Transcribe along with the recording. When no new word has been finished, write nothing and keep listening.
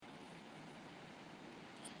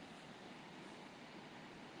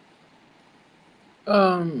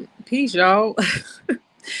Peace, y'all. I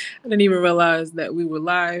didn't even realize that we were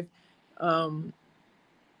live. Um,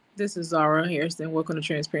 this is Zara Harrison. Welcome to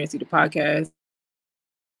Transparency, the podcast.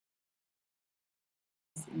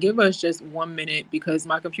 Give us just 1 minute because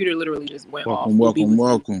my computer literally just went off. We'll be with you. Welcome,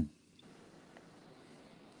 welcome, welcome.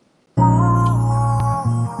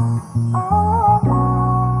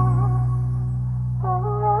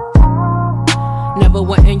 Never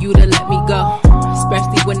wanting you to let me go,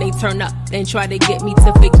 especially when they turn up and try to get me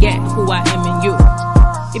to forget who I am and you.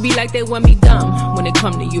 It be like they want me dumb when it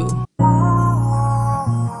come to you.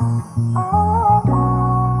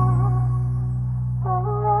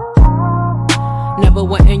 Never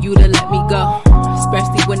wanting you to let me go,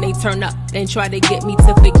 especially when they turn up and try to get me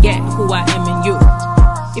to forget who I am and you.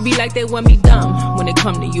 It be like they want me dumb when it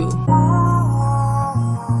come to you.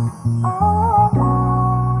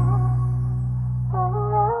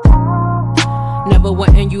 Never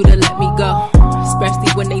wanting you to let me go, especially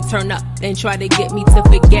when they turn up and try to get me to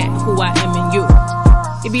forget who I am and you.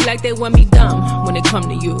 It be like they want me dumb when it come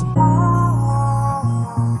to you.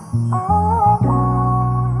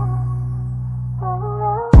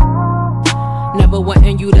 Never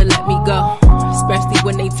wanting you to let me go, especially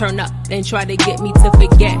when they turn up and try to get me to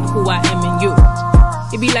forget who I am and you.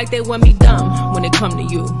 It be like they want me dumb when it come to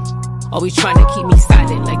you. Always trying to keep me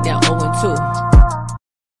silent like that 0 and 2.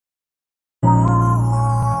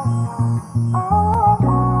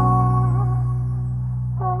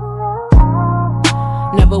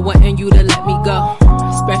 Never wanting you to let me go,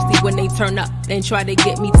 especially when they turn up and try to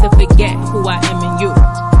get me to forget who I am and you.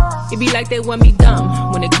 It be like they want me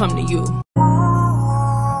dumb when it come to you.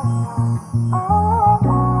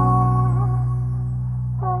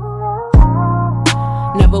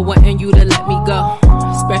 Never wanting you to let me go,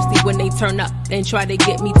 especially when they turn up and try to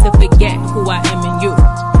get me to forget who I am and you.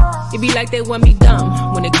 It be like they want me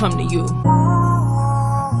dumb when it come to you.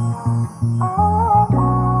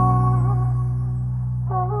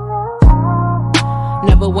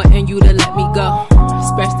 Never wanting you to let me go,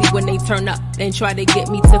 especially when they turn up and try to get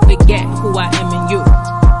me to forget who I am and you.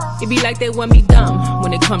 It be like they want me dumb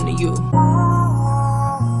when it come to you.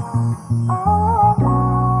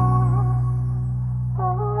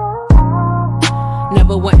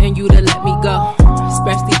 Never wanting you to let me go,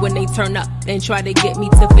 especially when they turn up and try to get me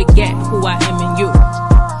to forget who I am and you.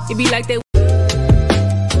 It be like they.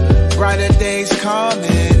 Brighter days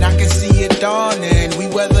coming, I can see it dawning. We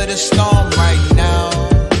weather the storm right now.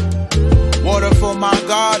 Water for my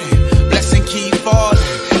garden, blessing keep falling,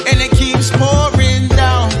 and it keeps pouring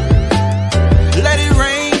down. Let it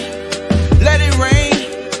rain, let it rain,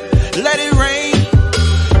 let it rain.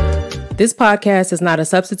 This podcast is not a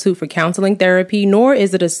substitute for counseling therapy, nor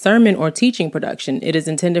is it a sermon or teaching production. It is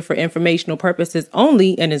intended for informational purposes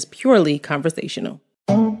only and is purely conversational.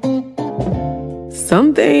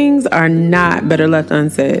 Some things are not better left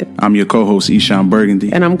unsaid. I'm your co-host, Eshawn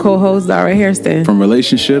Burgundy. And I'm co-host, Zara Hairston. From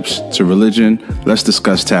relationships to religion, let's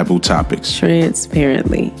discuss taboo topics.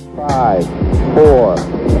 Transparently. 5, 4,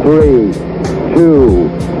 3, 2,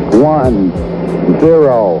 1,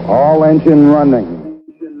 0. All engine running.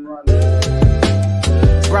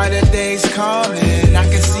 Brighter days coming, I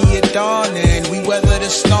can see it dawning. We weather the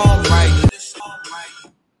storm right.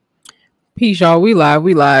 Peace, y'all. We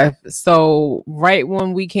live. So right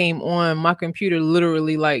when we came on, my computer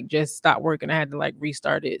literally just stopped working. I had to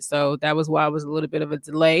restart it. So that was why it was a little bit of a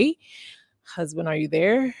delay. Husband, are you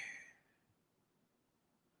there?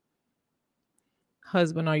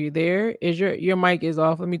 Husband, are you there? Is your mic is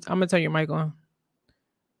off? I'm gonna turn your mic on.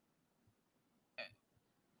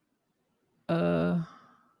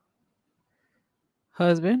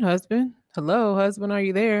 Husband. Hello, husband, are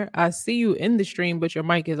you there? I see you in the stream, but your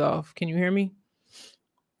mic is off. Can you hear me?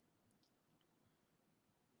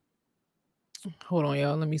 Hold on,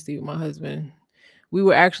 y'all. Let me see my husband. We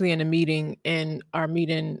were actually in a meeting, and our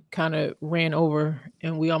meeting kind of ran over,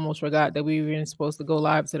 and we almost forgot that we were supposed to go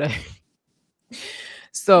live today.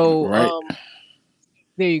 So, right.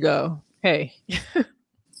 There you go. Hey.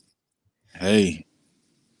 Hey.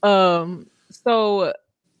 So,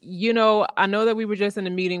 I know that we were just in a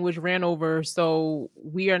meeting which ran over, so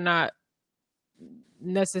we are not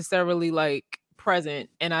necessarily present,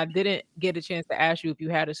 and I didn't get a chance to ask you if you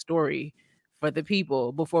had a story for the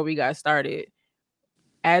people before we got started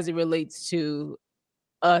as it relates to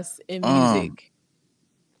us in music.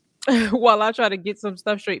 While I try to get some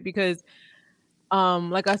stuff straight, because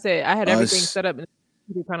like I said, I had everything set up and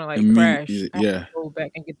it kind of crashed. Yeah. I have to go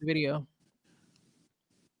back and get the video.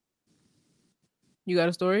 You got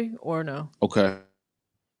a story or no? Okay.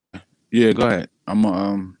 Yeah, go ahead. I'm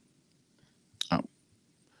gonna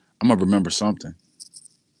remember something.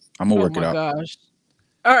 I'm gonna work it out. Oh my gosh.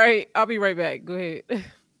 All right, I'll be right back. Go ahead.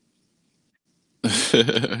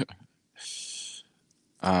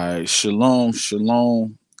 All right,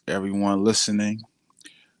 shalom, everyone listening.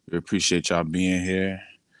 We appreciate y'all being here.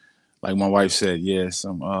 Like my wife said, yes,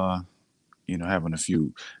 I'm having a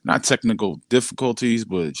few not technical difficulties,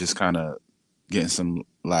 but just kind of getting some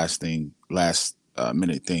last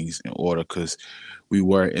minute things in order because we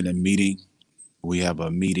were in a meeting. We have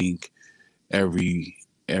a meeting every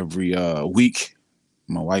week.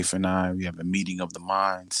 My wife and I, we have a meeting of the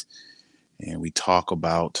minds, and we talk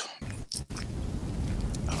about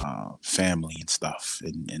family and stuff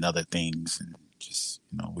and other things, and just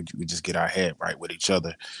we just get our head right with each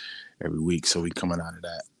other every week. So we coming out of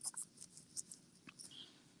that.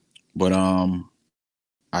 But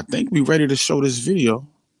I think we ready to show this video.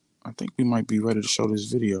 I think we might be ready to show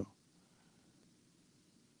this video.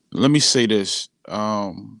 Let me say this.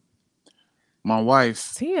 My wife.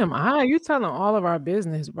 TMI, you telling all of our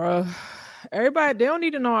business, bro. Everybody, they don't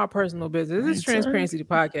need to know our personal business. This is Transparency the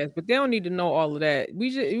podcast, but they don't need to know all of that.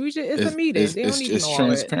 We just it's a meeting. They don't need to know all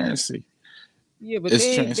that. It's transparency. Yeah, but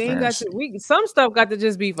they ain't got to. Some stuff got to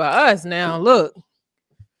just be for us now. Look.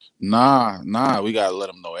 Nah, we gotta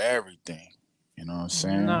let them know everything. You know what I'm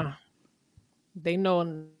saying? Nah, they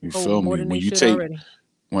know. You feel more me? Than When they you should take already.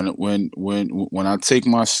 when I take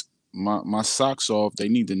my socks off, they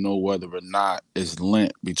need to know whether or not it's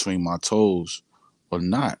lint between my toes or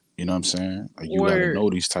not. You know what I'm saying? Like you gotta know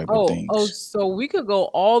these type of things. Oh, so we could go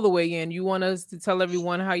all the way in. You want us to tell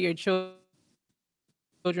everyone how your children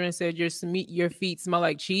said your feet smell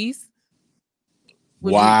like cheese?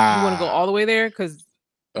 Wow. You want to go all the way there? Because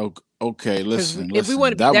okay, listen. If we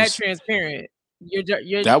want to be that transparent,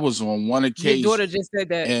 that was on one occasion. Your daughter just said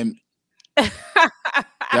that, and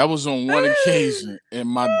that was on one occasion. And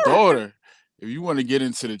my daughter, if you want to get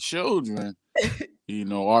into the children,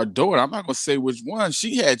 our daughter, I'm not gonna say which one.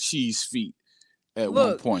 She had cheese feet at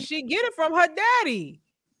one point. She get it from her daddy.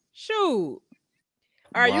 Shoot.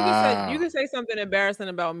 All right, wow. You can say something embarrassing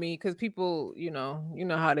about me because people, you know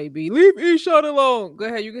how they be. Leave Eshad alone. Go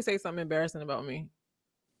ahead. You can say something embarrassing about me.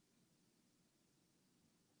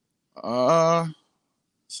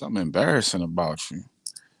 Something embarrassing about you.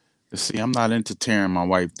 See, I'm not into tearing my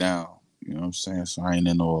wife down. You know what I'm saying? So I ain't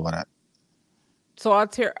into all of that. So I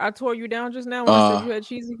tore you down just now when I said you had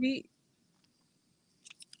cheesy feet?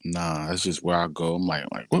 Nah, that's just where I go. I'm like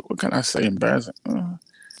what can I say embarrassing?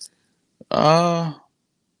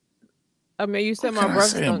 I mean, you said my breath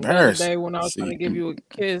stunk the other day when I was trying to give you a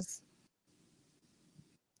kiss.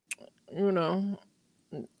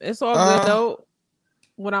 It's all good though.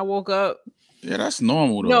 When I woke up. Yeah, that's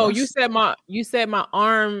normal though. No, you said my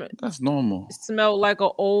arm. That's normal. Smelled like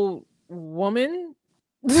an old woman.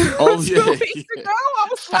 Oh 2 weeks ago, I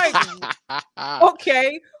was like,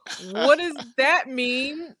 okay, what does that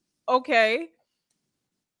mean? Okay.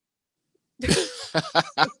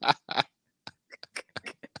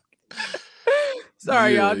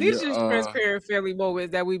 Sorry, y'all. These just transparent family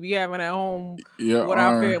moments that we be having at home with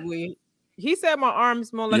our family. He said my arm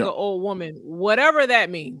smelled like an old woman. Whatever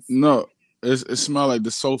that means. No, it smelled like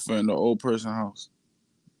the sofa in the old person's house.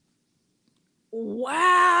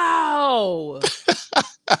 Wow.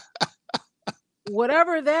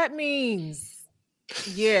 Whatever that means.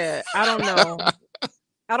 Yeah, I don't know.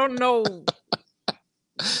 I don't know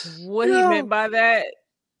what he meant by that.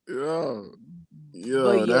 Yeah,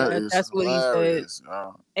 that's what hilarious. He said.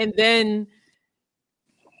 And then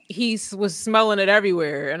he was smelling it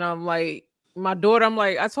everywhere. And I'm like, I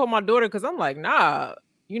told my daughter, because I'm like, nah,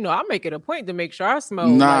 I make it a point to make sure I smell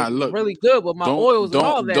really good with my oils and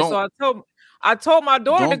all that. So I told my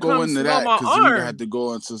daughter to come smell my arm. You had to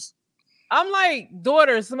go into. I'm like,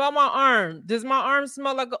 daughter, smell my arm. Does my arm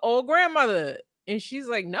smell like an old grandmother? And she's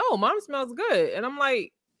like, no, mom smells good. And I'm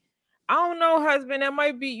like, I don't know, husband. That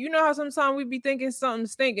might be, you know how sometimes we be thinking something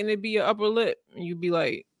stink and it'd be your upper lip. And you'd be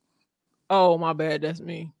like, oh, my bad, that's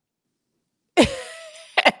me.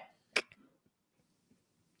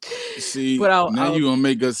 See, now you're gonna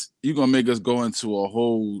make us go into a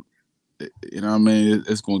whole, you know what I mean?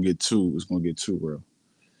 It's gonna get too real.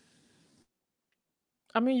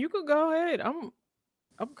 I mean, you could go ahead. I'm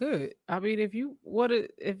good. I mean, if you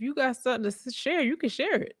got something to share, you can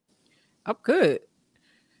share it. I'm good.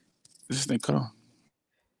 This thing cut off.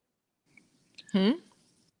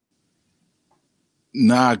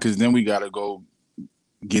 Nah, because then we gotta go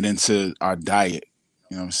get into our diet.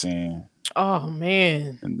 You know what I'm saying? Oh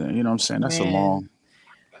man. And then you know what I'm saying? That's a long.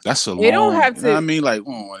 It don't have to. You know what I mean, like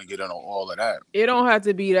we don't want to get into all of that. It don't have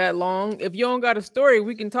to be that long. If you don't got a story,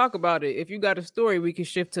 we can talk about it. If you got a story, we can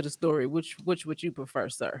shift to the story. Which would you prefer,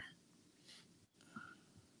 sir?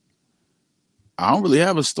 I don't really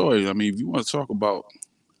have a story. I mean, if you want to talk about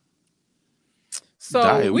So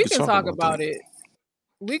diet, we can can talk that. about it.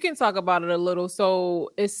 We can talk about it a little. So,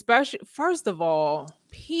 especially first of all,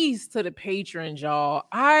 peace to the patrons, y'all.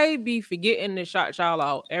 I be forgetting to shout y'all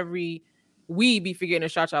out every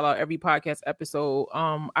podcast episode.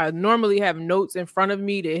 I normally have notes in front of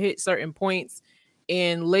me to hit certain points,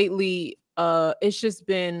 and lately, it's just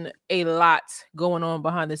been a lot going on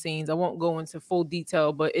behind the scenes. I won't go into full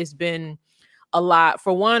detail, but it's been a lot.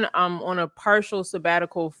 For one, I'm on a partial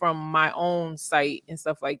sabbatical from my own site and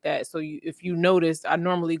stuff like that. So if you notice, I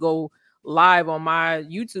normally go live on my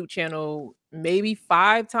YouTube channel maybe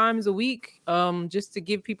 5 times a week, just to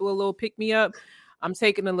give people a little pick me up. I'm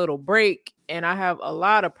taking a little break, and I have a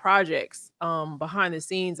lot of projects behind the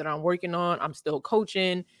scenes that I'm working on. I'm still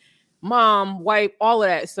coaching, mom, wife, all of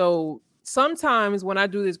that. So sometimes when I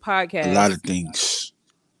do this podcast, a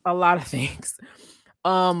lot of things.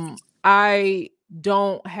 I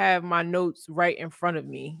don't have my notes right in front of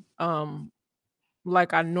me,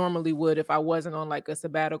 like I normally would if I wasn't on like a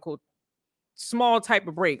sabbatical, small type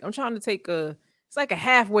of break. I'm trying to take it's like a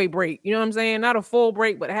halfway break. You know what I'm saying? Not a full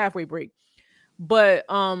break, but a halfway break. But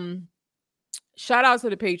shout out to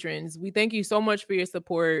the patrons. We thank you so much for your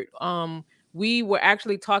support. We were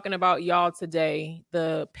actually talking about y'all today,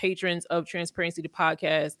 the patrons of Transparency the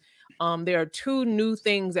Podcast. There are 2 new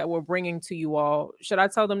things that we're bringing to you all. Should I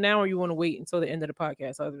tell them now, or you want to wait until the end of the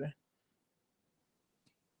podcast?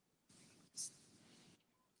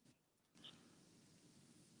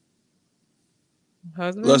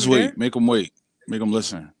 Husband, let's wait. There? Make them wait. Make them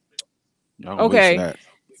listen. Y'all gonna okay. Wait for that.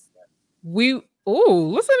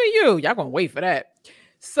 Listen to you. Y'all gonna wait for that.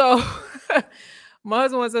 So my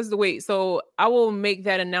husband wants us to wait. So I will make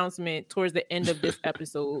that announcement towards the end of this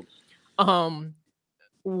episode.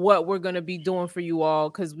 What we're going to be doing for you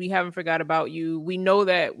all, because we haven't forgot about you. We know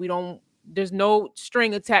that there's no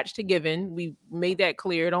string attached to giving. We made that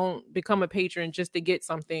clear. Don't become a patron just to get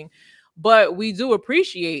something. But we do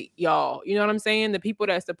appreciate y'all. You know what I'm saying? The people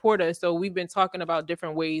that support us. So we've been talking about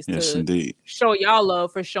different ways to show y'all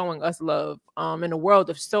love for showing us love in a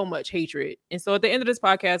world of so much hatred. And so at the end of this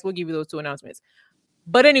podcast, we'll give you those 2 announcements.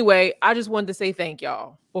 But anyway, I just wanted to say thank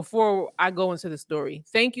y'all before I go into the story.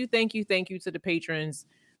 Thank you to the patrons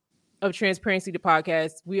of Transparency the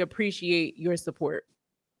Podcast. We appreciate your support.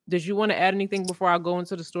 Did you want to add anything before I go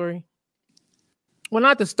into the story? Well,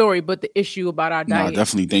 not the story, but the issue about our diet.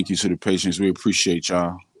 Definitely thank you to the patrons. We appreciate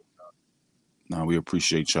y'all. We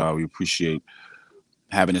appreciate y'all. We appreciate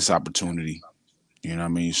having this opportunity. You know what I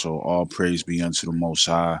mean? So all praise be unto the Most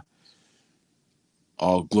High.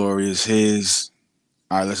 All glory is His.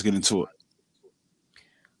 All right, let's get into it.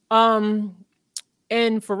 And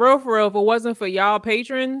for real, if it wasn't for y'all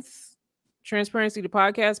patrons, Transparency the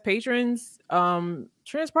Podcast patrons,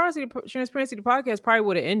 Transparency the Podcast probably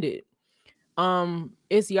would have ended.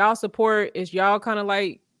 It's y'all support. It's y'all kind of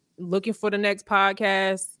like looking for the next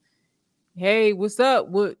podcast. Hey, what's up?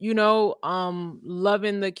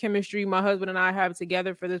 Loving the chemistry my husband and I have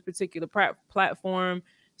together for this particular platform.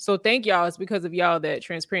 So thank y'all. It's because of y'all that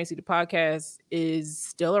Transparency the Podcast is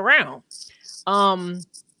still around.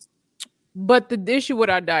 But the issue with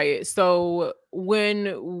our diet. So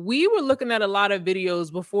when we were looking at a lot of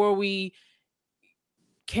videos before we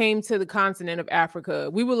came to the continent of Africa,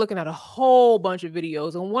 we were looking at a whole bunch of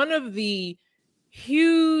videos. And one of the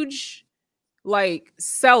huge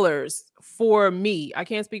sellers for me, I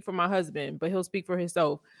can't speak for my husband, but he'll speak for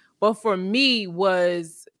himself. But for me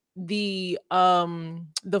was the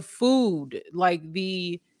food, like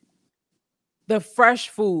the fresh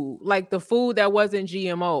food, like the food that wasn't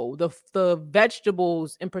GMO, the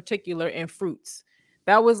vegetables in particular and fruits.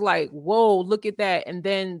 That was like, whoa, look at that. And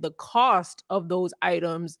then the cost of those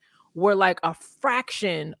items were like a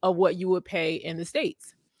fraction of what you would pay in the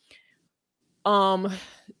States.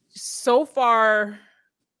 So far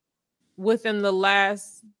within the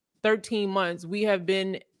last 13 months, we have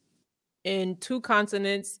been in 2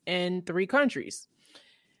 continents and 3 countries.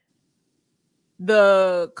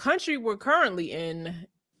 The country we're currently in,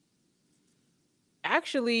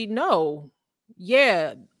 actually, no.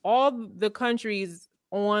 Yeah, all the countries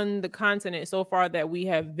on the continent so far that we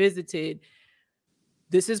have visited,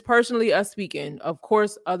 this is personally us speaking. Of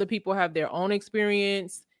course, other people have their own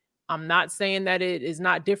experience. I'm not saying that it is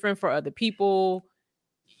not different for other people.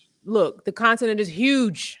 Look, the continent is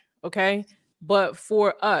huge, okay? But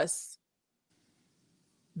for us,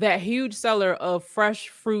 that huge seller of fresh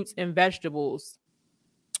fruits and vegetables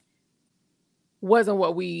wasn't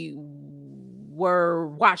what we were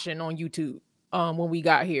watching on YouTube when we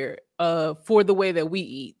got here for the way that we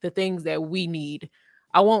eat, the things that we need.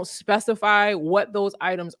 I won't specify what those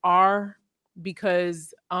items are,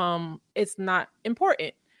 because it's not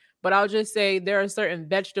important. But I'll just say there are certain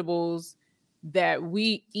vegetables that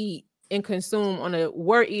we eat and consume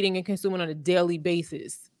we're eating and consuming on a daily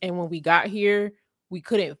basis. And when we got here, we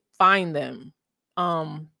couldn't find them.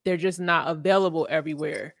 They're just not available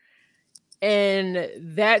everywhere. And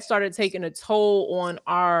that started taking a toll on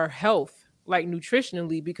our health, like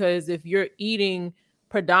nutritionally, because if you're eating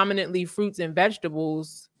predominantly fruits and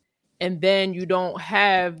vegetables, and then you don't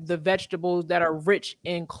have the vegetables that are rich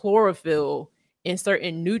in chlorophyll and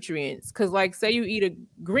certain nutrients, because like say you eat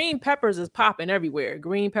green peppers is popping everywhere,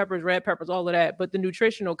 green peppers, red peppers, all of that, but the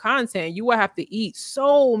nutritional content, you will have to eat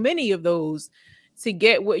so many of those to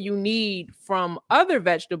get what you need from other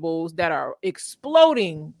vegetables that are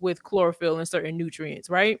exploding with chlorophyll and certain nutrients,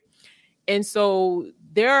 right? And so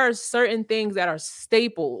there are certain things that are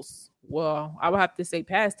staples. Well, I would have to say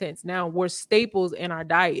past tense now, we're staples in our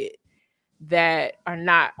diet that are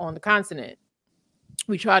not on the continent.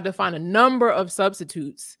 We tried to find a number of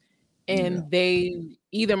substitutes, and they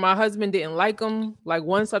either my husband didn't like them. Like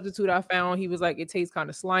one substitute I found, he was like, it tastes kind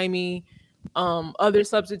of slimy. Other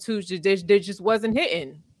substitutes they just wasn't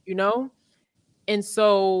hitting, you know? And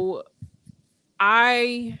so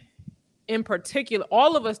I, in particular,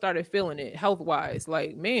 all of us started feeling it health-wise.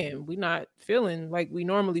 Like, man, we're not feeling like we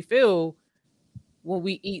normally feel when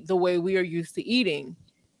we eat the way we are used to eating.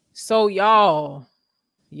 So y'all,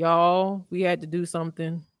 we had to do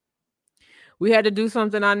something. We had to do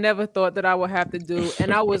something I never thought that I would have to do.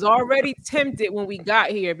 And I was already tempted when we got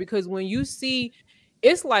here, because when you see,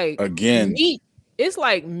 it's like meat. It's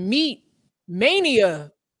like meat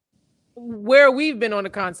mania where we've been on the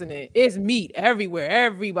continent. It's meat everywhere.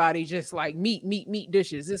 Everybody just like meat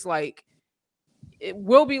dishes. It's like,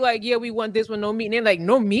 we'll be like, yeah, we want this one, no meat. And they're like,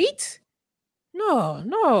 no meat?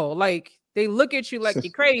 No. Like, they look at you like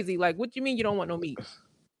you're crazy. Like, what do you mean you don't want no meat?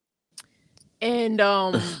 And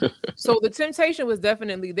so the temptation was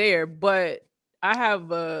definitely there. But I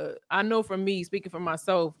know for me, speaking for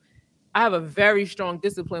myself, I have a very strong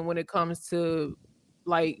discipline when it comes to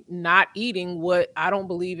like not eating what I don't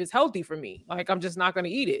believe is healthy for me. Like, I'm just not going to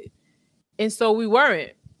eat it. And so we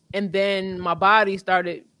weren't. And then my body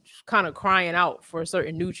started kind of crying out for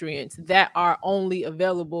certain nutrients that are only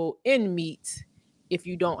available in meat if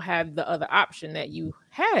you don't have the other option that you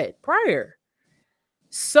had prior.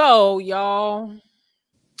 So y'all,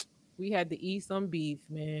 we had to eat some beef,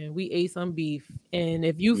 man. We ate some beef. And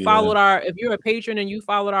if you followed if you're a patron and you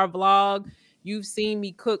followed our vlog, you've seen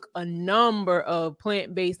me cook a number of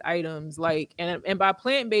plant-based items. Like, and by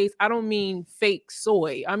plant-based, I don't mean fake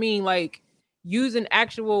soy. I mean like using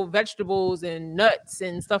actual vegetables and nuts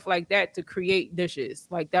and stuff like that to create dishes.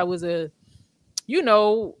 Like that was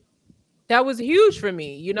that was huge for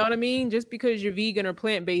me. You know what I mean? Just because you're vegan or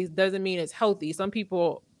plant-based doesn't mean it's healthy. Some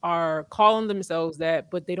people are calling themselves that,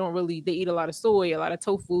 but they eat a lot of soy, a lot of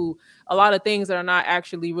tofu, a lot of things that are not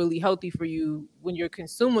actually really healthy for you when you're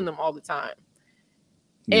consuming them all the time.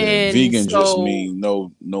 Yeah, and vegan just mean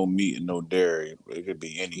no meat and no dairy. It could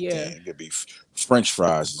be anything. Yeah. It could be French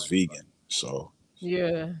fries is vegan. So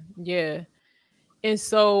yeah. And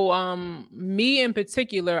so me in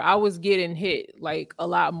particular, I was getting hit like a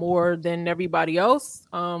lot more than everybody else.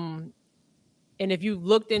 And if you've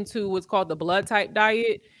looked into what's called the blood type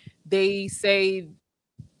diet, they say,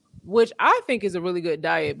 which I think is a really good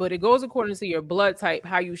diet, but it goes according to your blood type,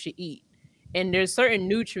 how you should eat. And there's certain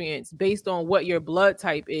nutrients based on what your blood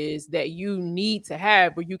type is that you need to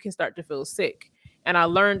have where you can start to feel sick. And I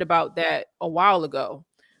learned about that a while ago.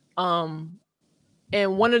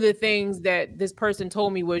 And one of the things that this person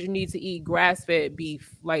told me was you need to eat grass-fed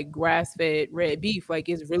beef, like grass-fed red beef. Like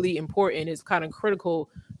it's really important. It's kind of critical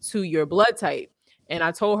to your blood type. And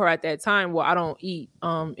I told her at that time, well, I don't eat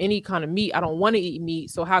any kind of meat. I don't want to eat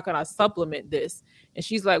meat. So how can I supplement this? And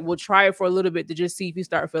she's like, well, try it for a little bit to just see if you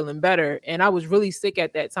start feeling better. And I was really sick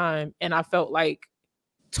at that time. And I felt like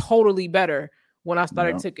totally better when I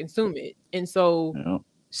started to consume it. And so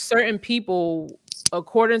certain people,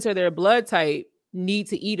 according to their blood type, need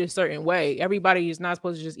to eat a certain way. Everybody is not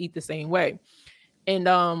supposed to just eat the same way. And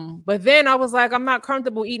but then I was like, I'm not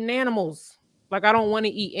comfortable eating animals. Like I don't want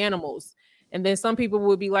to eat animals. And then some people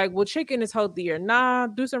would be like, well, chicken is healthier. Nah,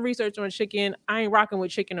 do some research on chicken. I ain't rocking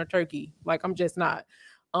with chicken or turkey. Like I'm just not.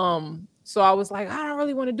 So I was like, I don't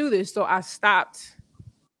really want to do this. So I stopped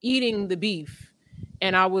eating the beef.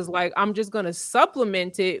 And I was like, I'm just gonna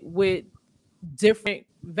supplement it with different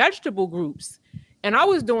vegetable groups. And I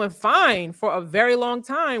was doing fine for a very long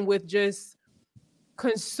time with just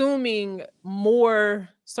consuming more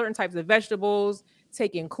certain types of vegetables,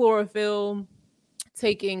 taking chlorophyll,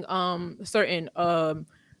 taking certain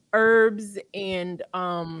herbs and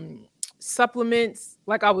supplements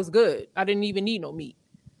like I was good. I didn't even need no meat.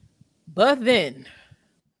 But then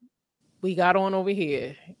we got on over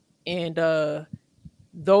here, and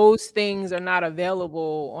those things are not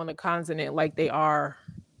available on the continent like they are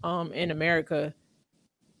in America.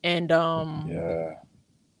 And Yeah.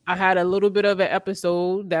 I had a little bit of an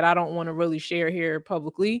episode that I don't want to really share here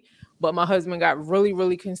publicly, but my husband got really,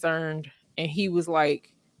 really concerned, and he was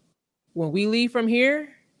like, when we leave from here,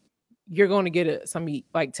 you're going to get some meat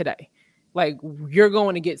like today. Like, you're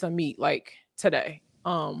going to get some meat like today.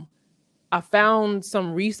 I found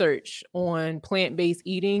some research on plant-based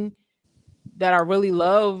eating that I really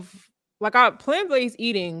love. Like, plant-based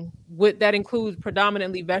eating that includes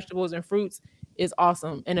predominantly vegetables and fruits is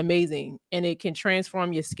awesome and amazing, and it can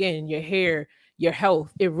transform your skin, your hair, your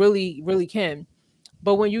health. It really, really can.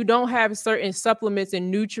 But when you don't have certain supplements and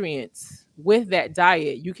nutrients with that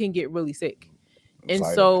diet, you can get really sick. And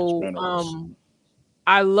Vitamins, so minerals.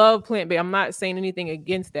 I love plant-based. I'm not saying anything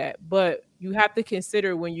against that, but you have to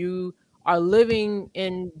consider when you are living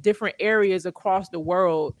in different areas across the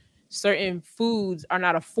world, certain foods are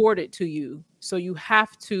not afforded to you. So you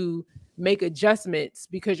have to make adjustments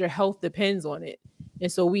because your health depends on it.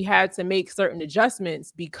 And so we had to make certain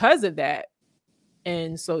adjustments because of that.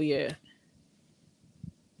 And so, yeah.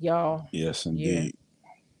 Y'all. Yes, indeed.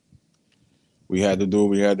 We had to do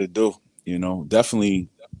what we had to do. You know, definitely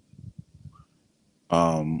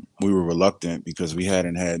we were reluctant because we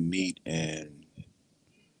hadn't had meat in,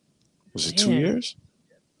 was it 2 years?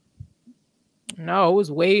 No, it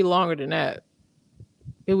was way longer than that.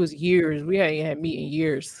 It was years. We hadn't had meat in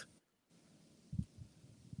years.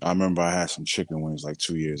 I remember I had some chicken wings like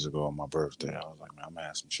 2 years ago on my birthday. I was like, man, I'm gonna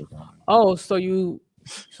have some chicken wings. Oh, so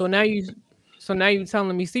now you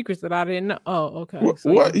telling me secrets that I didn't know. Oh, okay.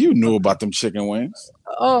 What you knew about them chicken wings?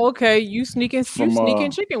 Oh, okay. You sneaking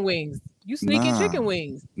chicken wings. You sneaking chicken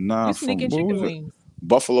wings. Nah, you sneaking chicken wings.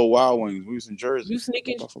 Buffalo Wild Wings. We was in Jersey. You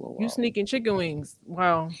sneaking chicken wings.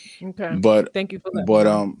 Wow. Okay. But thank you for that.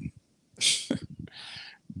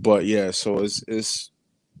 But yeah, so it's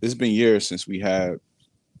been years since we had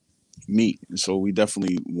meat, so we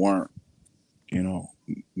definitely weren't,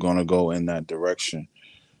 gonna go in that direction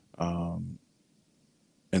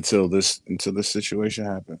until this situation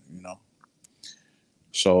happened,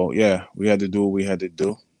 So yeah, we had to do what we had to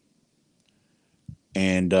do.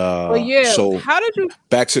 And so how did you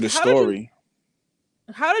back to the story?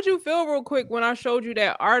 How did you feel real quick when I showed you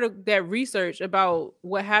that article, that research about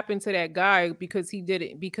what happened to that guy because he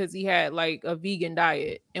had like a vegan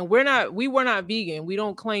diet? And we were not vegan. We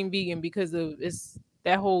don't claim vegan because of it's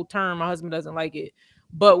that whole term. My husband doesn't like it.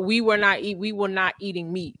 But we were not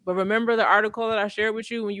eating meat. But remember the article that I shared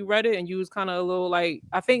with you when you read it and you was kind of a little like,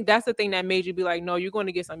 I think that's the thing that made you be like, no, you're going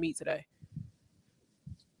to get some meat today.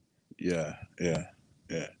 Yeah.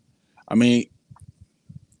 I mean,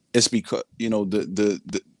 it's because,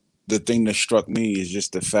 the thing that struck me is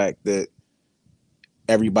just the fact that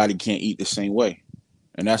everybody can't eat the same way.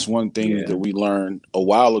 And that's one thing that we learned a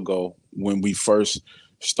while ago when we first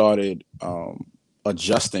started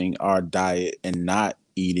adjusting our diet and not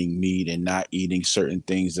eating meat and not eating certain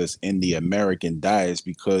things that's in the American diets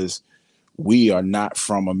because we are not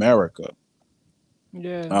from America.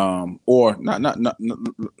 Yeah. Or not.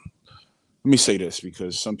 Let me say this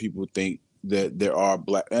because some people think that there are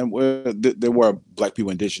black and there were black people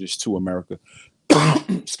indigenous to America.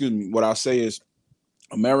 Excuse me. What I'll say is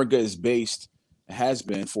America is has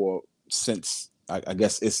been since I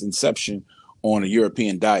guess its inception on a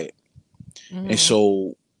European diet. Mm-hmm. And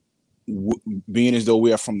so being as though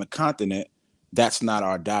we are from the continent, that's not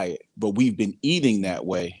our diet, but we've been eating that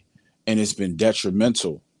way and it's been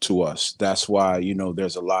detrimental to us. That's why,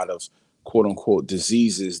 there's a lot of quote unquote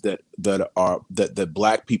diseases that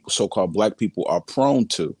black people, so-called black people, are prone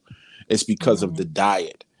to. It's because of the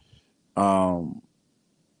diet. And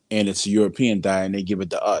it's a European diet and they give it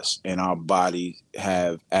to us and our bodies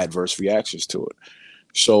have adverse reactions to it.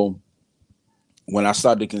 So when I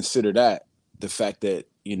started to consider that, the fact that,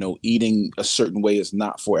 eating a certain way is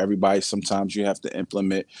not for everybody. Sometimes you have to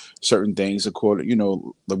implement certain things according,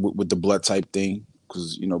 with the blood type thing,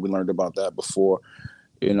 because, we learned about that before.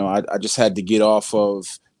 I just had to get off of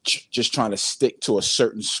just trying to stick to a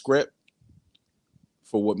certain script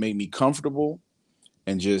for what made me comfortable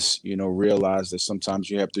and just, realize that sometimes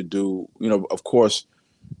you have to do, of course,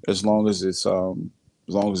 as long as it's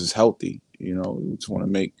healthy, you just want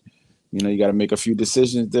to make, you got to make a few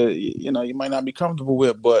decisions that, you might not be comfortable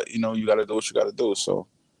with, but, you got to do what you got to do. So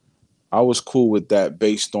I was cool with that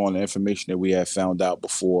based on the information that we had found out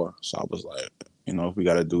before. So I was like, if we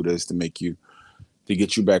got to do this to get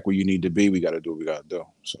you back where you need to be, we got to do what we got to do.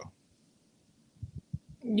 So.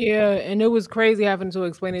 Yeah, and it was crazy having to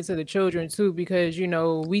explain it to the children too, because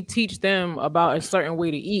we teach them about a certain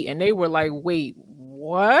way to eat, and they were like, "Wait,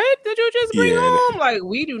 what did you just bring Yeah, home? Like,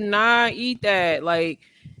 we do not eat that." Like,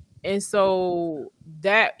 and so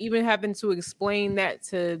that even having to explain that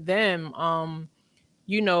to them,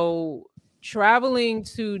 you know, traveling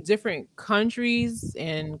to different countries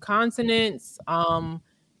and continents,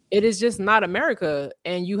 it is just not America.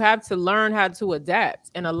 And you have to learn how to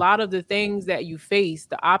adapt. And a lot of the things that you face,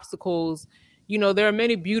 the obstacles, there are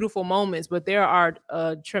many beautiful moments, but there are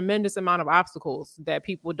a tremendous amount of obstacles that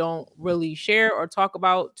people don't really share or talk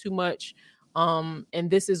about too much. And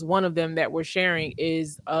this is one of them that we're sharing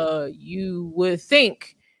is you would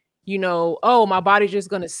think oh, my body's just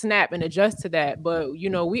going to snap and adjust to that. But,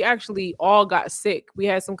 we actually all got sick. We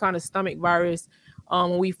had some kind of stomach virus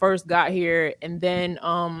when we first got here. And then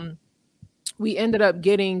we ended up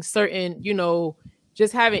getting certain,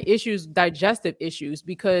 just having issues, digestive issues,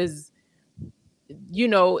 because,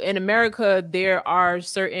 in America, there are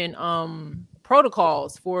certain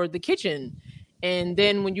protocols for the kitchen. And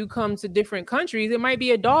then when you come to different countries, it might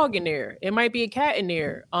be a dog in there. It might be a cat in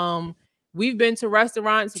there. We've been to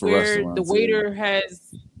restaurants where the waiter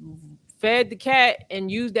has fed the cat and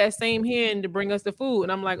used that same hand to bring us the food.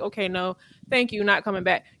 And I'm like, okay, no, thank you, not coming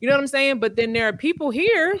back. You know what I'm saying? But then there are people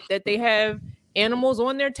here that they have animals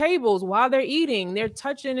on their tables while they're eating. They're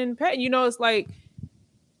touching and petting. It's like,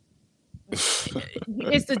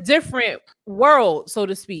 it's a different world, so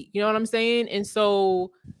to speak. You know what I'm saying? And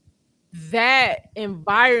so that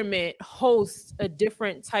environment hosts a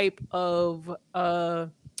different type of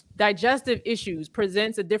digestive issues,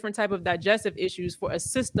 presents a different type of digestive issues for a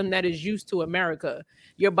system that is used to America.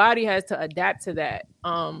 Your body has to adapt to that.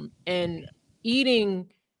 And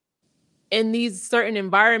eating in these certain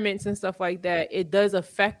environments and stuff like that, it does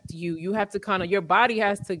affect you. You have to your body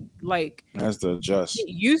has to adjust, get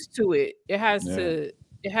used to it. It has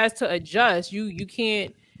to adjust. You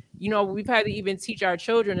can't, we've had to even teach our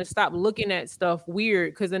children to stop looking at stuff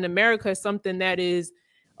weird, because in America, something that is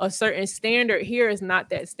a certain standard here is not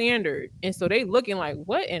that standard. And so they looking like,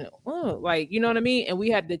 what? And you know what I mean? And we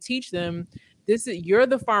had to teach them, you're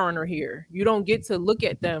the foreigner here. You don't get to look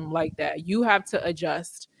at them like that. You have to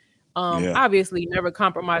adjust. Obviously never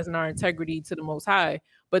compromising our integrity to the Most High,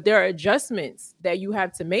 but there are adjustments that you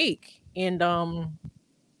have to make. And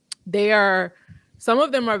some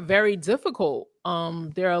of them are very difficult.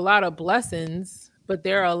 There are a lot of blessings, but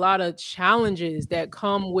there are a lot of challenges that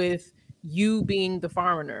come with you being the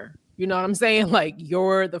foreigner. You know what I'm saying? Like,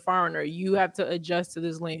 you're the foreigner. You have to adjust to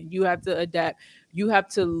this land. You have to adapt. You have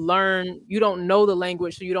to learn. You don't know the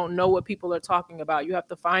language, so you don't know what people are talking about. You have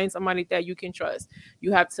to find somebody that you can trust.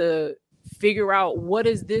 You have to figure out, what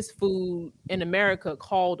is this food in America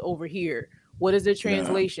called over here? What is the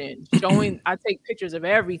translation? I take pictures of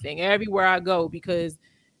everything, everywhere I go, because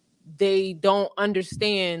they don't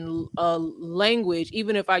understand language,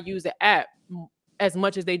 even if I use the app, as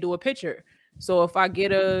much as they do a picture. So if I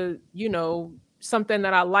get something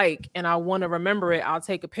that I like and I want to remember it, I'll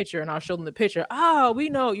take a picture and I'll show them the picture. We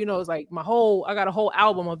know, it's like I got a whole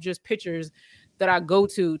album of just pictures that I go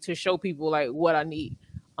to show people like what I need.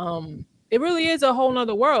 It really is a whole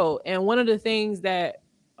nother world. And one of the things that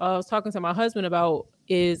I was talking to my husband about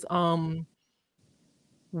is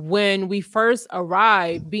when we first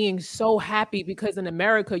arrived, being so happy, because in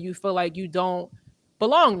America you feel like you don't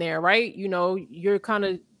belong there, right? You're kind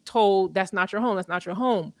of told that's not your home, that's not your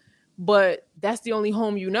home, but that's the only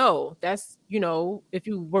home that's if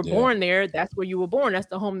you were born there, that's where you were born, that's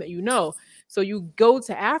the home that So you go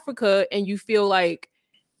to Africa and you feel like,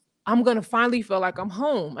 I'm gonna finally feel like I'm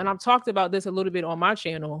home. And I've talked about this a little bit on my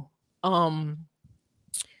channel,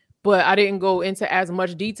 but I didn't go into as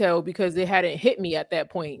much detail because it hadn't hit me at that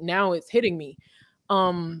point. Now it's hitting me.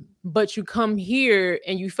 But you come here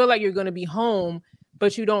and you feel like you're gonna be home,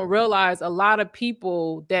 but you don't realize a lot of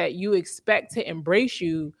people that you expect to embrace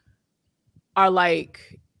you are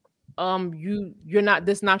like, you're not,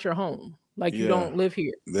 this not your home. Like, you don't live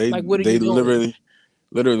here. Like, what are you doing?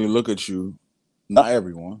 literally look at you. Not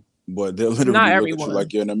everyone, but they'll literally look at you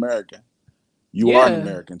like you're an American. You are an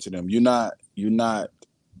American to them. You're not,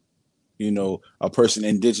 a person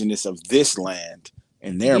indigenous of this land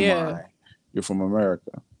in their mind. You're from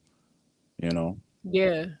America,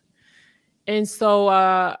 Yeah. And so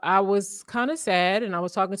I was kind of sad, and I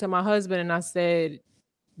was talking to my husband, and I said,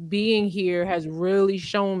 being here has really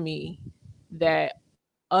shown me that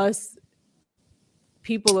us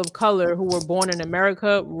people of color who were born in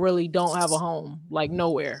America really don't have a home, like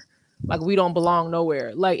nowhere. Like, we don't belong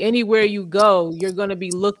nowhere. Like, anywhere you go, you're going to be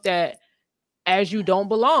looked at as you don't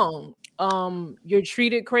belong. you're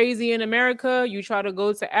treated crazy in America. You try to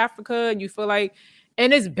go to Africa and you feel like,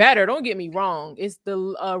 and it's better. Don't get me wrong. It's the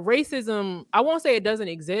racism. I won't say it doesn't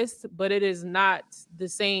exist, but it is not the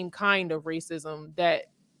same kind of racism that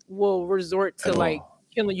will resort to like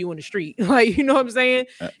killing you in the street. Like, you know what I'm saying?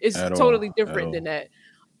 It's totally different than that.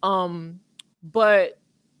 But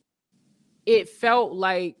it felt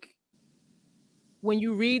like when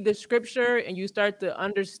you read the scripture and you start to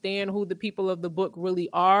understand who the people of the book really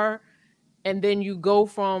are, and then you go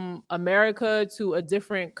from America to a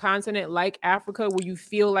different continent like Africa where you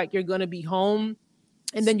feel like you're going to be home,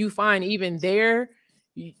 and then you find even there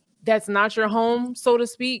that's not your home, so to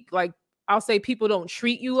speak. Like, I'll say people don't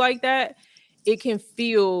treat you like that. It can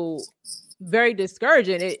feel very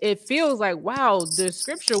discouraging. It feels like, wow, the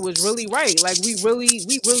scripture was really right. Like, we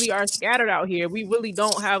really are scattered out here. We really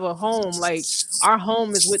don't have a home. Like, our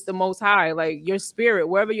home is with the Most High. Like, your spirit,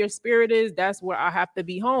 wherever your spirit is, that's where I have to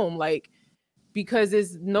be home. Like, because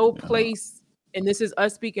there's no place, and this is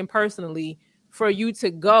us speaking personally, for you to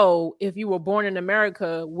go if you were born in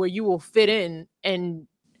America where you will fit in and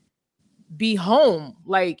be home.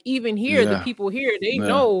 Like, even here, the people here, they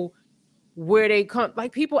know where they come.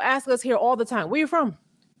 Like, people ask us here all the time, where you from?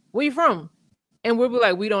 Where you from? And we'll be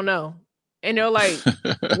like, we don't know. And they're like,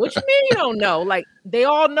 what you mean you don't know? Like, they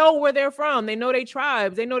all know where they're from. They know their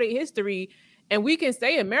tribes. They know their history. And we can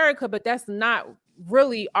say America, but that's not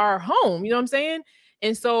really our home. You know what I'm saying?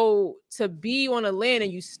 And so to be on a land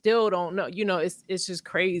and you still don't know, you know, it's just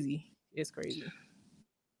crazy. It's crazy.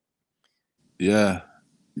 Yeah.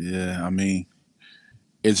 Yeah. I mean,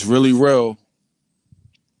 it's really real.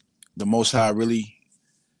 The Most High really,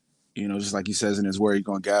 you know, just like he says in his word, he's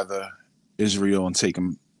going to gather Israel and take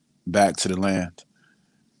them back to the land.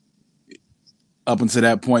 Up until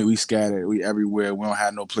that point, we scattered. We everywhere. We don't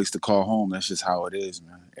have no place to call home. That's just how it is,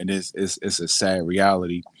 man. And it's a sad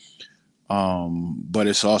reality. But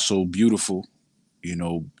it's also beautiful, you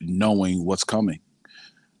know, knowing what's coming.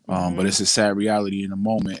 But it's a sad reality in the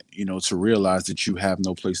moment, you know, to realize that you have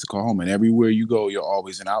no place to call home. And everywhere you go, you're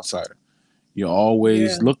always an outsider. You're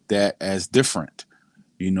always looked at as different.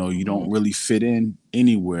 You know, you don't really fit in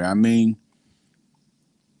anywhere. I mean,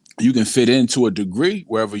 you can fit in to a degree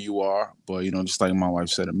wherever you are, but, you know, just like my wife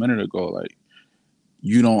said a minute ago, like,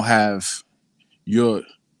 you don't have your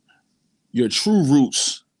true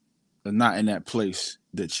roots are not in that place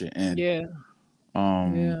that you're in.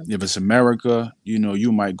 If it's America, you know,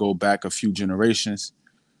 you might go back a few generations,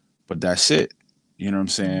 but that's it. You know what I'm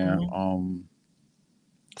saying?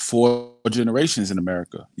 4 generations in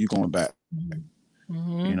America, you going back,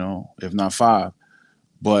 you know, if not 5.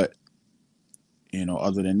 But, you know,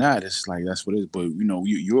 other than that, it's like, that's what it is. But, you know,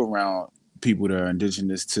 you're around people that are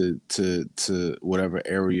indigenous to whatever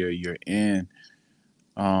area you're in,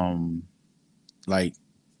 like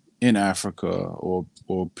in Africa or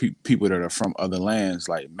people that are from other lands.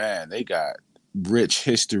 Like, man, they got rich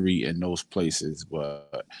history in those places,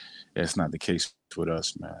 but that's not the case with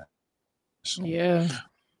us, man. So,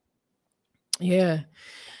 yeah.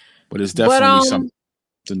 But it's definitely something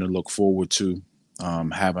to look forward to.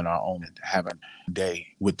 Having a day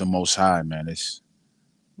with the Most High, man. It's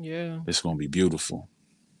gonna be beautiful.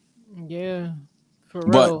 Yeah, for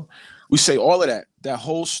real. But we say all of that. That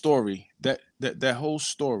whole story, that whole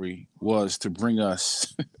story was to bring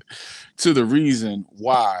us to the reason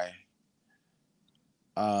why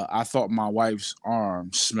I thought my wife's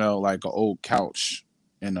arm smelled like an old couch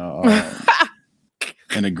in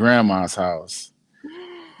a grandma's house.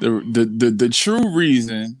 The true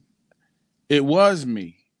reason, it was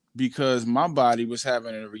me, because my body was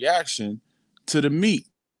having a reaction to the meat.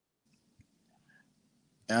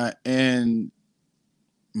 And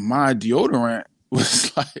my deodorant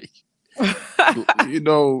was like, you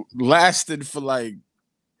know, lasted for like,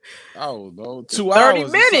 I don't know, 2 hours,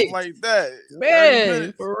 30 minutes, something like that.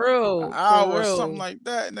 Man, for real. An hour, something like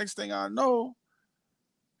that. Next thing I know,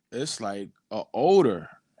 it's like an odor.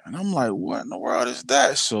 And I'm like, what in the world is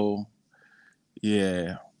that? So,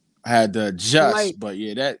 yeah, I had to adjust. But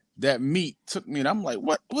yeah, that meat took me, and I'm like,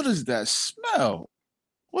 what is that smell?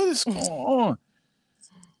 What is going on?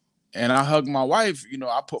 And I hugged my wife, you know,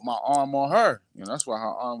 I put my arm on her. You know, that's why her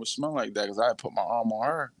arm would smell like that, because I had put my arm on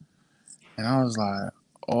her. And I was like,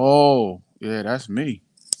 oh, yeah, that's me.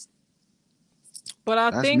 But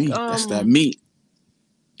I think that's that meat.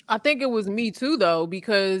 I think it was me too, though,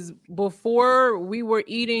 because before we were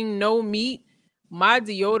eating no meat, my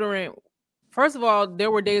deodorant, first of all,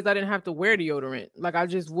 there were days I didn't have to wear deodorant. Like, I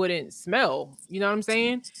just wouldn't smell. You know what I'm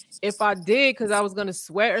saying? If I did, because I was going to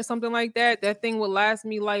sweat or something like that, that thing would last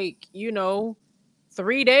me like, you know,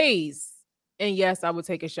 3 days. And yes, I would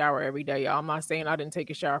take a shower every day, y'all. I'm not saying I didn't take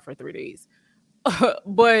a shower for 3 days.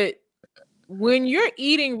 But when you're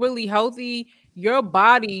eating really healthy, your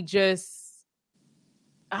body just,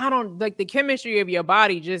 I don't like the chemistry of your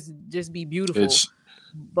body just be beautiful.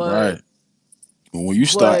 But right. When you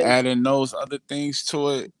start adding those other things to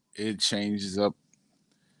it, it changes up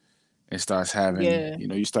and starts having,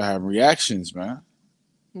 you start having reactions, man.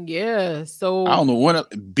 Yeah. So I don't know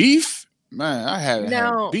what beef, man. I haven't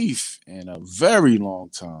had beef in a very long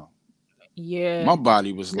time. Yeah. My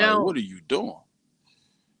body was like, what are you doing?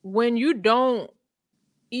 When you don't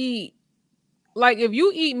eat, like if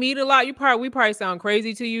you eat meat a lot, we probably sound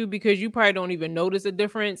crazy to you because you probably don't even notice a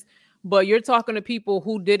difference. But you're talking to people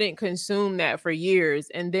who didn't consume that for years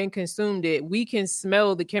and then consumed it. We can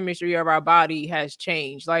smell the chemistry of our body has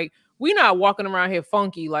changed. Like we're not walking around here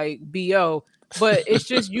funky like BO, but it's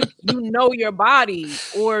just you know your body,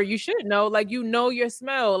 or you should know, like you know your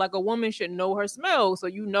smell. Like a woman should know her smell, so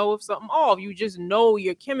you know if something off. You just know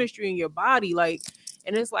your chemistry in your body, like.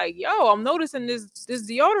 And it's like, yo, I'm noticing this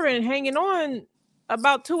deodorant hanging on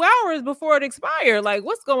about 2 hours before it expired. Like,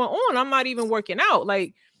 what's going on? I'm not even working out.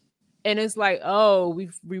 Like, and it's like, oh, we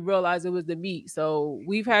realized it was the meat. So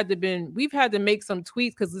we've had to make some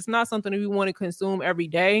tweaks because it's not something that we want to consume every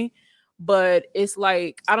day. But it's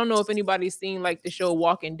like, I don't know if anybody's seen like the show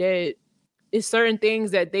Walking Dead. It's certain things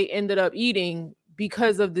that they ended up eating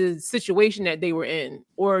because of the situation that they were in,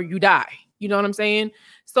 or you die. You know what I'm saying?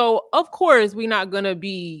 So of course we're not gonna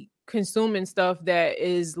be consuming stuff that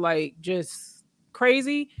is like just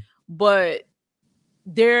crazy, but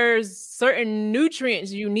there's certain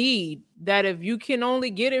nutrients you need that if you can only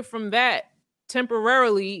get it from that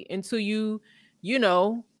temporarily until you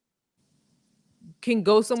can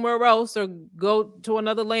go somewhere else or go to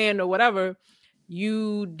another land or whatever,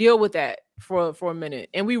 you deal with that for a minute.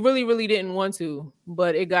 And we really, really didn't want to,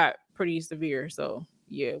 but it got pretty severe. So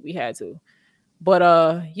yeah, we had to. But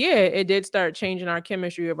yeah, it did start changing our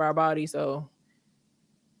chemistry of our body. So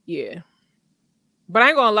yeah. But I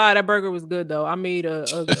ain't gonna lie, that burger was good though. I made a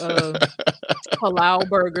halal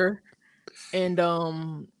burger.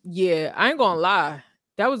 And yeah, I ain't gonna lie.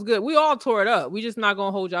 That was good. We all tore it up. We just not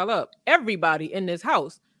gonna hold y'all up. Everybody in this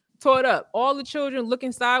house tore it up. All the children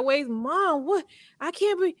looking sideways. Mom, what? I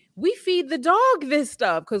can't believe we feed the dog this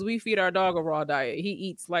stuff because we feed our dog a raw diet. He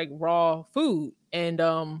eats like raw food. And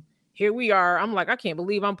here we are. I'm like, I can't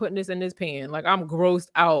believe I'm putting this in this pan. Like I'm grossed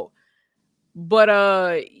out.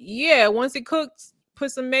 But yeah, once it cooked,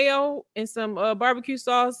 put some mayo and some barbecue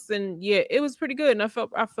sauce, and yeah, it was pretty good. And I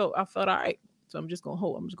felt all right. So I'm just gonna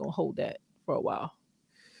hold that for a while.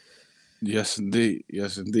 Yes, indeed.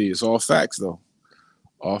 It's all facts though.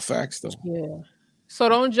 Yeah. So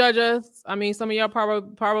don't judge us. I mean, some of y'all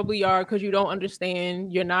probably are because you don't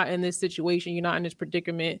understand. You're not in this situation. You're not in this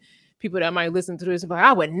predicament. People that might listen to this, but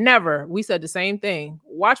I would never. We said the same thing.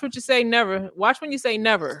 Watch what you say. Never. Watch when you say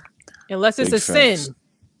never, unless it's a sin.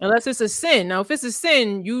 Unless it's a sin. Now, if it's a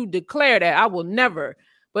sin, you declare that I will never.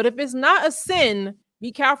 But if it's not a sin,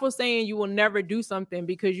 be careful saying you will never do something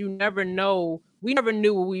because you never know. We never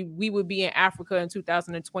knew we would be in Africa in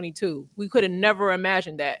 2022. We could have never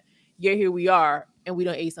imagined that. Yet here we are, and we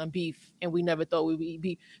done ate some beef, and we never thought we would eat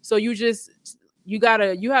beef. So you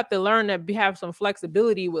have to learn to have some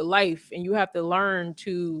flexibility with life, and you have to learn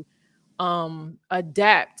to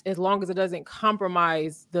adapt as long as it doesn't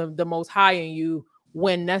compromise the most high in you.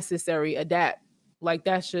 When necessary, adapt. Like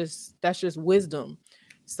that's just wisdom.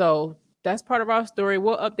 So that's part of our story.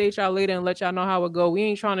 We'll update y'all later and let y'all know how it go. We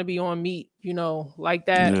ain't trying to be on meat, like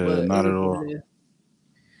that. Yeah, but not at all.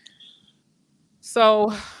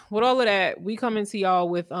 So with all of that, we coming to y'all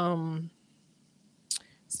with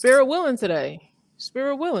Spirit Willing today.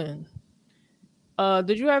 Spirit Willing.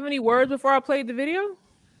 Did you have any words before I played the video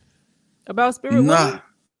about Spirit Willing?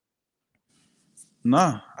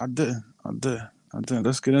 Nah, I didn't.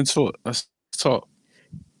 Let's get into it. Let's talk.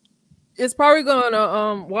 It's probably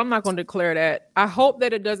gonna well, I'm not gonna declare that. I hope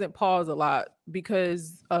that it doesn't pause a lot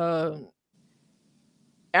because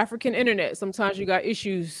African internet, sometimes you got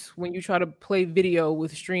issues when you try to play video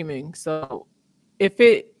with streaming. So if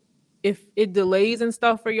it delays and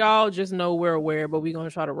stuff for y'all, just know we're aware, but we're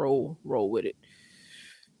gonna try to roll with it.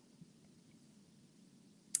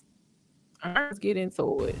 All right, let's get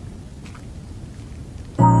into it.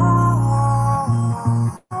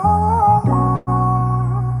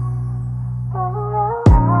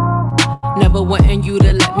 Never wanting you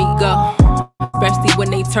to let me go, especially when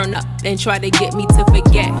they turn up and try to get me to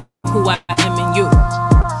forget who I am in you.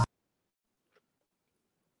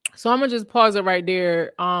 So I'm gonna just pause it right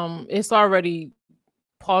there. It's already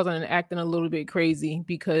pausing and acting a little bit crazy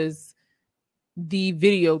because the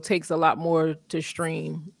video takes a lot more to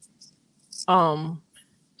stream.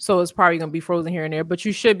 So it's probably gonna be frozen here and there, but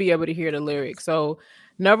you should be able to hear the lyrics. So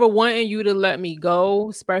never wanting you to let me go,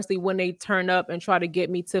 especially when they turn up and try to get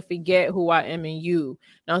me to forget who I am in you.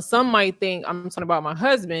 Now, some might think I'm talking about my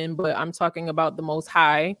husband, but I'm talking about the Most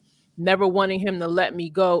High. Never wanting him to let me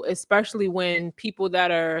go, especially when people that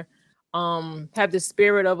are have the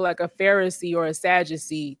spirit of like a Pharisee or a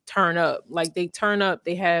Sadducee turn up. Like they turn up,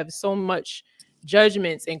 they have so much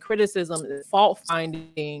judgments and criticism and fault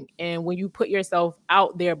finding, and when you put yourself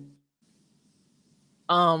out there,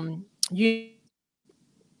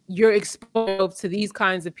 you're exposed to these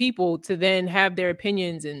kinds of people to then have their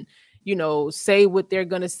opinions and say what they're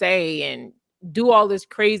gonna say and do all this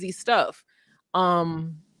crazy stuff.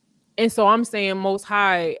 And so I'm saying, Most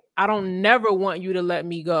High, I don't never want you to let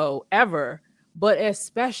me go ever, but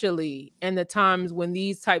especially in the times when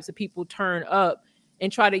these types of people turn up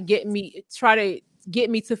and try to get me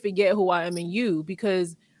to forget who I am in you,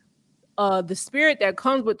 because the spirit that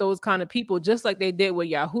comes with those kind of people, just like they did with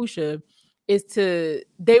Yahusha, is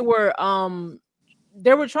they were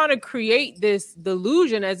trying to create this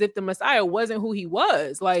delusion as if the Messiah wasn't who he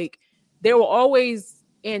was. Like they were always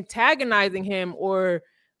antagonizing him or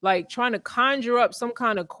like trying to conjure up some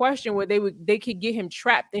kind of question where they could get him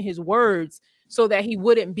trapped in his words so that he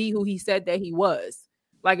wouldn't be who he said that he was.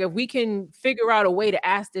 Like if we can figure out a way to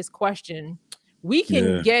ask this question, we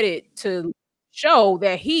can get it to show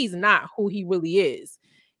that he's not who he really is.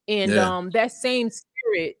 And that same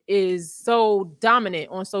spirit is so dominant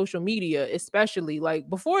on social media, especially like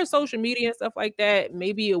before social media and stuff like that.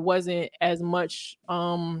 Maybe it wasn't as much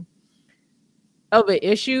of an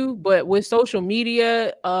issue, but with social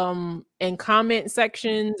media and comment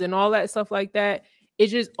sections and all that stuff like that, it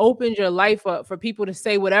just opens your life up for people to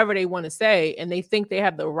say whatever they want to say, and they think they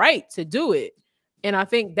have the right to do it. And I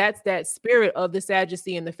think that's that spirit of the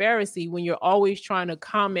Sadducee and the Pharisee, when you're always trying to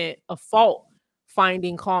comment a fault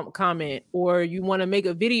finding comment, or you want to make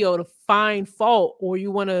a video to find fault, or you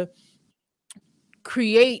want to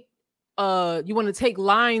create you want to take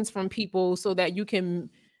lines from people so that you can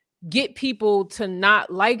get people to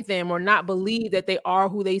not like them or not believe that they are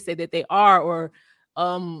who they say that they are, or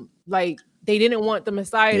like they didn't want the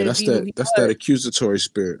Messiah to be who he was. That accusatory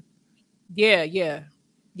spirit. Yeah,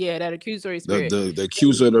 that accusatory spirit. The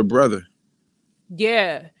accuser of their brother.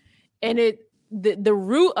 Yeah. And the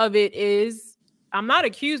root of it is, I'm not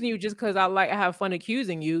accusing you just because I have fun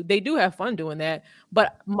accusing you. They do have fun doing that.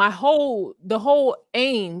 But the whole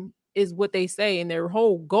aim is what they say, and their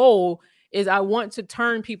whole goal is, I want to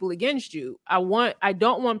turn people against you. I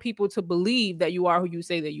don't want people to believe that you are who you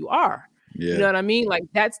say that you are. Yeah. You know what I mean? Like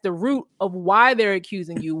that's the root of why they're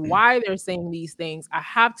accusing you, why they're saying these things. I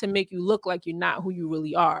have to make you look like you're not who you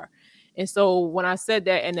really are. And so when I said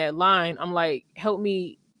that in that line, I'm like, help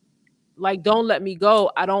me, like, don't let me go.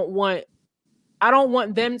 I don't want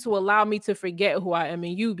them to allow me to forget who I am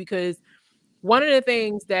in you, because one of the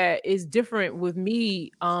things that is different with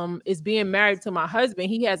me is being married to my husband.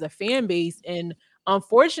 He has a fan base, and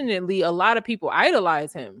unfortunately, a lot of people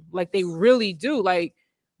idolize him. Like they really do. Like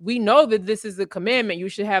we know that this is a commandment. You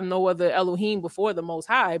should have no other Elohim before the Most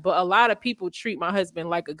High. But a lot of people treat my husband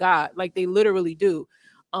like a god. Like they literally do.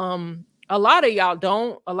 A lot of y'all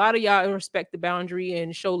don't. A lot of y'all respect the boundary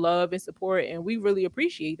and show love and support, and we really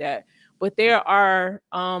appreciate that. But there are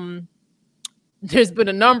there's been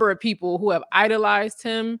a number of people who have idolized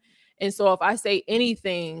him. And so if I say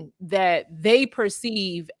anything that they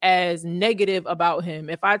perceive as negative about him,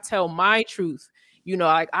 if I tell my truth,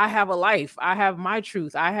 like I have a life, I have my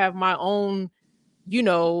truth, I have my own,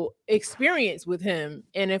 experience with him.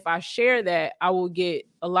 And if I share that, I will get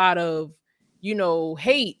a lot of,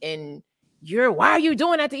 hate and why are you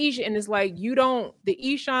doing that to Ishan? And it's like, the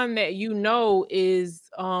Ishan that is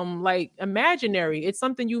like imaginary. It's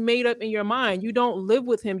something you made up in your mind. You don't live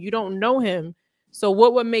with him. You don't know him. So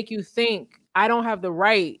what would make you think I don't have the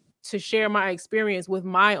right to share my experience with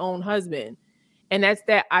my own husband? And that's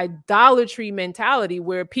that idolatry mentality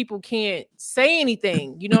where people can't say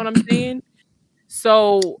anything. You know what I'm saying?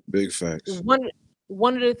 So big facts.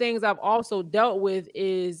 One of the things I've also dealt with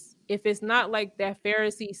is, if it's not like that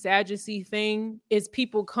Pharisee Sadducee thing, it's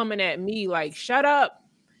people coming at me like, shut up,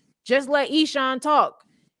 just let Ishan talk.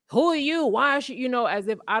 Who are you? Why should as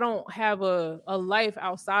if I don't have a life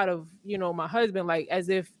outside of my husband, like as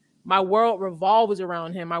if my world revolves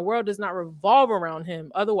around him. My world does not revolve around him.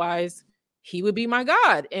 Otherwise, he would be my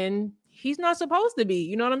God, and he's not supposed to be.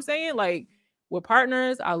 You know what I'm saying? Like we're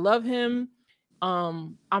partners. I love him.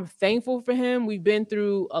 I'm thankful for him. We've been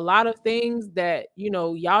through a lot of things that,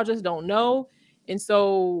 y'all just don't know. And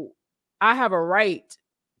so I have a right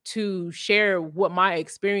to share what my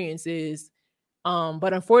experience is.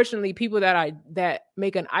 But unfortunately, people that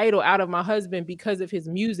make an idol out of my husband because of his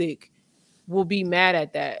music will be mad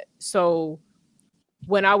at that. So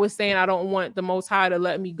when I was saying I don't want the Most High to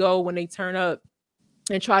let me go when they turn up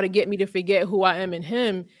and try to get me to forget who I am in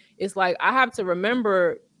him, it's like I have to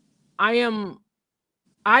remember I am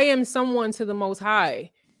someone to the Most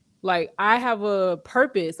High. Like I have a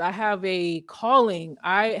purpose, I have a calling.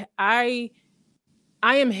 I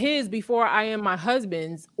am his before I am my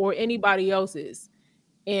husband's or anybody else's.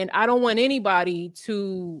 And I don't want anybody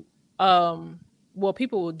to well,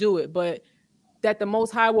 people will do it, but that the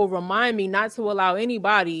Most High will remind me not to allow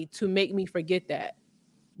anybody to make me forget that.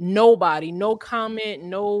 Nobody, no comment,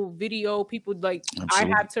 no video, people like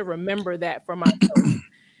Absolutely. I have to remember that for myself.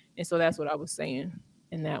 And so that's what I was saying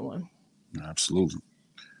in that one. Absolutely.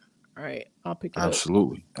 All right, I'll pick it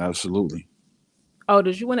Absolutely. up. Absolutely. Oh,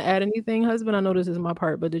 did you want to add anything, husband? I know this is my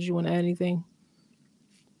part, but did you want to add anything?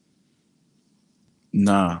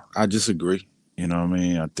 Nah, I disagree. You know what I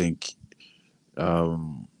mean? I think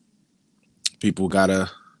people gotta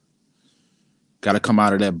come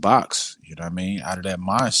out of that box, you know what I mean? Out of that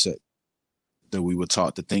mindset that we were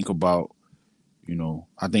taught to think about, you know.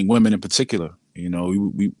 I think women in particular, you know,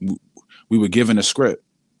 we were given a script,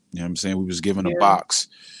 you know what I'm saying? We was given a box,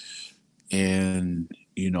 and,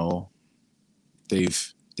 you know, they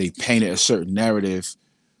painted a certain narrative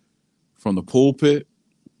from the pulpit,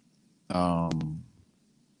 you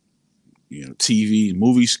know, TV,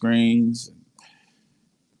 movie screens,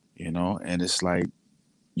 you know, and it's like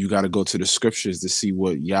you got to go to the scriptures to see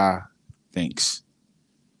what Yah thinks,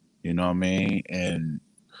 you know what I mean? And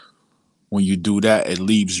when you do that, it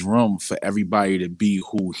leaves room for everybody to be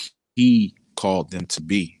who he called them to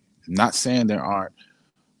be. I'm not saying there aren't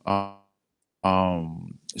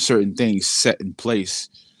certain things set in place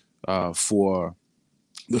for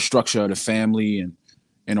the structure of the family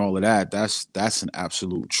and all of that. That's an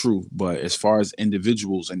absolute truth. But as far as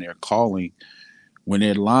individuals and their calling, when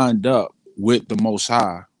they're lined up with the Most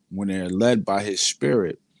High, when they're led by his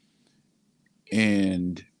spirit,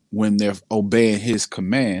 and when they're obeying his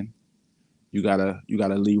command, you gotta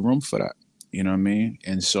leave room for that. You know what I mean?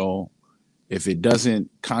 And so if it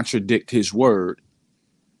doesn't contradict his word,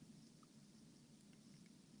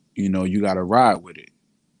 you know, you gotta ride with it.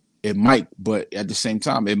 It might, but at the same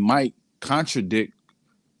time, it might contradict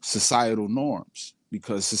societal norms,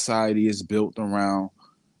 because society is built around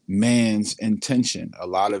man's intention. A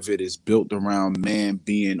lot of it is built around man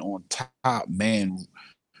being on top, man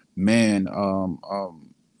being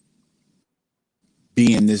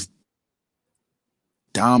this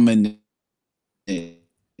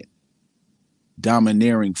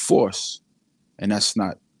domineering force. And that's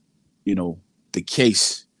not, you know, the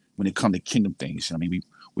case when it comes to kingdom things. I mean,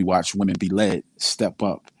 we watch women be led, step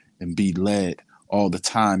up and be led all the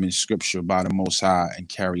time in scripture by the Most High and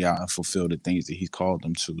carry out and fulfill the things that he called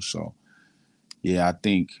them to. So yeah, I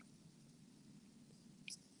think,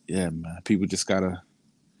 yeah, man, people just gotta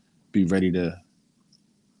be ready to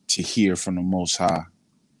hear from the Most High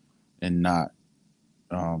and not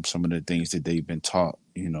some of the things that they've been taught,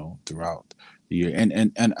 you know, throughout the year.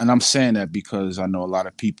 And I'm saying that because I know a lot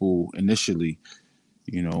of people initially,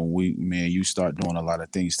 you know, you start doing a lot of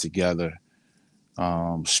things together,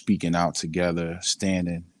 speaking out together,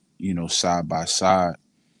 standing, you know, side by side.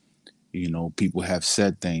 You know, people have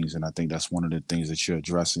said things, and I think that's one of the things that you're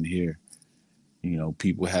addressing here. You know,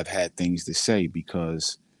 people have had things to say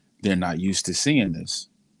because they're not used to seeing this.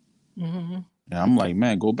 Mm-hmm. And I'm like,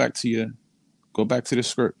 man, go back to the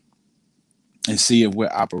script and see if we're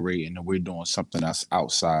operating and we're doing something that's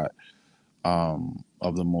outside of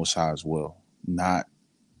the Most High as well.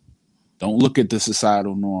 Don't look at the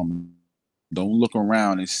societal norm. Don't look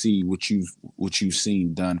around and see what you've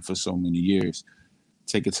seen done for so many years.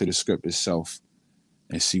 Take it to the script itself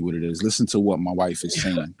and see what it is. Listen to what my wife is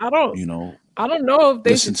saying. I don't know if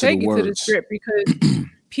they should take it to the script, because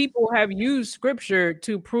people have used scripture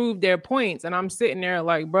to prove their points, and I'm sitting there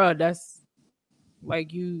like, bro, that's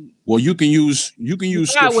like you. Well, you can use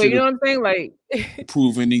scripture. You know what I'm saying? Like,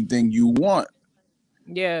 prove anything you want.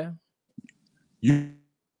 Yeah. You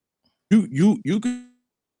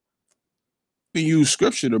can use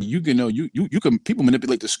scripture to, you can people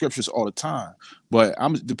manipulate the scriptures all the time, but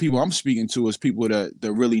the people I'm speaking to is people that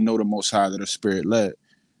really know the Most High, that are spirit led.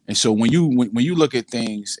 And so when you look at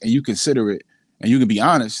things and you consider it and you can be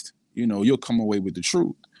honest, you know, you'll come away with the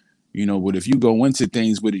truth, you know. But if you go into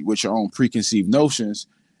things with your own preconceived notions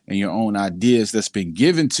and your own ideas that's been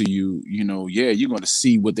given to you, you know, you're going to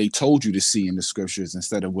see what they told you to see in the scriptures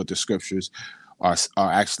instead of what the scriptures are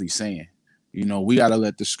actually saying. You know, we got to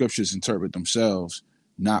let the scriptures interpret themselves,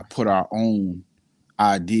 not put our own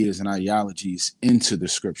ideas and ideologies into the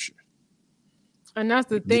scripture. And that's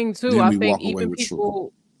the thing too. Then I we think walk away even with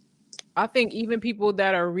truth. people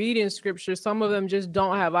that are reading scripture, some of them just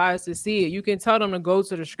don't have eyes to see it. You can tell them to go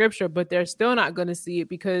to the scripture, but they're still not going to see it,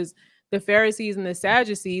 because the Pharisees and the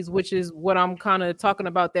Sadducees, which is what I'm kind of talking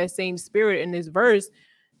about, that same spirit in this verse,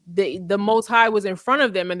 the Most High was in front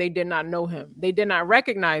of them and they did not know him. They did not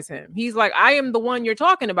recognize him. He's like, I am the one you're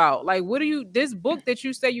talking about. Like, what are you, this book that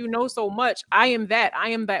you say you know so much, I am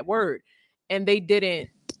that word. And they didn't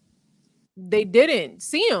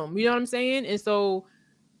see him. You know what I'm saying? And so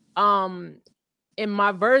in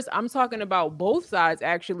my verse, I'm talking about both sides,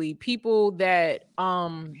 actually. People that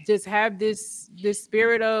just have this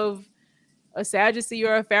spirit of a Sadducee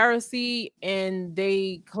or a Pharisee, and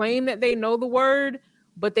they claim that they know the word,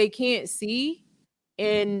 but they can't see.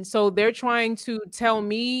 And so they're trying to tell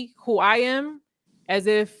me who I am as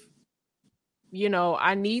if, you know,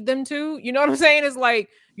 I need them to. You know what I'm saying? It's like,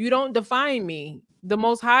 you don't define me. The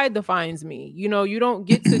Most High defines me. You know, you don't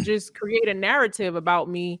get to just create a narrative about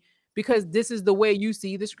me because this is the way you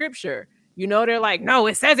see the scripture. You know, they're like, no,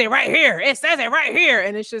 it says it right here. It says it right here.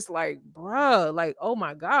 And it's just like, bruh, like, oh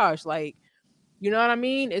my gosh. Like, you know what I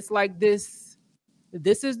mean? It's like this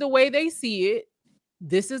is the way they see it.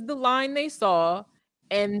 This is the line they saw.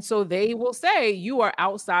 And so they will say, you are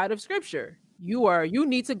outside of scripture. You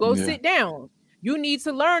need to go sit down. You need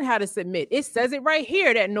to learn how to submit. It says it right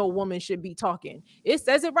here that no woman should be talking. It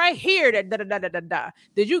says it right here that da.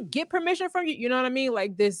 Did you get permission from you? You know what I mean?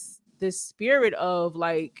 Like this spirit of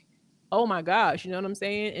like, oh my gosh, you know what I'm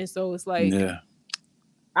saying? And so it's like,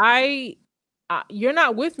 you're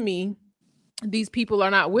not with me. These people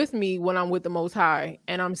are not with me when I'm with the Most High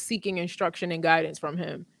and I'm seeking instruction and guidance from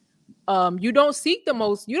him. You don't seek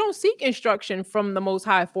instruction from the Most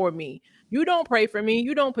High for me. You don't pray for me.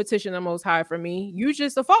 You don't petition the Most High for me. You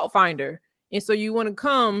just a fault finder. And so you want to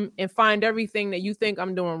come and find everything that you think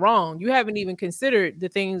I'm doing wrong. You haven't even considered the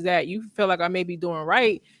things that you feel like I may be doing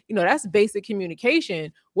right. You know, that's basic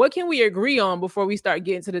communication. What can we agree on before we start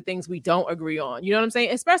getting to the things we don't agree on? You know what I'm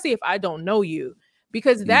saying? Especially if I don't know you.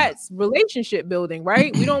 Because that's relationship building,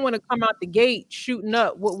 right? We don't want to come out the gate shooting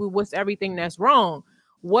up what's everything that's wrong.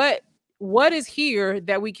 What is here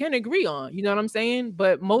that we can agree on? You know what I'm saying?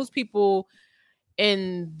 But most people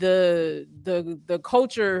in the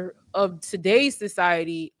culture of today's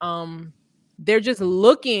society, they're just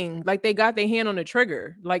looking like they got their hand on the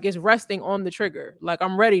trigger, like it's resting on the trigger, like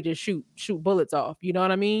I'm ready to shoot bullets off. You know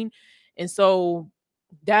what I mean? And so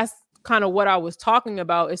that's kind of what I was talking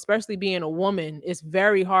about, especially being a woman. It's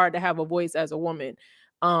very hard to have a voice as a woman.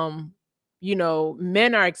 You know,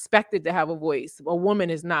 men are expected to have a voice. A woman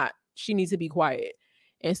is not. She needs to be quiet.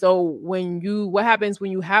 And so what happens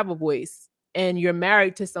when you have a voice and you're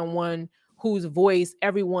married to someone whose voice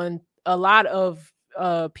a lot of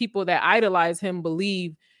people that idolize him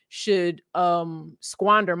believe should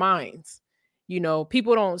squander minds. You know,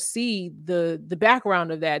 people don't see the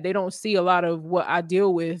background of that. They don't see a lot of what I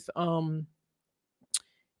deal with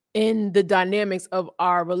in the dynamics of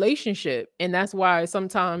our relationship. And that's why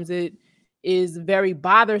sometimes it is very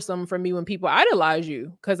bothersome for me when people idolize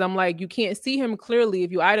you, because I'm like, you can't see him clearly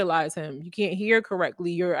if you idolize him. You can't hear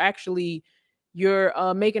correctly. You're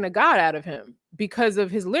making a god out of him because of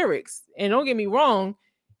his lyrics. And don't get me wrong,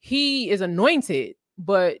 he is anointed,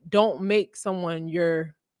 but don't make someone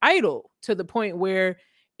your idol to the point where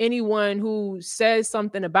anyone who says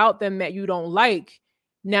something about them that you don't like,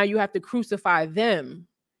 now you have to crucify them.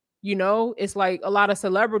 You know, it's like a lot of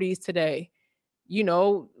celebrities today. You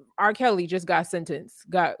know, R. Kelly just got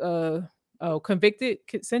convicted.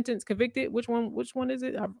 Which one is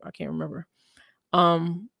it? I can't remember.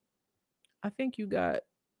 I think you got,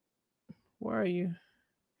 where are you?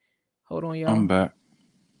 Hold on, y'all. I'm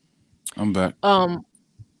back.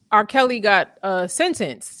 R. Kelly got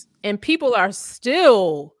sentenced, and people are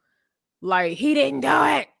still like, he didn't do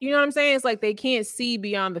it. You know what I'm saying? It's like they can't see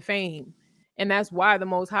beyond the fame. And that's why the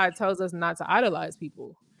Most High tells us not to idolize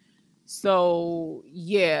people. So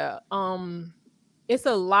yeah, it's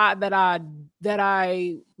a lot that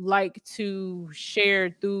I like to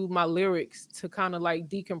share through my lyrics to kind of like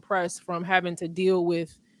decompress from having to deal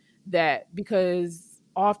with that, because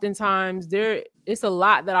oftentimes it's a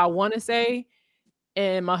lot that I want to say,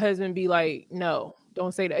 and my husband be like, no,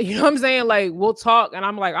 don't say that. You know what I'm saying? Like, we'll talk, and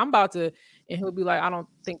I'm like, I'm about to, and he'll be like, I don't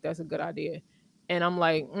think that's a good idea. And I'm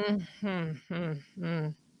like,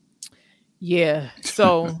 yeah.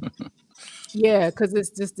 So yeah, because it's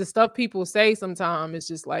just the stuff people say sometimes. It's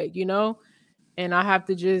just like, you know, and I have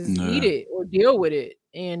to just eat it or deal with it.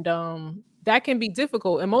 And that can be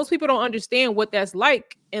difficult. And most people don't understand what that's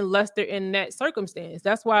like unless they're in that circumstance.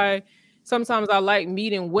 That's why sometimes I like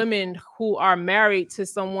meeting women who are married to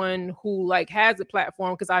someone who like has a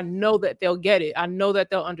platform, because I know that they'll get it. I know that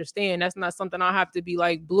they'll understand. That's not something I have to be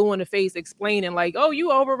like blue in the face explaining like, oh, you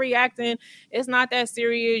overreacting. It's not that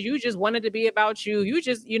serious. You just wanted to be about you. You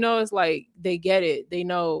just, it's like they get it. They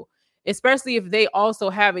know, especially if they also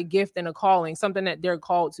have a gift and a calling, something that they're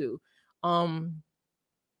called to.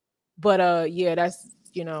 But yeah, that's,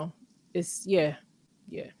 it's yeah.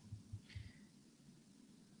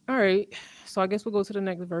 All right. So I guess we'll go to the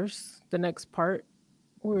next verse, the next part.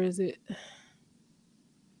 Where is it?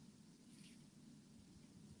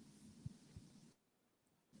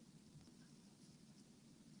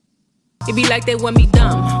 It be like they want me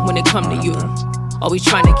dumb when it come to you. Always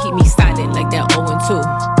trying to keep me silent like that 0 and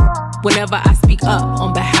 2. Whenever I speak up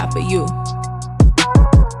on behalf of you.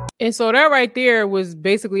 And so that right there was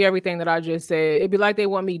basically everything that I just said. It'd be like they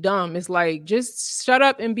want me dumb. It's like, just shut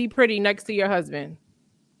up and be pretty next to your husband.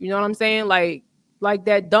 You know what I'm saying? Like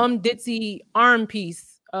that dumb ditzy arm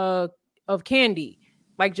piece of Candy.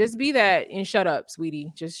 Like, just be that and shut up,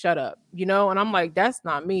 sweetie. Just shut up. And I'm like, that's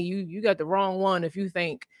not me. You got the wrong one if you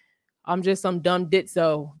think I'm just some dumb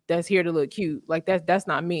ditzo that's here to look cute. Like that's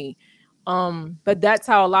not me. But that's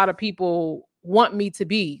how a lot of people want me to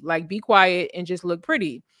be. Like, be quiet and just look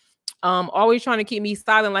pretty. Always trying to keep me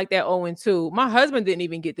silent like that 0 and 2. My husband didn't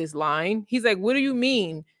even get this line. He's like, what do you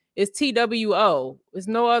mean? It's TWO. There's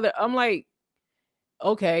no other. I'm like,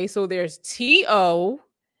 okay, so there's TO,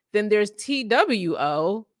 then there's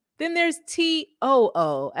TWO, then there's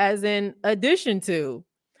TOO, as in addition to.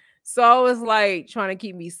 So I was like trying to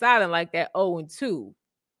keep me silent like that 0 and 2.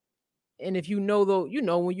 And if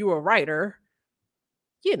when you're a writer,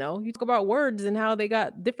 you talk about words and how they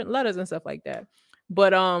got different letters and stuff like that.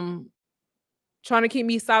 But trying to keep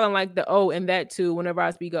me silent like the O and that too whenever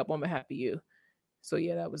I speak up on behalf of you. So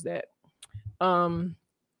yeah, that was that.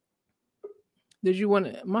 Did you want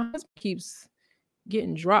to? My husband keeps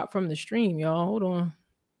getting dropped from the stream, y'all. Hold on.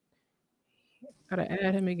 Gotta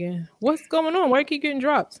add him again. What's going on? Why you keep getting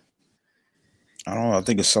dropped? I don't know. I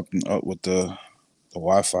think it's something up with the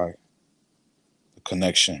Wi-Fi, the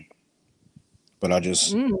connection. But I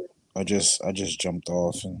just jumped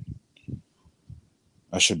off and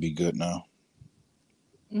I should be good now.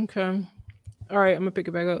 Okay. All right, I'm gonna pick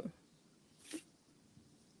it back up.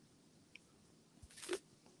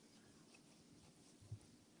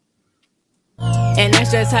 And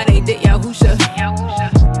that's just how they did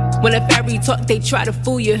Yahusha. When a fairy talk, they try to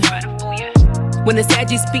fool you. When the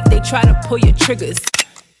Sadgies speak, they try to pull your triggers.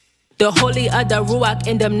 The holy of the Ruach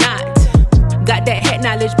in them not. Got that head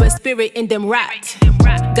knowledge, but spirit in them rot.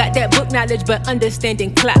 Got that book knowledge, but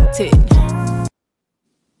understanding clapped it.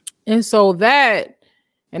 And so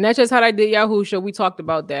and that's just how I did Yahusha. We talked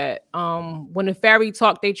about that. When the fairy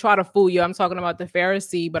talk, they try to fool you. I'm talking about the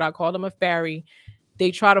Pharisee, but I call them a fairy. They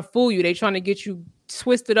try to fool you. They trying to get you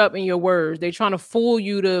twisted up in your words. They trying to fool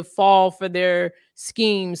you to fall for their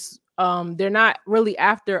schemes. They're not really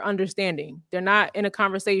after understanding. They're not in a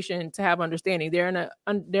conversation to have understanding. They're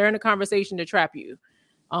in a conversation to trap you.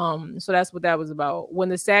 So that's what that was about. When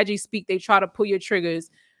the Sadgies speak, they try to pull your triggers.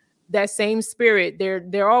 That same spirit,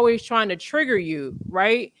 they're always trying to trigger you,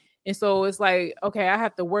 right? And so it's like, okay, I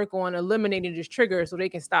have to work on eliminating this trigger so they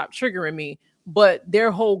can stop triggering me. But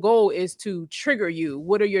their whole goal is to trigger you.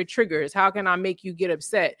 What are your triggers? How can I make you get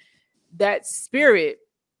upset? That spirit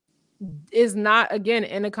is not, again,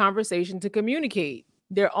 in a conversation to communicate.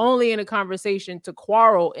 They're only in a conversation to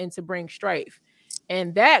quarrel and to bring strife.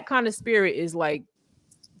 And that kind of spirit is like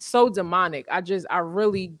so demonic. I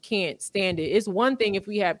really can't stand it. It's one thing if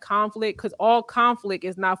we have conflict, because all conflict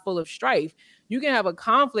is not full of strife. You can have a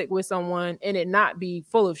conflict with someone and it not be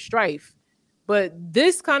full of strife. But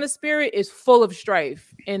this kind of spirit is full of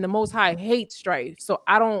strife, and the Most High hates strife. So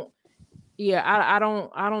I don't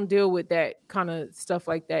deal with that kind of stuff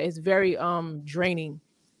like that. It's very draining.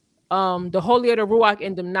 The holy of the Ruach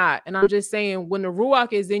in them not. And I'm just saying, when the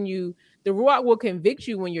Ruach is in you, the Ruach will convict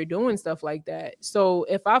you when you're doing stuff like that. So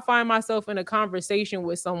if I find myself in a conversation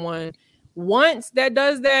with someone once that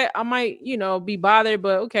does that, I might, be bothered,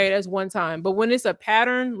 but okay, that's one time. But when it's a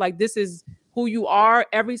pattern, like this is who you are,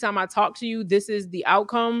 every time I talk to you, this is the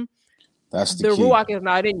outcome. That's the key. Ruach is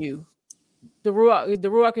not in you. The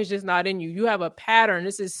Ruach is just not in you. You have a pattern.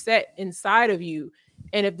 This is set inside of you.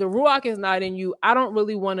 And if the Ruach is not in you, I don't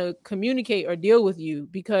really want to communicate or deal with you,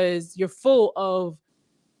 because you're full of,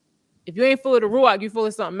 if you ain't full of the Ruach, you're full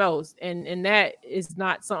of something else. And that is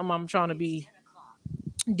not something I'm trying to be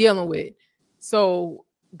dealing with. So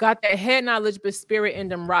got that head knowledge, but spirit in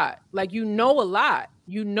them rot. Like, a lot.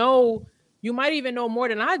 You might even know more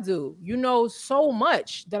than I do. You know so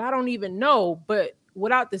much that I don't even know. But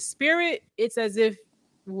without the spirit, it's as if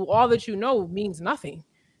all that you know means nothing,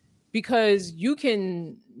 because you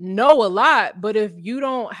can know a lot, but if you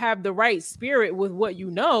don't have the right spirit with what you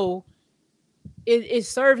know, it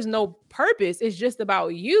serves no purpose. It's just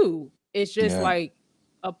about you. It's just Yeah. like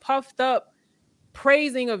a puffed up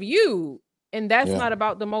praising of you. And that's Yeah. not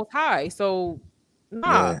about the Most High. So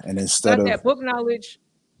nah, Yeah. And got that book knowledge,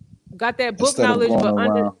 but going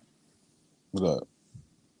around, look,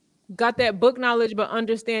 got that book knowledge, but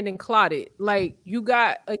understanding clotted. Like you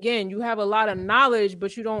got, again, you have a lot of knowledge,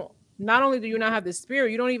 but you don't, not only do you not have the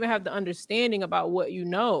spirit, you don't even have the understanding about what you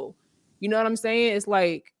know. You know what I'm saying? It's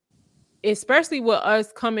like, especially with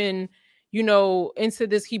us coming, you know, into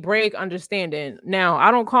this Hebraic understanding. Now, I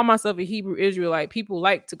don't call myself a Hebrew Israelite. People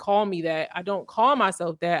like to call me that. I don't call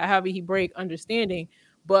myself that. I have a Hebraic understanding,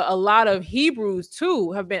 but a lot of Hebrews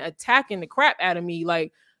too have been attacking the crap out of me.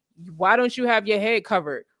 Like, why don't you have your head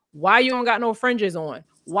covered? Why you don't got no fringes on?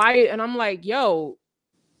 Why? And I'm like, yo,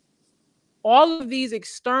 all of these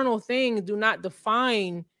external things do not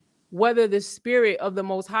define whether the spirit of the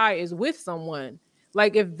Most High is with someone.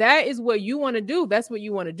 Like, if that is what you want to do, that's what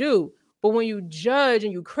you want to do. But when you judge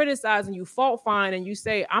and you criticize and you fault find and you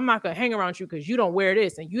say, I'm not going to hang around you because you don't wear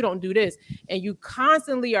this and you don't do this, and you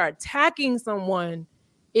constantly are attacking someone,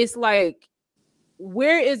 it's like,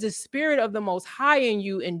 where is the spirit of the Most High in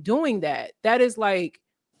you in doing that? That is like,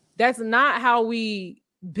 that's not how we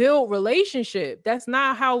build relationship. That's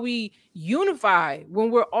not how we unify,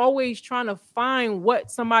 when we're always trying to find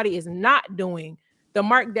what somebody is not doing, the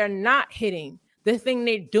mark they're not hitting, the thing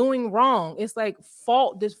they're doing wrong. It's like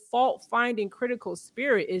this fault finding critical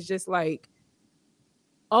spirit is just like,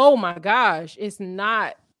 oh my gosh, it's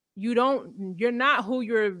not, you're not who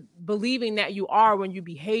you're believing that you are when you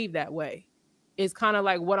behave that way. It's kind of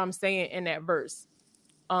like what I'm saying in that verse.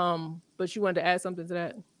 But you wanted to add something to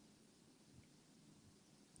that?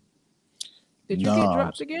 Did you get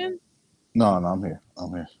dropped again? No, I'm here.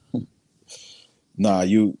 Nah,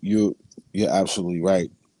 you're absolutely right.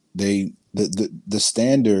 The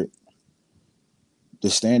standard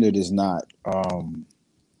is not the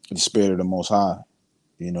spirit of the Most High.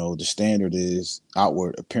 You know, the standard is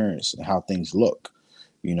outward appearance and how things look.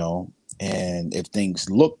 You know, and if things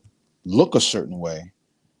look a certain way,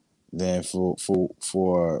 then for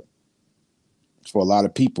a lot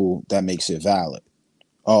of people that makes it valid.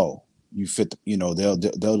 Oh, you fit, you know, they'll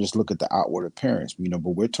just look at the outward appearance, you know, but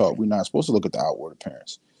we're not supposed to look at the outward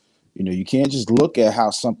appearance. You know, you can't just look at how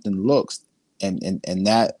something looks and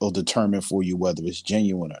that will determine for you whether it's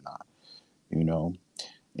genuine or not, you know.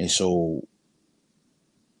 And so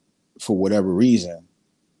for whatever reason,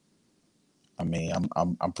 I mean,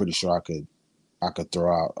 I'm pretty sure I could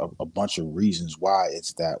throw out a bunch of reasons why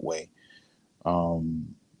it's that way.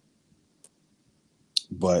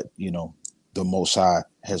 But you know, the Most High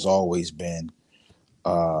has always been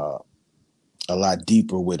a lot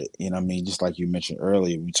deeper with it. You know what I mean? Just like you mentioned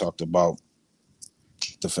earlier, we talked about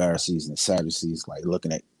the Pharisees and the Sadducees, like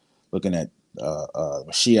looking at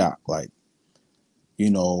Mashiach, like, you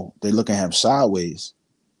know, they look at him sideways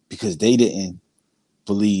because they didn't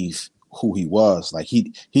believe who he was. Like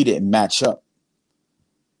he didn't match up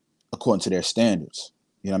according to their standards.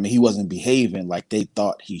 You know what I mean? He wasn't behaving like they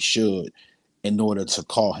thought he should in order to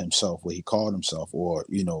call himself what he called himself, or,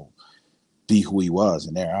 you know, be who he was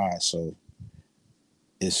in their eyes. So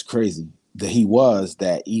it's crazy that he was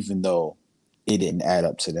that, even though it didn't add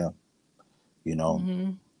up to them, you know,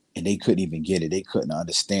 and they couldn't even get it. They couldn't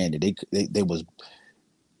understand it. They was,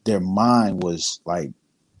 their mind was like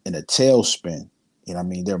in a tailspin. You know what I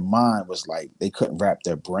mean? Their mind was like, they couldn't wrap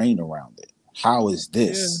their brain around it. How is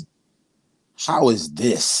this? Yeah. How is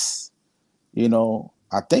this? You know,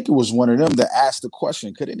 I think it was one of them that asked the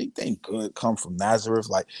question, could anything good come from Nazareth?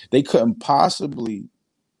 Like, they couldn't possibly,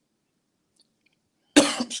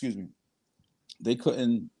 excuse me, they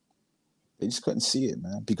just couldn't see it,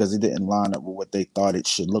 man, because it didn't line up with what they thought it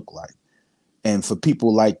should look like. And for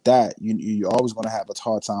people like that, you're always going to have a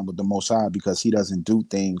hard time with the Most High, because he doesn't do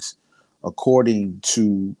things according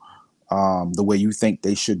to the way you think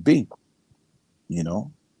they should be, you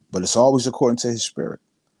know, but it's always according to his spirit.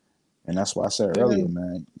 And that's why I said earlier,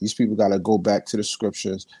 man, these people got to go back to the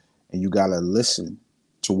scriptures, and you got to listen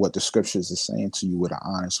to what the scriptures is saying to you with an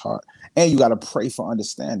honest heart. And you got to pray for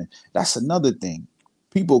understanding. That's another thing.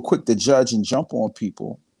 People are quick to judge and jump on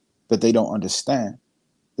people that they don't understand.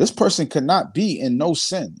 This person cannot be in no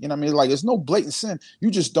sin. You know what I mean? Like, there's no blatant sin. You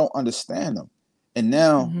just don't understand them. And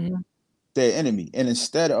now they're enemy. And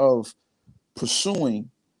instead of pursuing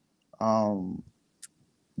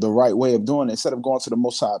the right way of doing it, instead of going to the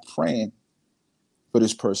Most High praying for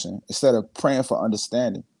this person, instead of praying for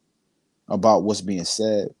understanding about what's being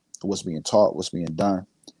said, what's being taught, what's being done,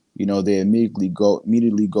 you know, they immediately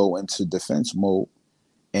go into defense mode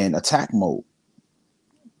and attack mode.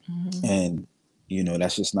 Mm-hmm. And you know,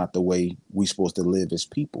 that's just not the way we're supposed to live as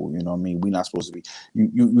people. You know what I mean? We're not supposed to be.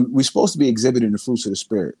 We're supposed to be exhibiting the fruits of the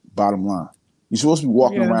Spirit. Bottom line, you're supposed to be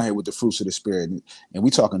walking around here with the fruits of the Spirit, and we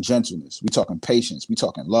talking gentleness, we talking patience, we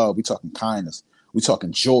talking love, we talking kindness, we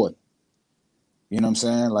talking joy. You know what I'm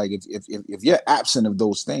saying? Like if you're absent of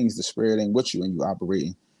those things, the Spirit ain't with you, and you're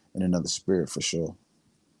operating in another spirit for sure.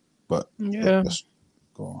 But let's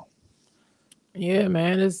go on. Yeah,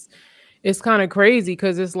 man, it's kind of crazy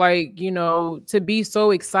because it's like, you know, to be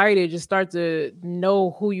so excited, just start to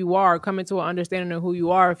know who you are, come into an understanding of who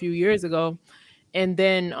you are a few years ago, and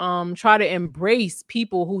then try to embrace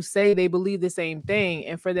people who say they believe the same thing,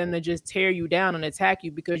 and for them to just tear you down and attack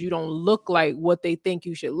you because you don't look like what they think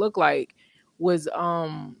you should look like was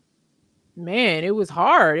man, it was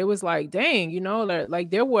hard. It was like, dang, you know,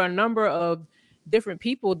 like there were a number of different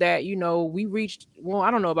people that, you know, we reached. Well,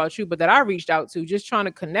 I don't know about you, but that I reached out to, just trying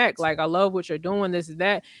to connect. Like, I love what you're doing, this is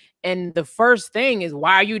that. And the first thing is,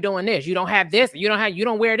 why are you doing this? You don't have this, you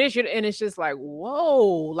don't wear this. And it's just like,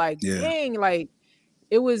 whoa, like, dang, like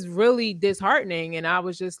it was really disheartening. And I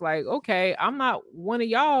was just like, okay, I'm not one of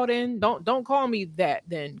y'all, then don't call me that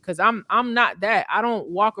then, because I'm not that. I don't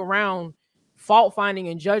walk around fault finding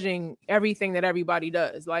and judging everything that everybody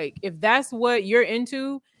does. Like, if that's what you're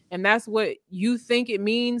into and that's what you think it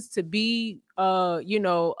means to be you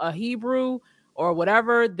know, a Hebrew or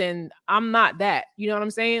whatever, then I'm not that. You know what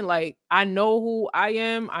I'm saying? Like, I know who I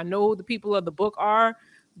am, I know who the people of the book are,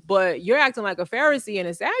 but you're acting like a Pharisee and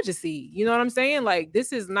a Sadducee. You know what I'm saying? Like,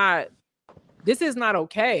 this is not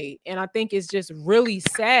okay. And I think it's just really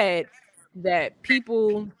sad that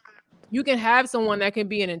people, you can have someone that can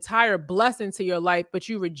be an entire blessing to your life, but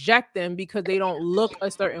you reject them because they don't look a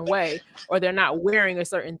certain way, or they're not wearing a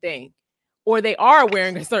certain thing, or they are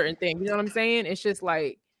wearing a certain thing. You know what I'm saying? It's just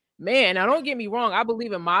like, man, now don't get me wrong. I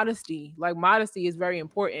believe in modesty. Like, modesty is very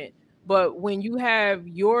important. But when you have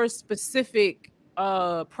your specific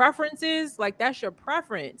preferences, like, that's your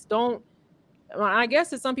preference. Don't, I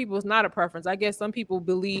guess to some people it's not a preference. I guess some people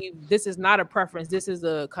believe this is not a preference, this is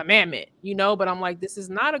a commandment, you know, but I'm like, this is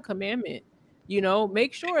not a commandment. You know,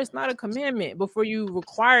 make sure it's not a commandment before you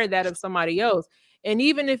require that of somebody else. And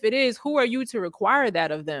even if it is, who are you to require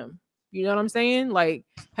that of them? You know what I'm saying? Like,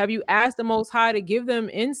 have you asked the Most High to give them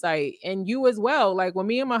insight? And you as well. Like, when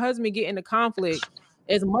me and my husband get into conflict,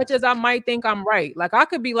 as much as I might think I'm right, like, I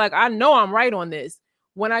could be like, I know I'm right on this.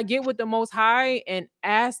 When I get with the Most High and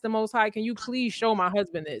ask the Most High, can you please show my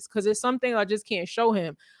husband this? Because it's something I just can't show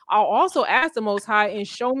him. I'll also ask the Most High and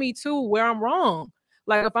show me too where I'm wrong.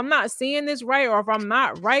 Like, if I'm not seeing this right, or if I'm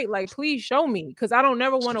not right, like, please show me. Because I don't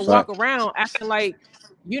never want to walk around acting like,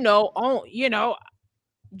 you know,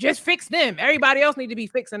 just fix them. Everybody else need to be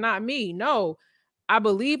fixed and not me. No, I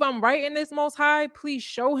believe I'm right in this, Most High. Please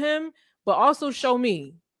show him, but also show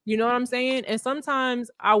me. You know what I'm saying? And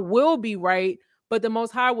sometimes I will be right, but the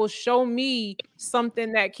Most High will show me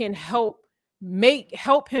something that can help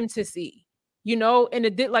him to see, you know.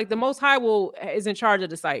 And like, the Most High is in charge of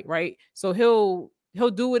the sight, right? So he'll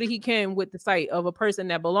do what he can with the sight of a person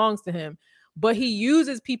that belongs to him, but he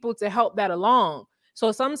uses people to help that along.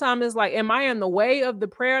 So sometimes it's like, am I in the way of the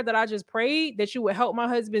prayer that I just prayed, that you would help my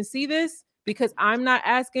husband see this? Because I'm not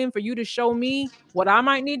asking for you to show me what I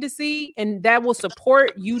might need to see, and that will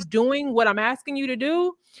support you doing what I'm asking you to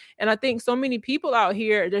do. And I think so many people out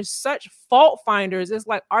here, there's such fault finders. It's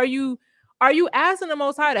like, are you asking the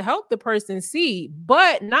Most High to help the person see,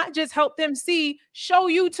 but not just help them see, show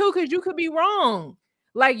you too, because you could be wrong.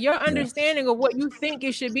 Like, your understanding of what you think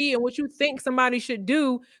it should be and what you think somebody should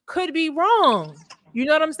do could be wrong. You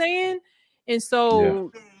know what I'm saying? And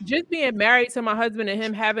so just being married to my husband and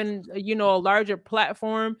him having, you know, a larger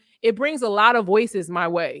platform, it brings a lot of voices my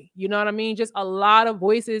way. You know what I mean? Just a lot of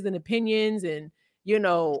voices and opinions and, you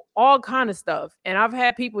know, all kind of stuff. And I've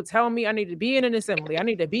had people tell me I need to be in an assembly. I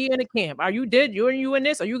need to be in a camp. Are you in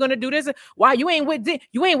this? Are you going to do this? Why you ain't with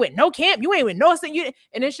no camp? You ain't with no.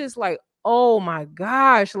 And it's just like, oh my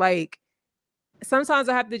gosh. Like, sometimes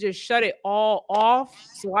I have to just shut it all off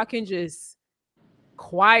so I can just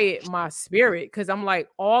quiet my spirit, because I'm like,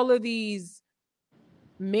 all of these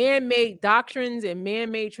man-made doctrines and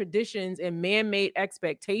man-made traditions and man-made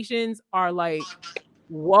expectations are like,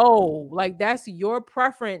 whoa, like, that's your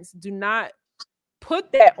preference. Do not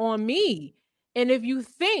put that on me. And if you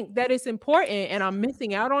think that it's important and I'm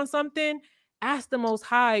missing out on something, ask the Most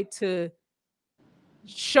High to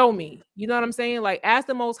show me. You know what I'm saying? Like, ask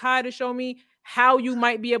the Most High to show me how you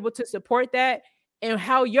might be able to support that, and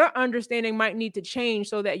how your understanding might need to change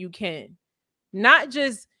so that you can. Not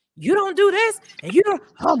just, you don't do this and you don't,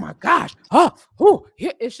 oh my gosh,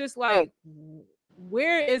 it's just like,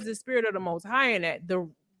 where is the spirit of the Most High in that?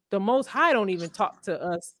 The Most High don't even talk to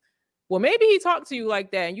us. Well, maybe he talked to you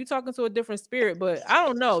like that and you talking to a different spirit, but I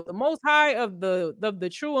don't know. The Most High of the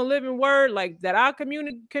true and living word, like that I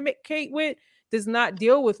communicate with, does not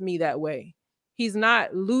deal with me that way. He's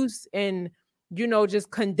not loose and, you know,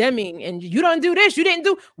 just condemning and you don't do this, you didn't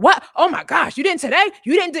do what? Oh my gosh, you didn't today?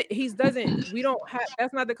 You didn't do. He doesn't, we don't have,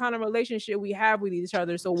 that's not the kind of relationship we have with each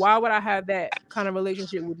other. So why would I have that kind of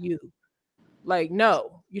relationship with you? Like,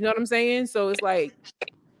 no, you know what I'm saying? So it's like,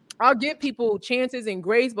 I'll give people chances and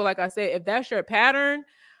grace, but like I said, if that's your pattern,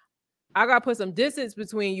 I gotta put some distance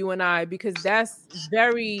between you and I, because that's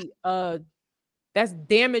very that's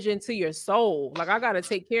damaging to your soul. Like, I gotta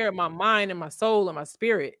take care of my mind and my soul and my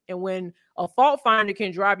spirit. And when a fault finder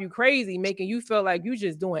can drive you crazy, making you feel like you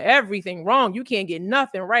just doing everything wrong, you can't get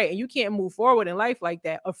nothing right, and you can't move forward in life like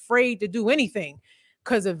that, afraid to do anything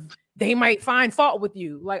because of they might find fault with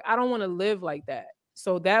you. Like, I don't want to live like that.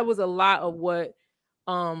 So that was a lot of what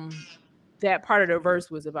that part of the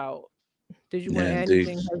verse was about. Did you want to add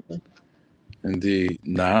anything? Indeed.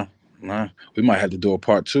 Nah. We might have to do a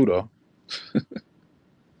part 2 though.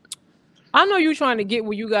 I know you trying to get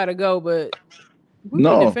where you gotta go, but we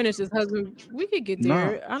need to finish this husband. We could get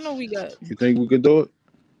there. I know we got. You think we could do it?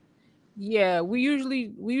 Yeah, we usually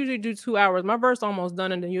do 2 hours. My verse almost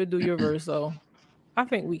done, and then you'll do your verse. So I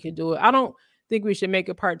think we could do it. I don't think we should make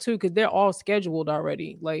a part 2 because they're all scheduled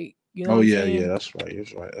already. Like, you know. Oh yeah, that's right.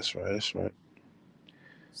 That's right.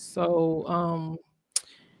 So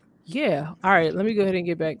yeah. All right, let me go ahead and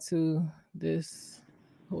get back to this.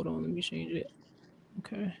 Hold on, let me change it.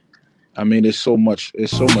 Okay. I mean, it's so much.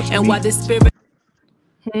 And why the spirit?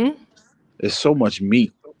 It's so much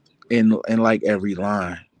meat in like every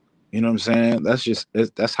line. You know what I'm saying?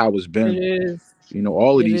 That's how it's been. It is. You know,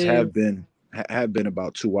 all of these have been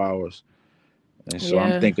about 2 hours, and so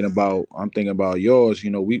I'm thinking about yours.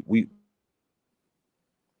 You know, we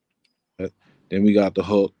then we got the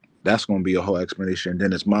hook. That's going to be a whole explanation.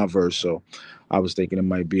 Then it's my verse. So I was thinking it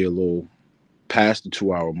might be a little past the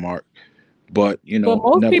 2 hour mark. But, you know,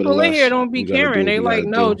 but most people in here don't be caring. They like,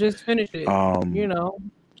 no, just finish it. You know,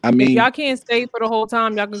 I mean, if y'all can't stay for the whole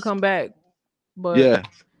time, y'all can come back. But yeah,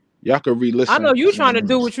 y'all can re-listen. I know you trying to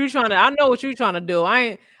do what you trying to. I know what you trying to do.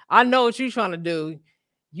 I know what you trying to do.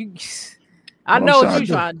 I know what you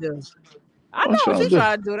trying to do. I know what you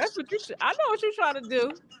trying to do. That's what you. I know what you trying to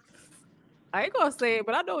do. I ain't gonna say it,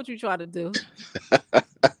 but I know what you trying to do. I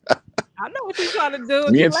know what you trying to do.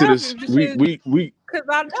 We into this. We. Because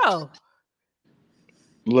I know.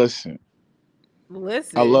 Listen.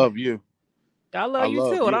 I love you. I love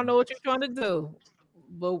you too, and I know what you're trying to do.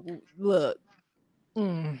 But look,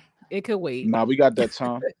 it could wait. Nah, we got that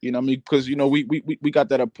time. You know what I mean? Because you know we got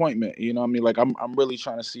that appointment. You know what I mean? Like I'm really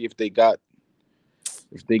trying to see if they got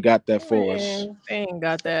that for us. They ain't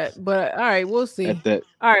got that. But all right, we'll see. All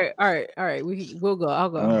right. We'll go. I'll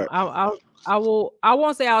go. Right. I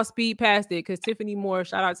won't say I'll speed past it because Tiffany Moore,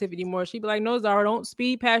 shout out Tiffany Moore. She'd be like, no, Zara, don't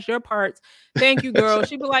speed past your parts. Thank you, girl.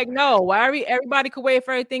 She'd be like, no, why everybody could wait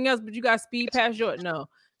for everything else, but you got speed past your no.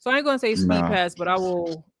 So I ain't gonna say speed past, but I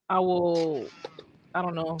will I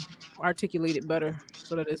don't know, articulate it better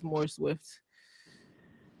so that it's more swift.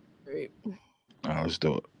 Great. Let's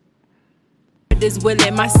do it. Is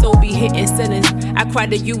willing, my soul be hitting sinners. I cry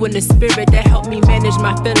to you in the spirit that help me manage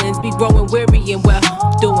my feelings. Be growing weary and well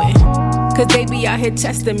doing. Cause they be out here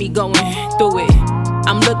testing me going through it.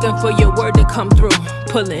 I'm looking for your word to come through.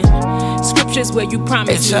 Pulling scriptures where you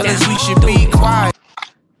promise me tell now. us we should be quiet.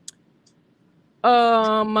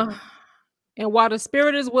 And while the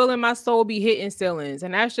spirit is willing, my soul be hitting ceilings.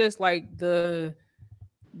 And that's just like the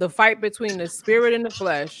fight between the spirit and the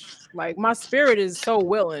flesh. Like my spirit is so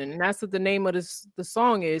willing, and that's what the name of the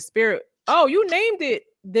song is. Spirit. Oh, you named it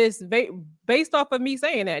this based off of me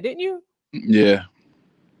saying that, didn't you? Yeah.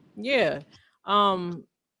 Yeah.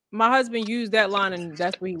 My husband used that line, and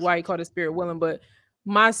that's why he called it spirit willing. But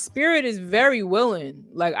my spirit is very willing.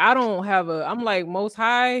 Like I don't have I'm like, Most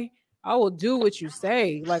High, I will do what you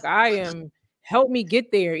say. Like I am. Help me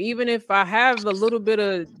get there, even if I have a little bit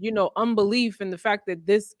of, unbelief in the fact that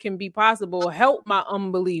this can be possible. Help my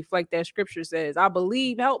unbelief, like that scripture says. I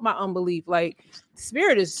believe, help my unbelief. Like the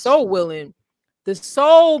spirit is so willing. The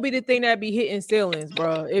soul be the thing that be hitting ceilings,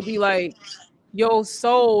 bro. It be like your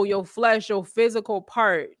soul, your flesh, your physical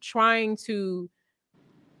part trying to.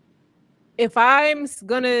 If I'm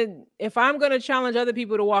gonna challenge other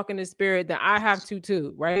people to walk in the spirit, then I have to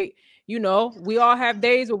too, right? We all have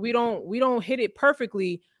days where we don't hit it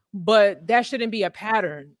perfectly, but that shouldn't be a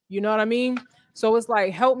pattern. You know what I mean? So it's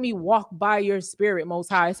like, help me walk by your spirit, Most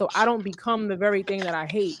High, so I don't become the very thing that I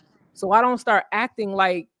hate. So I don't start acting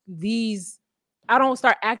like these, I don't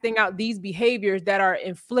start acting out these behaviors that are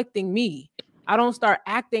inflicting me. I don't start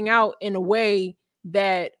acting out in a way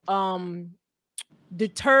that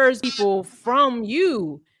deters people from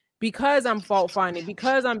you, because I'm fault finding,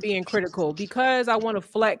 because I'm being critical, because I want to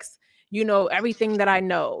flex, everything that I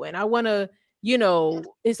know. And I want to,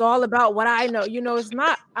 it's all about what I know. It's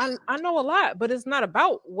not, I know a lot, but it's not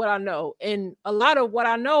about what I know. And a lot of what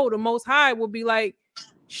I know, the Most High will be like,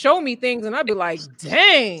 show me things. And I'll be like,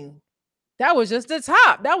 dang, that was just the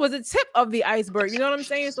top. That was the tip of the iceberg. You know what I'm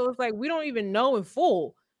saying? So it's like, we don't even know in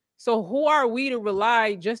full. So who are we to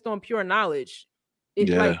rely just on pure knowledge? It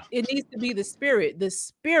needs to be the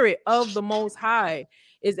spirit of the Most High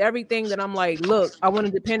is everything that I'm like, look, I want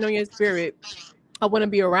to depend on your spirit. I want to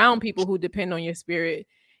be around people who depend on your spirit.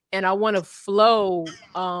 And I want to flow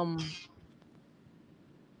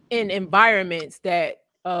in environments that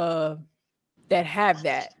have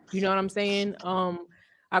that. You know what I'm saying?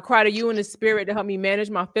 I cry to you in the spirit to help me manage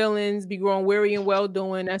my feelings, be growing weary and well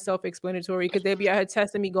doing. That's self-explanatory, because they be out here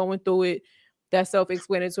testing me going through it. That's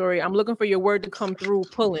self-explanatory. I'm looking for your word to come through,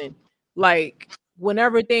 pulling. Like,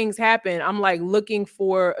 whenever things happen, I'm like looking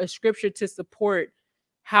for a scripture to support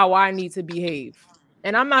how I need to behave.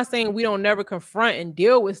 And I'm not saying we don't never confront and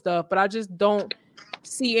deal with stuff, but I just don't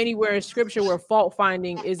see anywhere in scripture where fault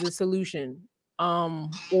finding is a solution,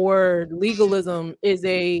 or legalism is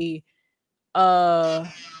a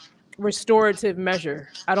restorative measure.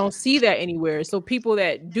 I don't see that anywhere. So people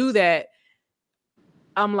that do that,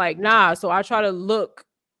 I'm like, nah. So I try to look,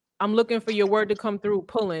 I'm looking for your word to come through,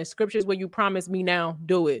 pulling scriptures where you promise me now,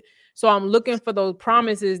 do it. So I'm looking for those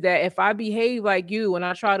promises that if I behave like you and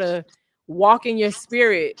I try to walk in your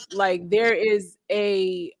spirit, like there is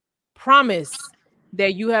a promise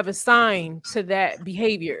that you have assigned to that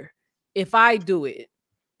behavior. If I do it,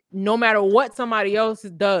 no matter what somebody else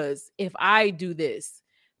does, if I do this.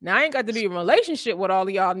 Now, I ain't got to be in a relationship with all of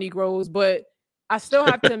y'all Negroes, but I still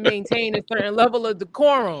have to maintain a certain level of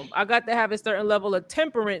decorum. I got to have a certain level of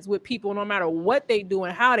temperance with people, no matter what they do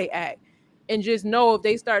and how they act. And just know if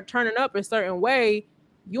they start turning up a certain way,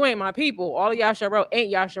 you ain't my people. All of Yasharel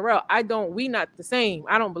ain't Yasharel. We not the same.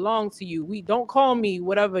 I don't belong to you. We don't call me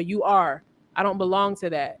whatever you are. I don't belong to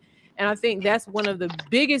that. And I think that's one of the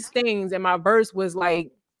biggest things in my verse was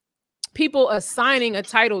like, people assigning a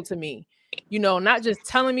title to me, not just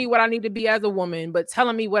telling me what I need to be as a woman, but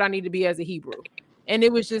telling me what I need to be as a Hebrew. And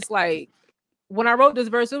it was just like, when I wrote this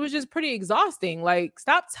verse, it was just pretty exhausting. Like,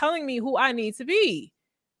 stop telling me who I need to be.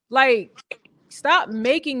 Like, stop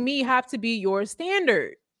making me have to be your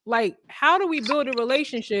standard. Like, how do we build a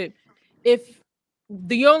relationship if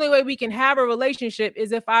the only way we can have a relationship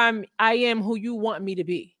is if I am who you want me to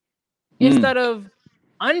be, instead of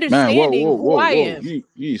understanding who I am.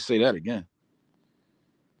 You say that again.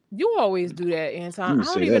 You always do that, Anton. I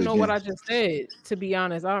don't even know what I just said, to be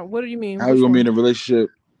honest. What do you mean? How are you gonna be in a relationship?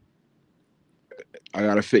 I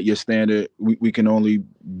gotta fit your standard. We can only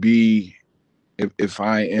be if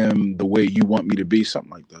I am the way you want me to be,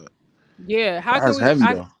 something like that. Yeah, how that's can we?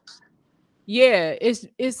 Heavy, though. Yeah,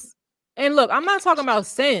 it's. And look, I'm not talking about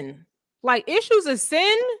sin. Like, issues of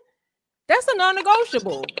sin, that's a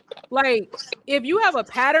non-negotiable. Like, if you have a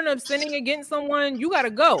pattern of sinning against someone, you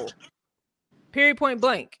gotta go. Period, point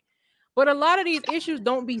blank. But a lot of these issues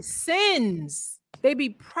don't be sins; they be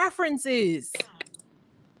preferences.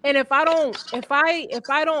 And if I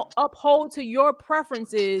don't uphold to your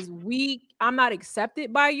preferences, I'm not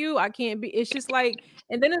accepted by you. I can't be. It's just like,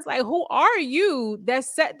 and then it's like, who are you that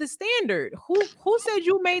set the standard? Who said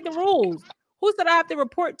you made the rules? Who said I have to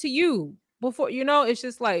report to you before? It's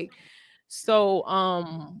just like,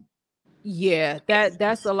 so yeah,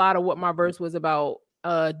 that's a lot of what my verse was about.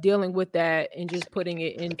 Dealing with that and just putting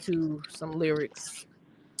it into some lyrics.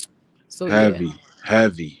 So heavy.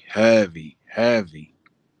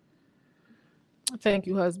 Thank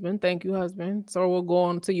you, husband. So we'll go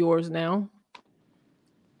on to yours now.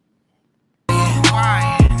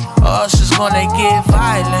 Us is gonna get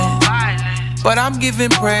violent, but I'm giving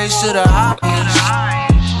praise to the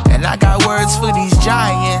highest, and I got words for these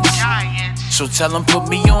giants. So tell them put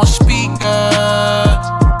me on speaker.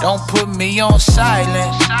 Don't put me on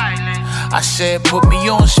silent. I said put me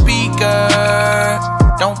on speaker.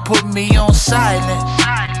 Don't put me on silent.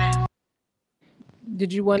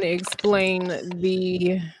 Did you want to explain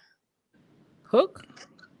the hook?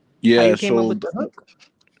 Yeah, how you came up with the hook?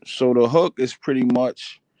 So the hook is pretty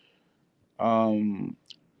much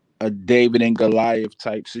a David and Goliath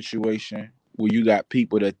type situation where you got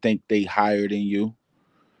people that think they higher than you.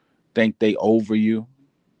 think they over you,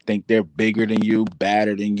 think they're bigger than you,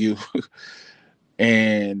 badder than you,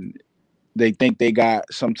 and they think they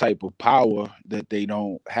got some type of power that they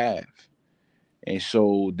don't have. And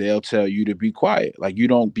so they'll tell you to be quiet. Like you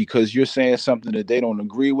don't, because you're saying something that they don't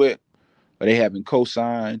agree with, or they haven't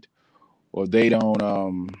co-signed, or they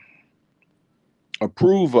don't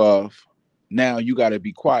approve of. Now you got to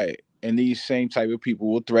be quiet. And these same type of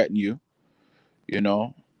people will threaten you, you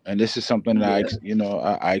know. And this is something that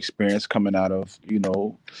I experienced coming out of,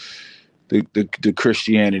 the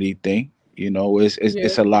Christianity thing.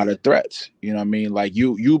 It's a lot of threats. You know what I mean? Like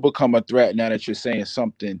you become a threat now that you're saying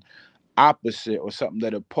something opposite or something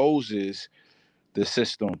that opposes the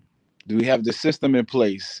system. Do we have the system in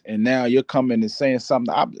place? And now you're coming and saying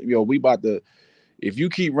something. We about to. If you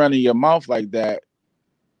keep running your mouth like that,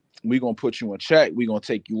 we gonna put you in check. We gonna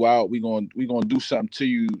take you out. We gonna do something to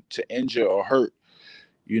you to injure or hurt,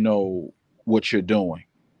 what you're doing,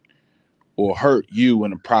 or hurt you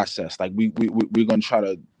in the process. Like we're gonna try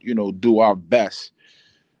to, do our best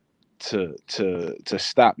to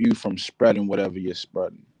stop you from spreading whatever you're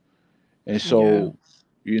spreading. And so,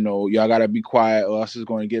 y'all gotta be quiet, or else it's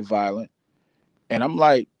gonna get violent. And I'm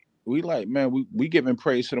like, man, we giving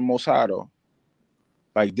praise to the Most High though.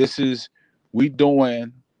 Like we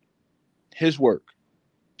doing His work.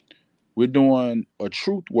 We're doing a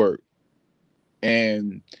truth work,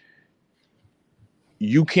 and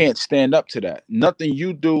you can't stand up to that. Nothing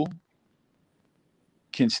you do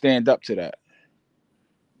can stand up to that.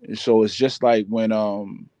 And so it's just like when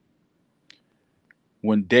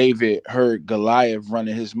David heard Goliath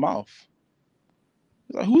running his mouth.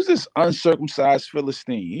 He's like, who's this uncircumcised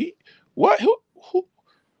Philistine? What?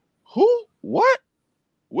 Who? What?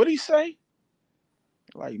 What'd he say?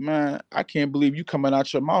 Like, man, I can't believe you coming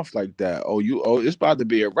out your mouth like that. Oh, it's about to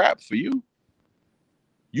be a wrap for you.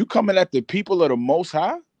 You coming at the people of the Most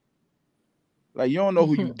High? Like, you don't know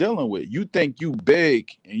who you dealing with. You think you big,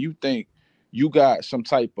 and you think you got some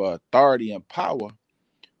type of authority and power,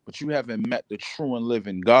 but you haven't met the true and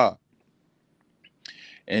living God.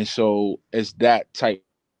 And so it's that type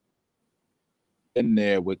in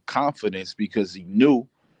there with confidence, because he knew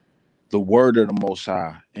the word of the Most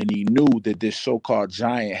High, and he knew that this so-called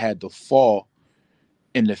giant had to fall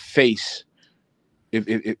in the face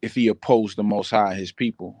if he opposed the Most High, his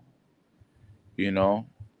people.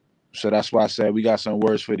 So that's why I said we got some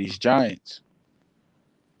words for these giants.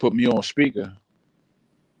 Put me on speaker.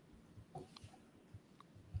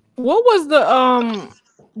 What was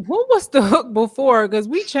the hook before? Because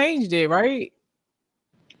we changed it, right?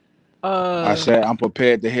 I said I'm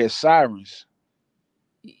prepared to hear sirens.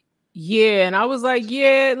 Yeah, and I was like,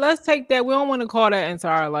 yeah, let's take that. We don't want to call that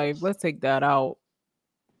entire life. Let's take that out.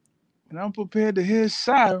 And I'm prepared to hear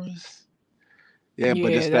sirens. Yeah,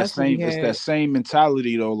 but it's that same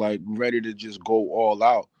mentality though, like ready to just go all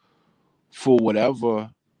out for whatever.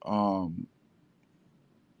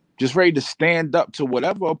 Just ready to stand up to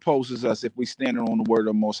whatever opposes us. If we standing on the word of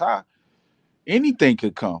the Most High, anything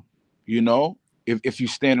could come. If you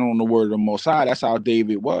standing on the word of the Most High, that's how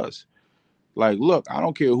David was. Like, look, I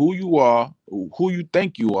don't care who you are, who you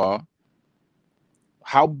think you are,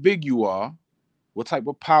 how big you are, what type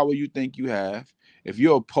of power you think you have. If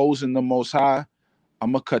you're opposing the Most High,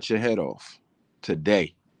 I'm gonna cut your head off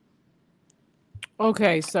today.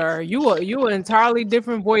 Okay, sir, you an entirely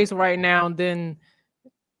different voice right now than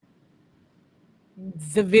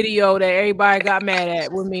the video that everybody got mad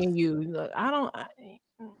at with me and you. Look,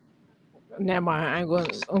 never mind. I ain't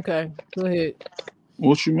going. Okay, go ahead.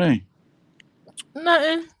 What you mean?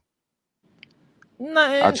 Nothing.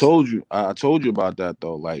 I told you about that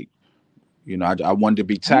though. Like, I wanted to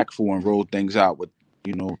be tactful and roll things out with,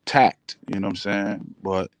 tact. You know what I'm saying?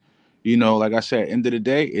 But, like I said, end of the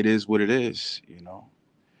day, it is what it is.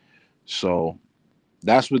 So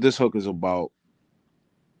that's what this hook is about.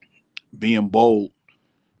 Being bold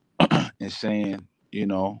and saying,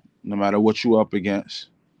 no matter what you up against,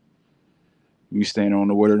 we stand on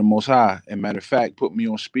the word of the Most High. And matter of fact, put me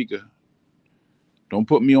on speaker. Don't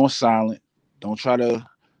put me on silent. Don't try to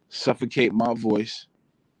suffocate my voice.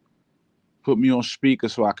 Put me on speaker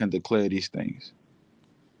so I can declare these things.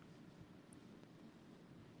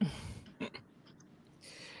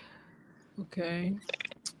 Okay.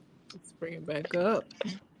 Let's bring it back up.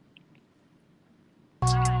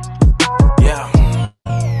 Yeah.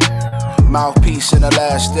 Mouthpiece in the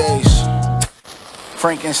last days.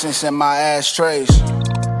 Frankincense in my ashtrays.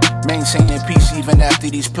 Maintaining peace even after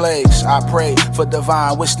these plagues. I pray for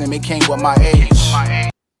divine wisdom, it came with my age.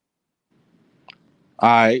 All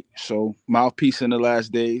right, so mouthpiece in the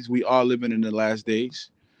last days. We are living in the last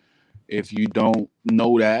days. If you don't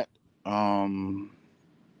know that,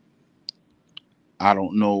 I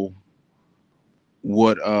don't know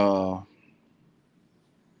what I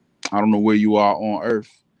don't know where you are on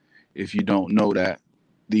earth if you don't know that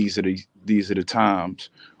these are the times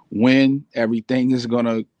when everything is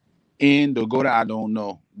gonna end or go to. I don't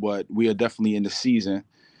know, but we are definitely in the season,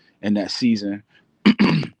 in that season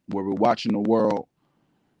where we're watching the world.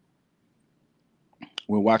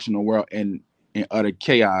 We're watching the world in utter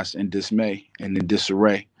chaos and dismay and in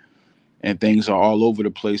disarray, and things are all over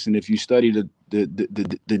the place. And if you study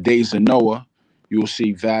the days of Noah, you will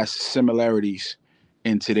see vast similarities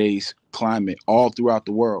in today's climate all throughout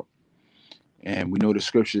the world. And we know the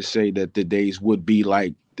scriptures say that the days would be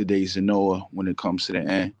like the days of Noah when it comes to the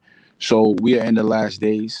end. So we are in the last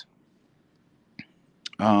days.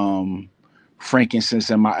 Frankincense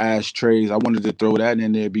in my ashtrays. I wanted to throw that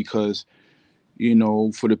in there because,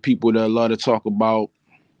 for the people that love to talk about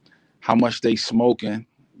how much they smoking,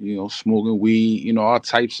 smoking weed, all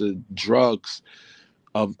types of drugs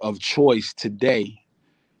of choice today,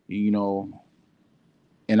 in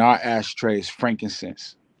our ashtrays,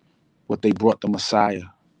 frankincense, what they brought the Messiah.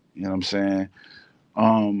 You know what I'm saying?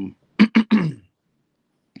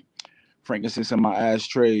 Frankincense in my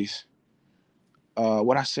ashtrays.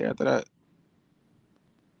 What I say after that?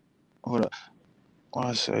 Hold up. What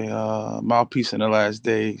I say? Mouthpiece in the last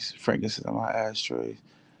days. Frankincense in my ashtrays.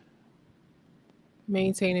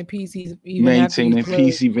 Maintaining peace Maintaining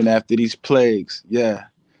peace even after these plagues. Yeah.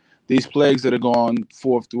 These plagues that are going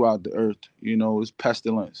forth throughout the earth. This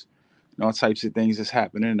pestilence. All types of things that's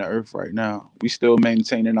happening in the earth right now. We still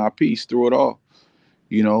maintaining our peace through it all.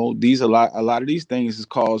 A lot of these things is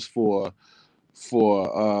cause for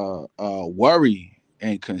worry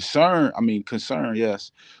and concern. I mean, concern,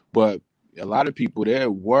 yes, but a lot of people,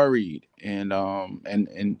 they're worried and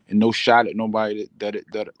no shot at nobody that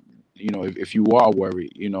if you are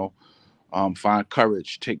worried, find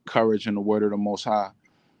courage, take courage in the word of the Most High.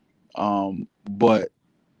 But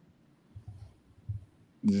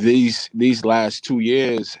these last 2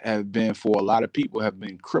 years have been, for a lot of people, have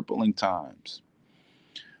been crippling times.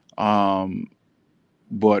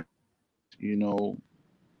 But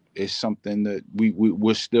it's something that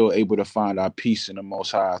we're still able to find our peace in the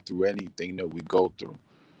Most High through anything that we go through.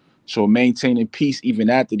 So maintaining peace even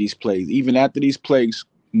after these plagues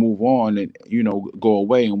move on and go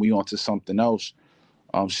away and we on to something else.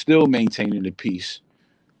 Still maintaining the peace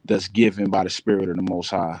that's given by the Spirit of the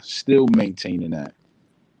Most High. Still maintaining that.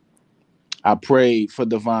 I prayed for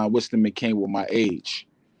divine wisdom and came with my age.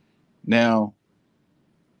 Now,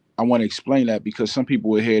 I want to explain that because some people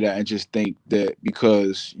will hear that and just think that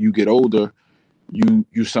because you get older,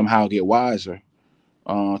 you somehow get wiser.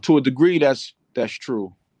 To a degree, that's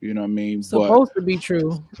true. You know what I mean? Supposed to be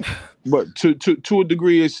true. But to a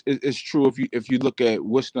degree, it's true if you look at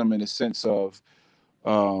wisdom in a sense of,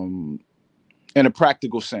 in a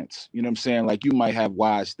practical sense. You know what I'm saying? Like you might have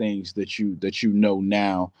wise things that you know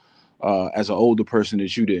now, as an older person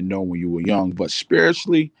that you didn't know when you were young. But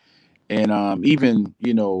spiritually, and even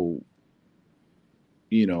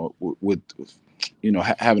with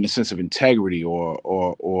having a sense of integrity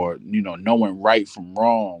or knowing right from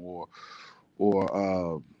wrong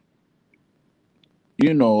or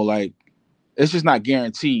like it's just not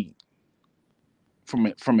guaranteed from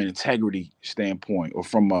an integrity standpoint or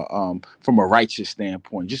from a righteous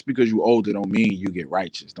standpoint. Just because you're older don't mean you get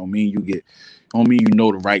righteous. Don't mean you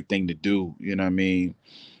know the right thing to do. You know what I mean?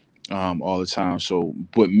 All the time. So,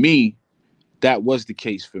 but me, that was the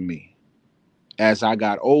case for me. As I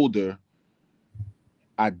got older,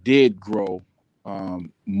 I did grow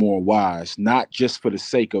more wise, not just for the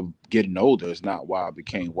sake of getting older. It's not why I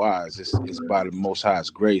became wise. It's by the Most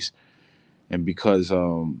High's grace, and because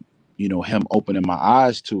him opening my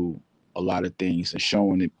eyes to a lot of things and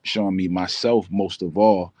showing me myself most of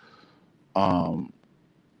all.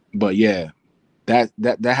 But yeah,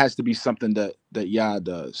 that has to be something that Yah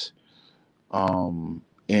does.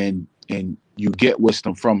 And you get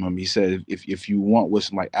wisdom from him. He said, if you want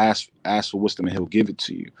wisdom, like ask for wisdom and he'll give it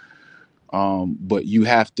to you. But you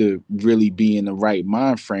have to really be in the right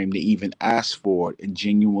mind frame to even ask for it and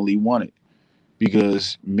genuinely want it.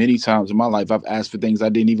 Because many times in my life, I've asked for things I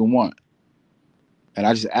didn't even want. And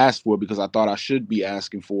I just asked for it because I thought I should be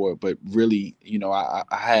asking for it. But really,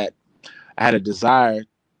 I had a desire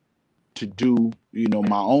to do,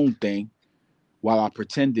 my own thing while I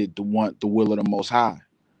pretended to want the will of the Most High.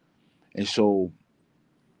 And so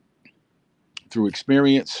through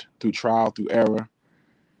experience, through trial, through error,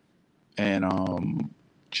 and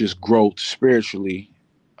just growth spiritually,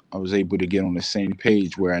 I was able to get on the same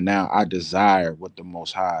page where now I desire what the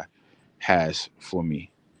Most High has for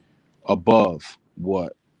me above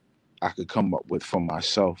what I could come up with for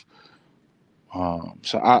myself.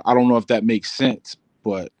 So I don't know if that makes sense,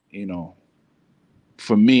 but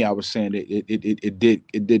for me, I was saying that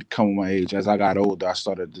it did come with my age. As I got older, I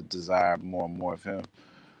started to desire more and more of him.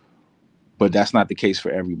 But that's not the case for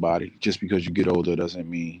everybody. Just because you get older doesn't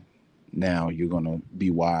mean now you're gonna be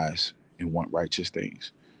wise and want righteous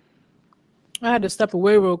things. I had to step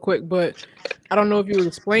away real quick, but I don't know if you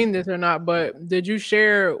explained this or not, but did you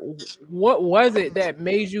share what was it that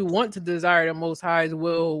made you want to desire the Most High's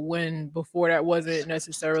will when before that wasn't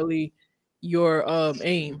necessarily your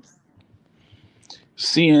aim?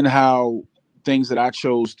 Seeing how things that I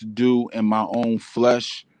chose to do in my own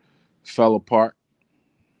flesh fell apart,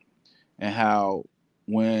 and how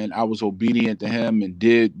when I was obedient to him and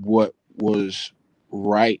did what was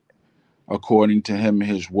right according to him and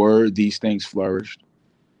his word, these things flourished.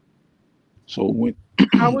 So when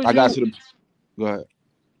How would I got you to the go ahead.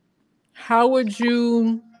 how would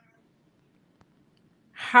you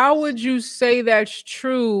how would you say that's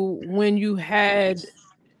true when you had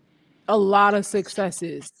a lot of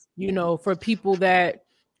successes, for people that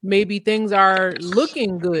maybe things are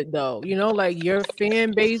looking good though, like your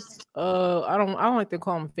fan base, I don't like to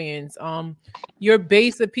call them fans. Your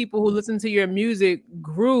base of people who listen to your music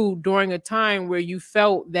grew during a time where you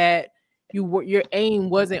felt that your aim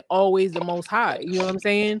wasn't always the most high. You know what I'm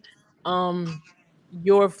saying? Um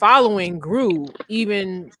your following grew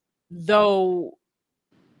even though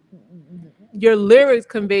your lyrics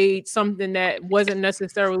conveyed something that wasn't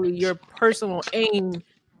necessarily your personal aim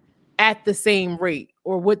at the same rate,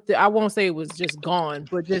 or I won't say it was just gone,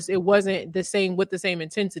 but just it wasn't the same with the same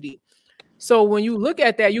intensity. So when you look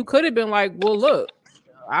at that, you could have been like, well, look,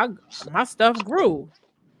 my stuff grew.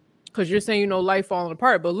 Because you're saying, life falling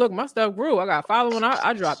apart, but look, my stuff grew. I got following.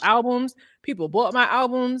 I dropped albums. People bought my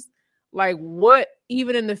albums. Like, what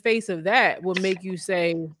even in the face of that would make you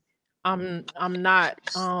say, I'm not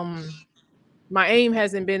my aim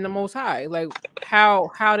hasn't been the most high? Like, how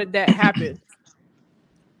did that happen?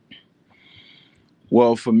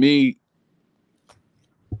 Well, for me,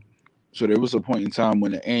 so there was a point in time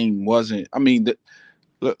when the aim wasn't. I mean,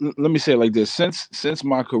 let me say it like this: since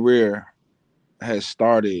my career has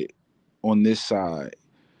started on this side,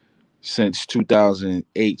 since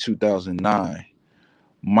 2008, 2009,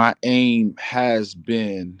 my aim has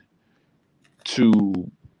been to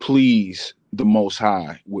please the Most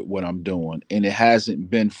High with what I'm doing, and it hasn't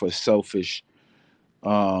been for selfish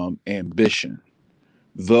ambition.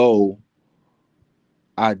 Though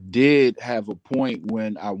I did have a point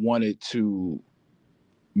when I wanted to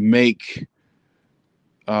make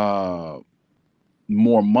more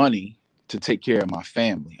money to take care of my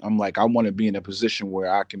family. I'm like, I want to be in a position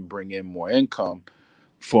where I can bring in more income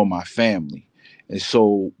for my family. And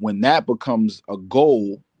so when that becomes a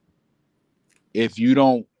goal, if you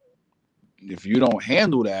don't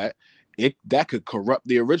handle that, that could corrupt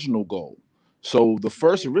the original goal. So the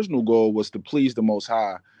first original goal was to please the Most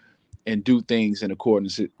High and do things in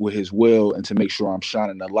accordance with his will, and to make sure I'm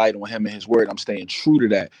shining the light on him and his word. I'm staying true to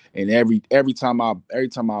that. And every time I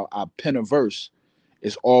pen a verse,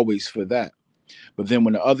 it's always for that. But then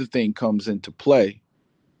when the other thing comes into play,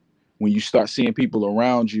 when you start seeing people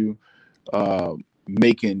around you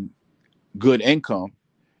making good income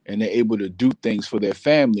and they're able to do things for their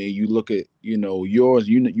family, you look at yours,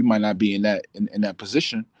 you might not be in that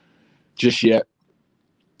position just yet.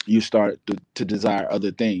 You start to desire other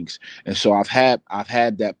things. And so I've had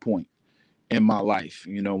that point in my life,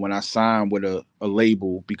 when I signed with a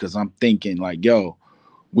label, because I'm thinking like, yo,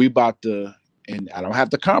 we about to, and I don't have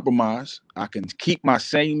to compromise. I can keep my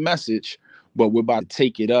same message, but we're about to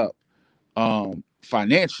take it up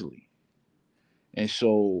financially. And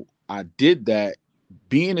so I did that,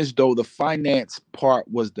 being as though the finance part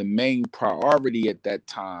was the main priority at that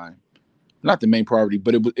time. Not the main priority,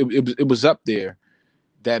 but it was up there.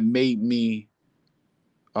 That made me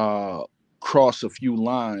cross a few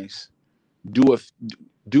lines,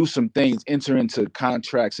 do some things, enter into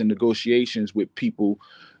contracts and negotiations with people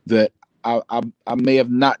that I may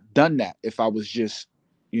have not done that if I was just,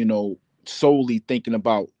 solely thinking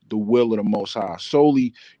about the will of the Most High,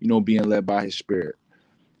 solely, being led by his spirit.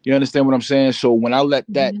 You understand what I'm saying? So when I let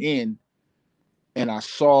that in and I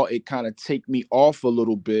saw it kind of take me off a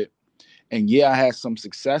little bit, and yeah, I had some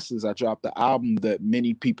successes. I dropped the album that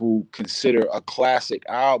many people consider a classic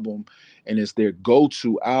album, and it's their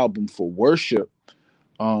go-to album for worship.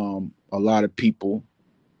 A lot of people,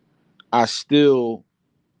 I still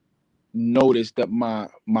noticed that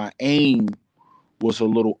my aim was a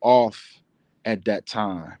little off at that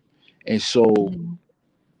time. And so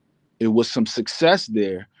it was some success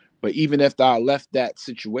there. But even after I left that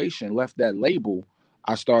situation, left that label,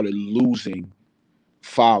 I started losing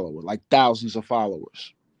follower, like thousands of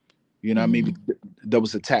followers. You know what I mean? That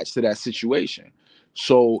was attached to that situation.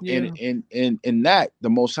 So Yeah. in that, the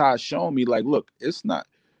Most High showing me like, look, it's not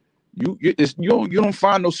you don't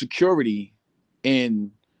find no security in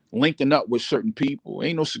linking up with certain people.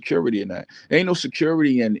 Ain't no security in that. Ain't no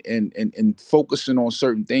security in focusing on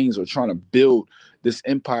certain things or trying to build this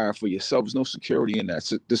empire for yourself. There's no security in that.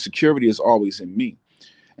 So the security is always in me.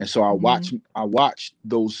 And so I watched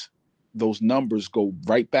those numbers go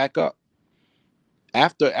right back up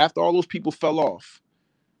after all those people fell off,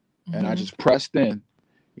 and I just pressed in.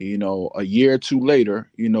 You know, a year or two later,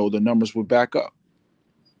 you know, the numbers were back up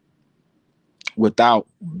without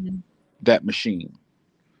that machine,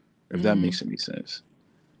 if that makes any sense.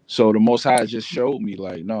 So the Most High just showed me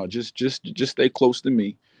like, no, just stay close to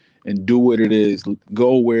me and do what it is.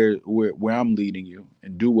 Go where I'm leading you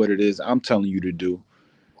and do what it is I'm telling you to do,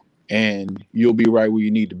 and you'll be right where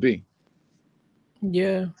you need to be.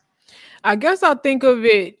 Yeah. I guess I'll think of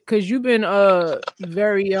it because you've been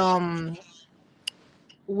very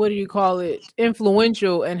what do you call it,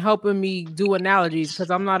 influential in helping me do analogies, because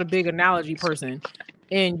I'm not a big analogy person,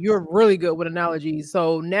 and you're really good with analogies.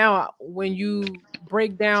 So now when you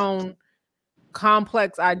break down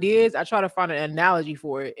complex ideas, I try to find an analogy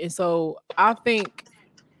for it. And so I think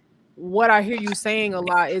what I hear you saying a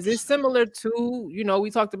lot is it's similar to, you know, we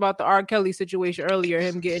talked about the R. Kelly situation earlier,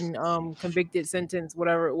 him getting convicted, sentenced,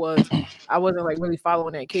 whatever it was. I wasn't like really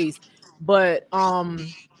following that case, but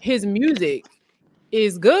his music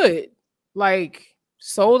is good. Like,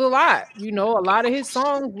 sold a lot. You know, a lot of his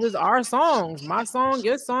songs was our songs, my song,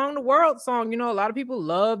 your song, the world song. You know, a lot of people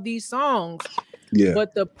love these songs. Yeah.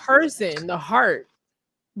 But the person, the heart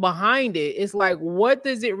behind it, it's like, what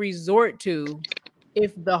does it resort to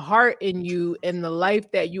if the heart in you and the life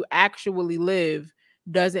that you actually live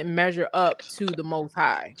doesn't measure up to the Most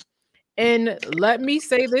High? And let me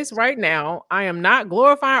say this right now, I am not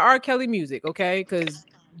glorifying R. Kelly music, okay? Because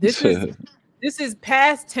this is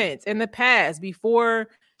past tense. In the past, before,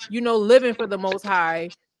 you know, living for the Most High,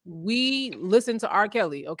 we listened to R.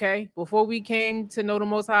 Kelly, okay? Before we came to know the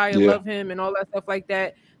Most High and love him and all that stuff like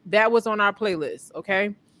that, that was on our playlist,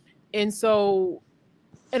 okay? And so,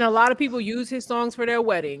 and a lot of people use his songs for their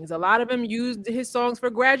weddings. A lot of them used his songs for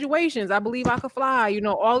graduations. I Believe I Could Fly. You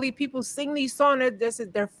know, all these people sing these songs. This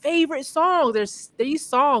is their favorite songs. These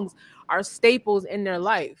songs are staples in their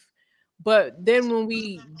life. But then when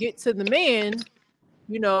we get to the man,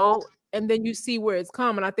 you know, and then you see where it's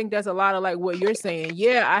come. And I think that's a lot of like what you're saying.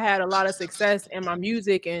 Yeah, I had a lot of success in my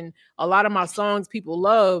music and a lot of my songs people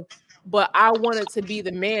love, but I wanted to be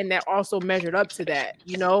the man that also measured up to that.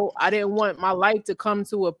 You know, I didn't want my life to come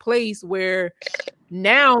to a place where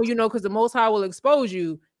now, you know, because the Most High will expose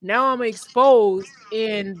you. Now I'm exposed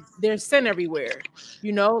and there's sin everywhere.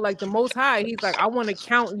 You know, like the Most High, he's like, I want to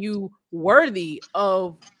count you worthy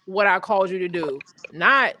of what I called you to do.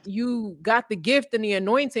 Not you got the gift and the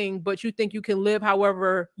anointing, but you think you can live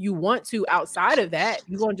however you want to outside of that.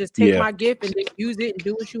 You're going to just take my gift and just use it and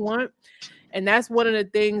do what you want. And that's one of the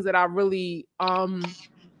things that I really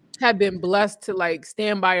have been blessed to like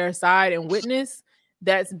stand by your side and witness.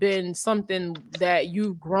 That's been something that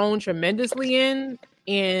you've grown tremendously in.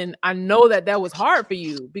 And I know that that was hard for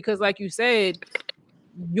you because, like you said,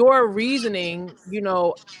 your reasoning, you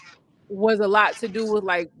know, was a lot to do with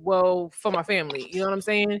like, well, for my family, you know what I'm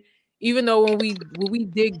saying? Even though when we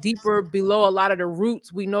dig deeper below a lot of the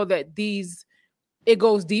roots, we know that it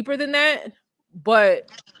goes deeper than that. But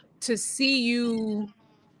to see you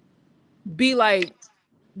be like,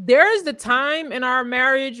 there is the time in our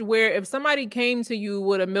marriage where if somebody came to you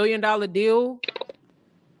with $1 million deal,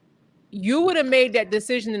 you would have made that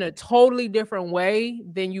decision in a totally different way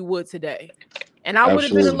than you would today. And I would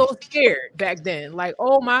have been a little scared back then. Like,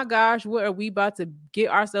 oh my gosh, what are we about to get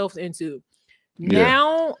ourselves into?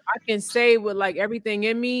 Now I can say with like everything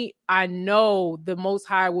in me, I know the Most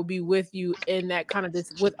High will be with you in that kind of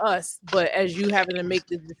this with us. But as you having to make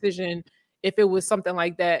this decision, if it was something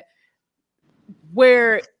like that,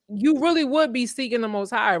 where you really would be seeking the Most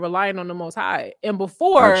High, relying on the Most High. And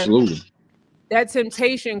before, that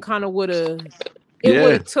temptation kind of would have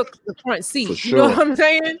took the front seat. Sure. You know what I'm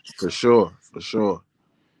saying? For sure.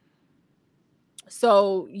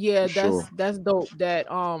 So yeah, that's dope. That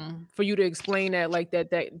for you to explain that like that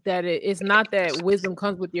it's not that wisdom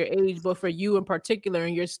comes with your age, but for you in particular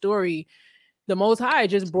in your story, the Most High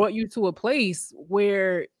just brought you to a place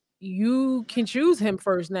where you can choose him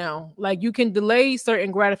first now. Like you can delay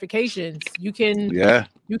certain gratifications. You can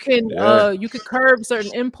you can curb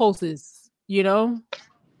certain impulses, you know?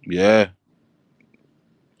 Yeah.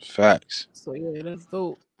 Facts. So yeah, that's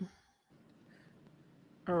dope.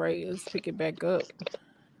 All right, let's pick it back up.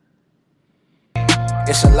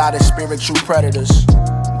 It's a lot of spiritual predators,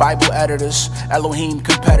 Bible editors, Elohim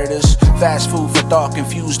competitors, fast food for thought,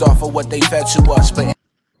 confused off of what they fed to us. But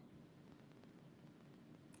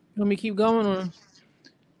Let me keep going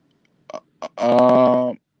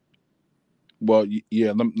Well,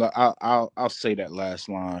 yeah. I'll say that last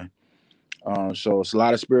line. So it's a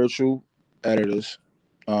lot of spiritual editors,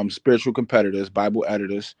 spiritual competitors, Bible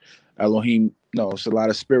editors, Elohim. No, it's a lot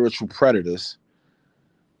of spiritual predators,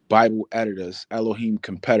 Bible editors, Elohim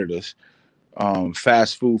competitors.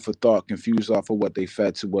 Fast food for thought, confused off of what they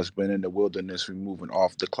fed to us, but in the wilderness, we're moving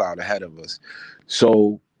off the cloud ahead of us.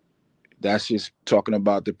 So that's just talking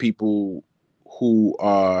about the people who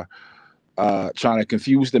are trying to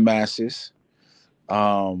confuse the masses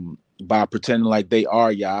by pretending like they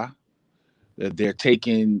are Yah. That they're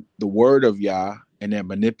taking the word of Yah and they're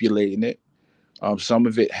manipulating it. Some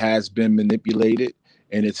of it has been manipulated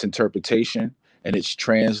in its interpretation and its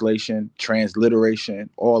translation, transliteration,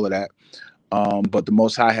 all of that. But the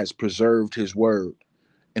Most High has preserved his word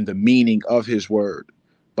and the meaning of his word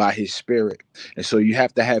by his spirit. And so you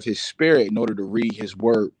have to have his spirit in order to read his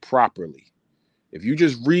word properly. If you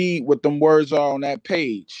just read what them words are on that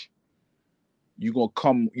page, you're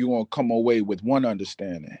gonna come away with one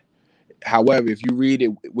understanding. However, if you read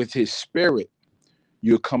it with his spirit,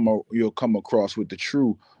 you'll come across with the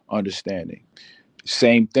true understanding.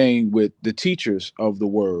 Same thing with the teachers of the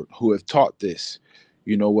word who have taught this.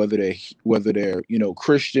 Whether they're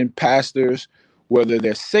Christian pastors, whether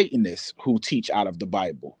they're Satanists who teach out of the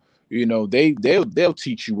Bible. They'll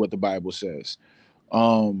teach you what the Bible says.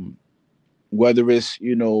 Whether it's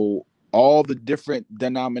all the different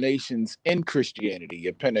denominations in Christianity,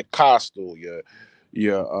 your Pentecostal,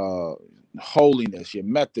 your holiness, your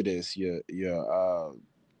Methodist, your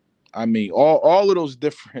all of those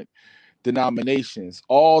different denominations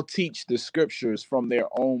all teach the scriptures from their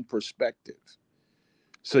own perspective.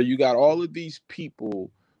 So you got all of these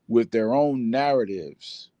people with their own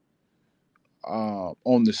narratives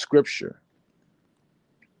on the scripture,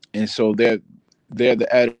 and so they're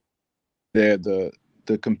the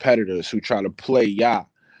competitors who try to play Yah.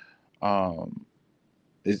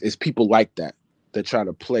 It's people like that try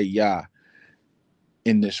to play Yah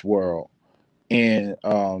in this world. And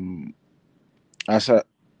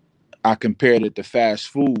I compared it to fast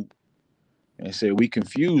food and said we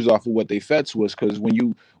confused off of what they fed to us, because when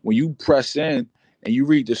you press in and you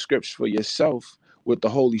read the scripts for yourself with the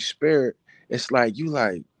Holy Spirit, it's like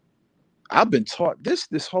I've been taught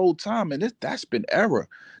this whole time, and that's been error.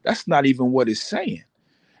 That's not even what it's saying.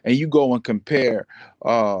 And you go and compare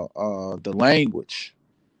the language,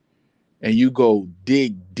 and you go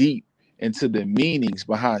dig deep into the meanings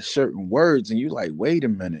behind certain words, and you're like, wait a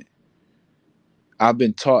minute, I've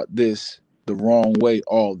been taught this the wrong way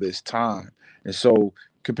all this time. And so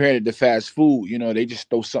comparing it to fast food, they just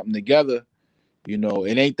throw something together.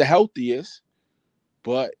 It ain't the healthiest,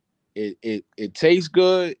 but it tastes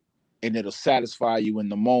good and it'll satisfy you in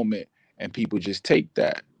the moment, and people just take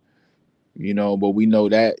that. But we know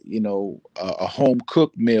that a home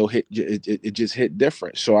cooked meal it just hit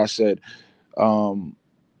different. So I said,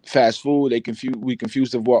 fast food, we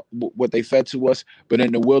confused of what they fed to us, but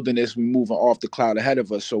in the wilderness we moving off the cloud ahead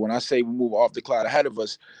of us. So when I say we move off the cloud ahead of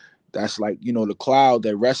us, that's like the cloud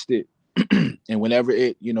that rested, and whenever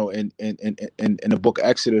it in the book of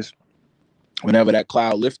Exodus, whenever that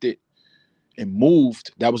cloud lifted and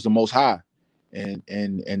moved, that was the Most High, and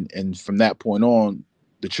from that point on,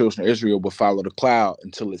 the children of Israel would follow the cloud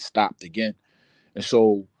until it stopped again. And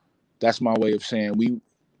so that's my way of saying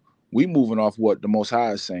we moving off what the Most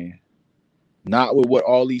High is saying, not with what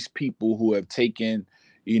all these people who have taken,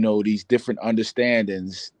 these different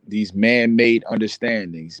understandings, these man-made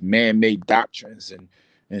understandings, man-made doctrines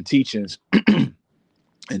and teachings, and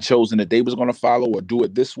chosen that they was going to follow or do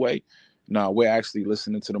it this way. No, we're actually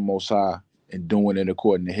listening to the Most High and doing it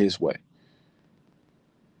according to his way.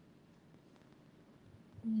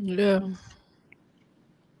 Yeah.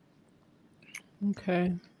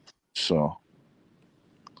 Okay. So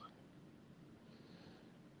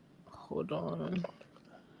hold on.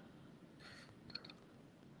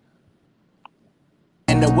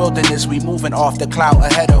 in the wilderness, we moving off the cloud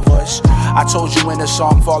ahead of us. I told you in the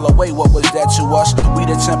song, fall away, what was that to us? We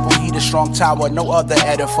the temple, he the strong tower, no other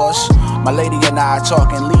edifice. My lady and I are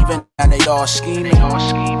talking, leaving, and they all scheming.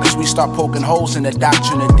 Cause we start poking holes in the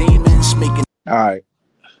doctrine of demons, making. All right.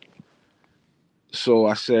 So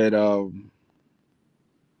I said,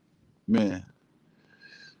 man,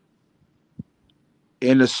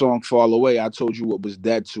 in the song Fall Away, I told you what was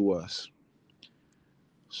dead to us.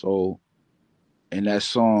 So in that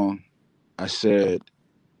song, I said,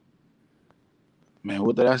 Man,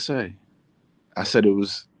 what did I say? I said it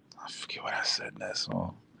was. I forget what I said in that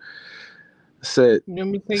song. I said Let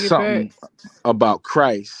me take it something back. about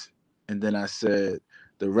Christ, and then I said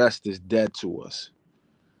the rest is dead to us.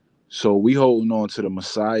 So we holding on to the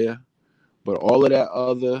Messiah, but all of that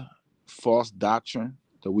other false doctrine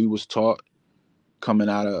that we was taught coming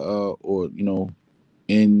out of, or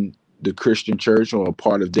in the Christian church or a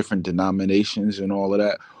part of different denominations and all of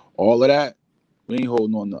that, we ain't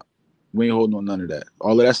holding on. We ain't holding on none of that.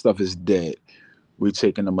 All of that stuff is dead. We're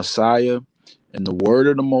taking the Messiah and the word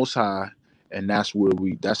of the Most High, and that's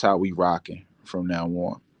how we rocking from now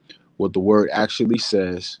on. What the word actually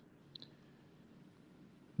says,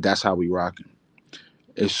 that's how we rocking.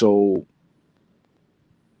 And so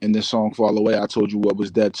in this song Fall Away, I told you what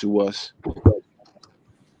was dead to us.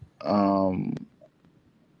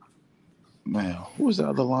 Man, who was the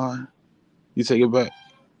other line? You take it back.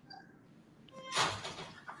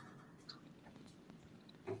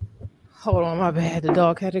 Hold on, my bad. The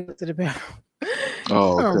dog had to go to the bathroom.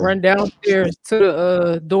 Oh, I'm gonna okay. run downstairs to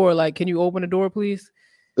the door. Like, can you open the door, please?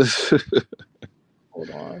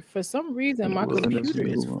 Hold on. For some reason, my computer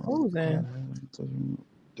is frozen.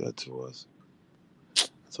 Dead to us. I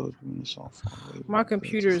told you in the song Fall Away. My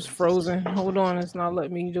computer is frozen. Hold on, it's not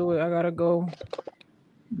letting me do it. I gotta go. I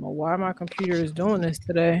don't know why my computer is doing this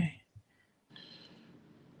today.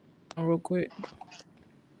 Real quick.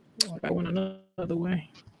 I went another way.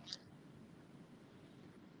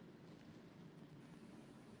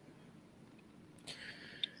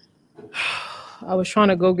 I was trying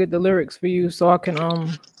to go get the lyrics for you so I can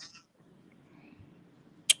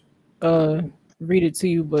read it to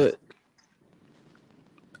you, but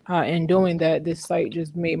in doing that, this site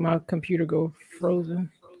just made my computer go frozen.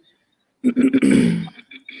 Yeah,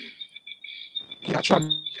 I tried to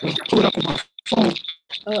pull it up on my phone.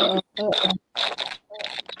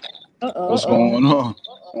 What's going on?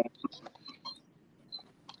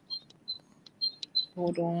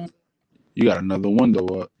 Hold on. You got another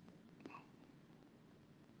window up.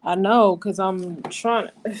 I know, because I'm trying.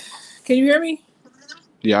 Can you hear me?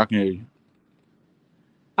 Yeah, I can hear you.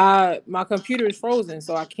 My computer is frozen,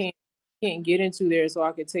 so I can't get into there, so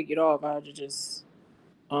I could take it off. I had to just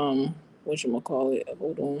whatchamacallit.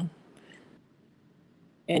 Hold on.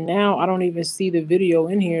 And now I don't even see the video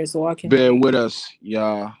in here, so I can bear with us,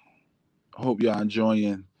 y'all. Hope y'all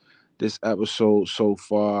enjoying this episode so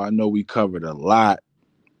far. I know we covered a lot.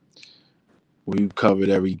 We've covered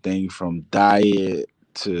everything from diet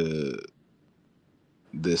to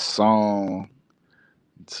this song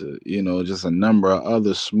to just a number of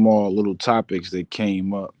other small little topics that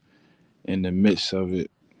came up in the midst of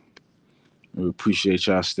it. We appreciate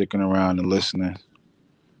y'all sticking around and listening.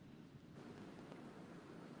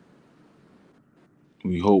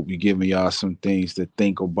 We hope we giving y'all some things to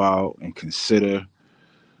think about and consider.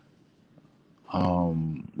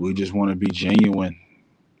 We just want to be genuine.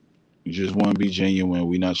 We just want to be genuine.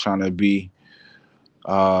 We're not trying to be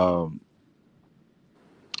the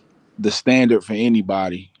standard for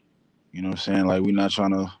anybody. You know what I'm saying? Like, we're not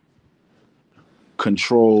trying to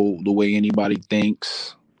control the way anybody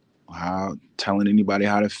thinks, telling anybody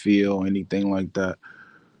how to feel, anything like that.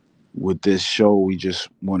 With this show, we just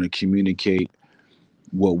want to communicate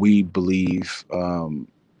what we believe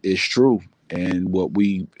is true, and what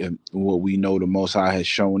we know the Most High has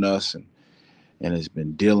shown us and has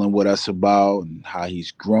been dealing with us about, and how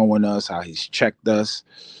He's growing us, how He's checked us.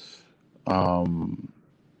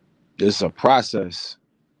 It's a process.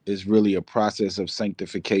 It's really a process of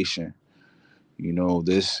sanctification.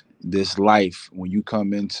 This life, when you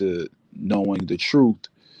come into knowing the truth,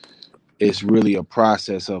 it's really a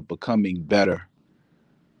process of becoming better,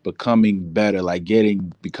 like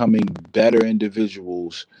becoming better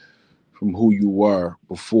individuals from who you were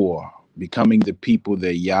before, becoming the people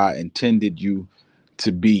that Yah intended you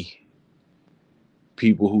to be.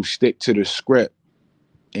 People who stick to the script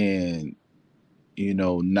and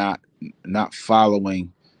not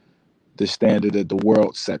following the standard that the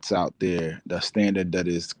world sets out there, the standard that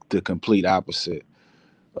is the complete opposite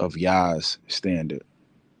of Yah's standard.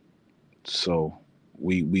 So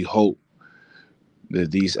we hope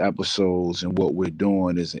that these episodes and what we're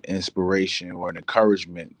doing is an inspiration or an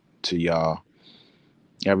encouragement to y'all,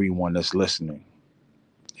 everyone that's listening.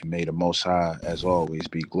 And may the Most High, as always,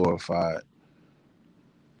 be glorified.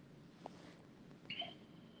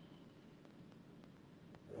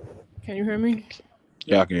 Can you hear me?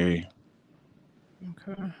 Yeah, I can hear you.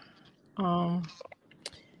 Okay.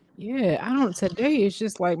 Yeah, today it's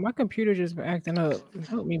just like my computer just been acting up.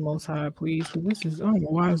 Help me, Most High, please, because this is, I don't know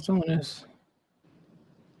why it's doing this.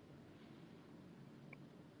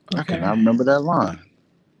 Okay. I cannot remember that line.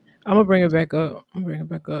 I'm gonna bring it back up.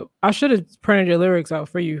 I should have printed your lyrics out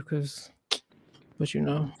for you, but you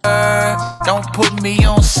know. Don't put me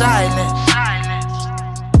on silent.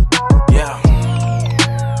 Yeah.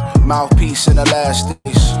 Mouthpiece in the last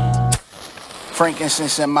days.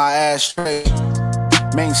 Frankincense in my ashtray.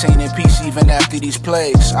 Maintaining peace even after these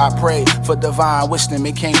plagues. I pray for divine wisdom,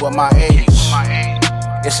 it came with my age.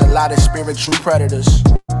 It's a lot of spiritual predators,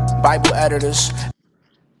 Bible editors.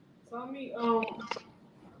 Tell me,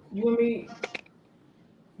 you and me,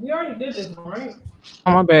 we already did this one, right?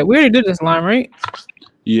 Oh, my bad. We already did this line, right?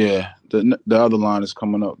 Yeah, the other line is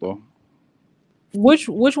coming up though. Which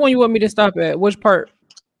one you want me to stop at? Which part?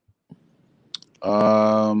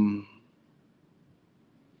 I'm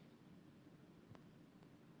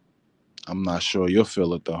not sure. You'll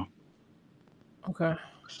feel it though. Okay.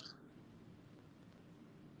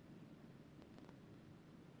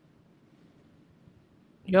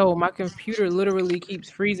 Yo, my computer literally keeps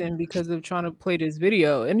freezing because of trying to play this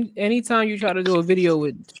video. And anytime you try to do a video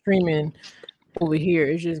with streaming over here,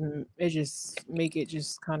 it just make it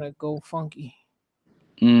just kind of go funky.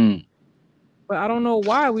 But I don't know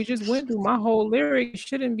why. We just went through my whole lyric. It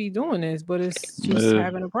shouldn't be doing this, but it's just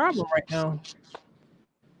having a problem right now.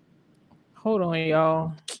 Hold on,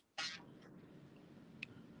 y'all.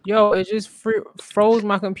 Yo, it just froze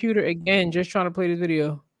my computer again just trying to play this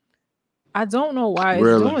video. I don't know why it's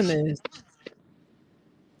doing this.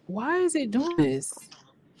 Why is it doing this?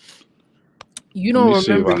 You don't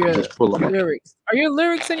remember your lyrics. Are your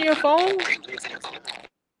lyrics in your phone?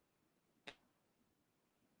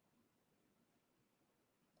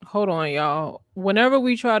 Hold on, y'all. Whenever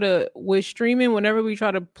we try to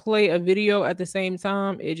play a video at the same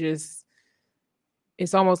time, it's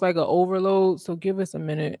almost like an overload. So give us a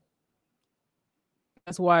minute.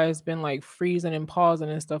 That's why it's been like freezing and pausing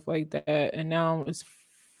and stuff like that. And now it's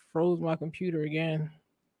froze my computer again.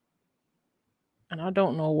 And I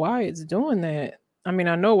don't know why it's doing that. I mean,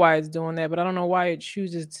 I know why it's doing that, but I don't know why it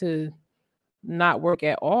chooses to not work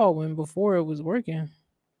at all when before it was working.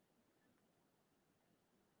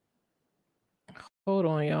 Hold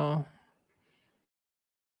on, y'all.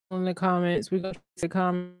 In the comments, we're going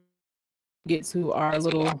to get to our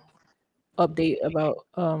little update about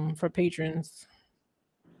for patrons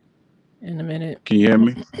in a minute. Can you hear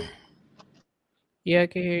me? Yeah, I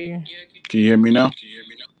can hear you. Can you hear me now? I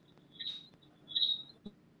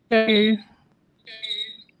can hear you.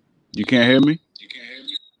 You can't hear me?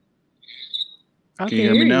 Can you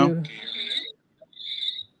hear me now?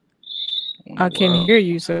 I can hear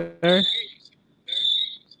you, sir.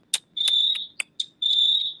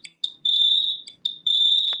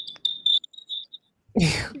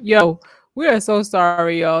 Yo, we are so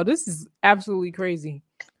sorry, y'all. This is absolutely crazy.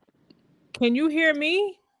 Can you hear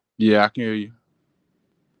me? Yeah, I can hear you.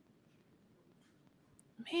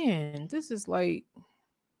 Man, this is like,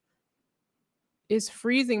 it's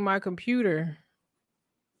freezing my computer.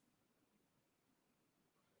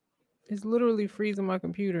 It's literally freezing my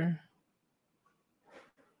computer.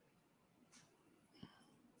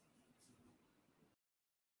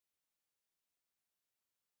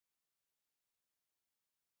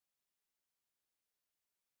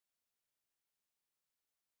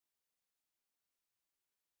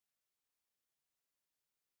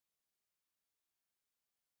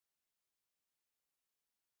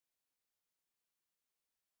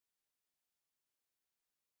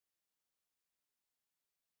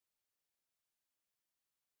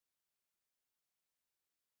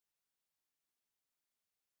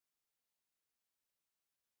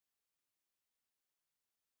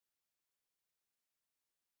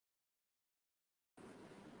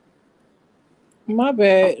 My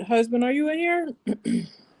bad. Husband, are you in here?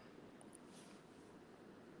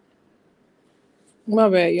 My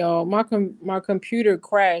bad, y'all. My computer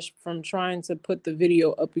crashed from trying to put the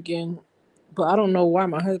video up again. But I don't know why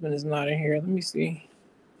my husband is not in here. Let me see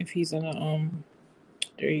if he's in a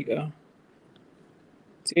there you go.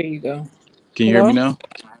 There you go. Can you hear me now?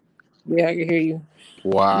 Yeah, I can hear you.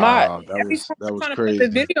 Wow, that was crazy. Put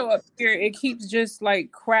the video up here, it keeps just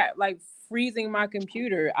like freezing my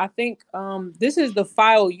computer. I think this is the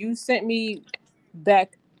file you sent me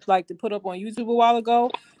back like to put up on YouTube a while ago.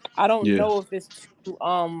 I don't know if it's too,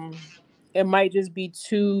 it might just be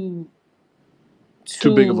too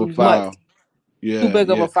big of a file. Much. Yeah, too big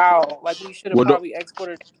of a file. Like we should have probably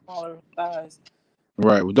exported smaller size.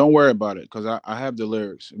 Right. Well, don't worry about it because I have the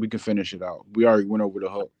lyrics. We can finish it out. We already went over the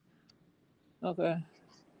hook. Okay.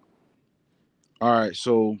 All right.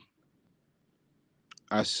 So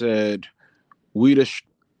I said, we the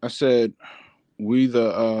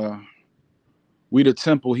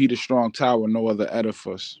temple, he the strong tower, no other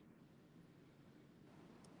edifice.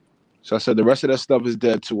 So I said the rest of that stuff is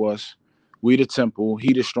dead to us. We the temple,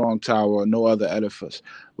 he the strong tower, no other edifice.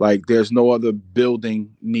 Like there's no other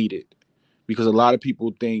building needed. Because a lot of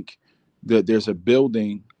people think that there's a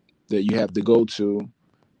building that you have to go to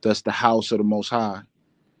that's the house of the Most High.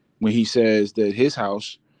 When he says that his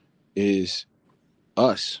house is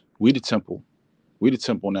us. We the temple. We the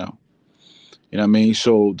temple now. You know what I mean?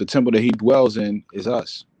 So the temple that he dwells in is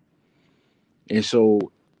us. And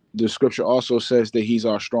so the scripture also says that he's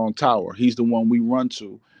our strong tower. He's the one we run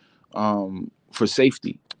to for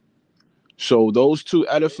safety. So those two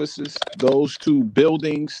edifices, those two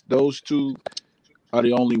buildings, those two are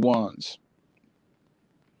the only ones.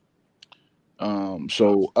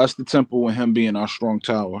 So us the temple and him being our strong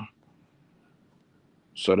tower.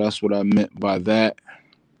 So that's what I meant by that.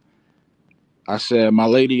 I said my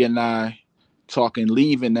lady and I talking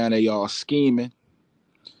leaving, now they all scheming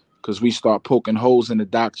because we start poking holes in the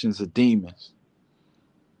doctrines of demons.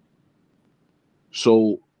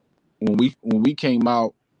 So when we came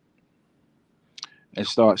out and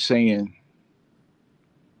start saying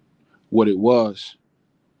what it was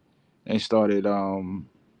and started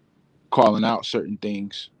calling out certain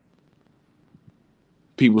things,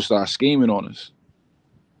 people start scheming on us.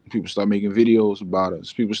 People start making videos about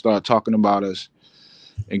us. People start talking about us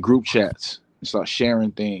in group chats and start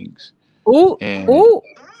sharing things. Ooh, and ooh,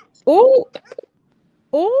 ooh,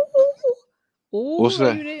 ooh, ooh. What's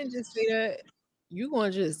that? You didn't just say that. You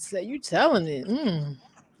gonna just say you telling it.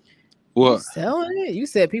 What? You selling it? You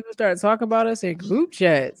said people started talking about us in group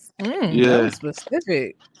chats. Yeah. That was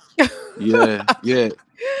specific.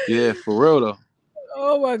 Yeah, for real though.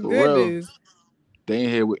 Oh my For real. goodness. They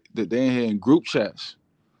ain't here in group chats.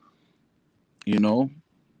 You know?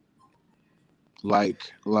 Like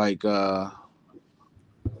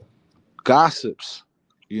gossips,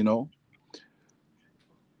 you know,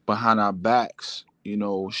 behind our backs, you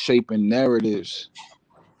know, shaping narratives,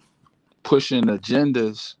 pushing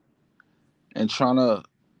agendas, and trying to,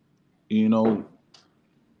 you know,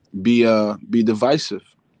 be divisive.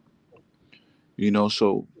 You know,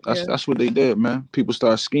 so that's what they did, man. People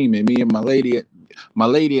start scheming. Me and my lady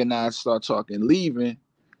and I start leaving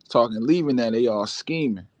that they all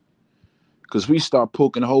scheming. Because we start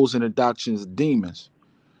poking holes in the doctrines of demons.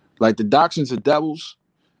 Like the doctrines of devils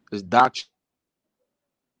is doctrine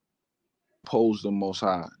oppose the Most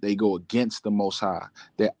High. They go against the Most High.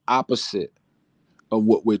 They're opposite of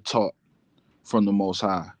what we're taught from the Most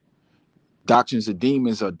High. Doctrines of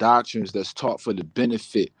demons are doctrines that's taught for the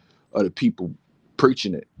benefit of the people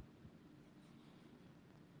preaching it,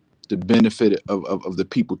 the benefit of the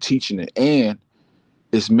people teaching it, and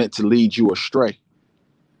it's meant to lead you astray.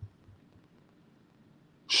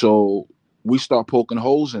 So we start poking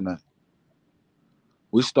holes in that.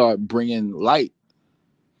 We start bringing light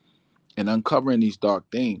and uncovering these dark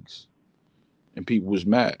things, and people was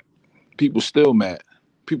mad. People still mad.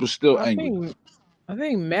 People still angry. I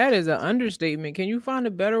think mad is an understatement. Can you find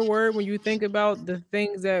a better word when you think about the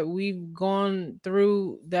things that we've gone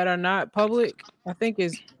through that are not public? I think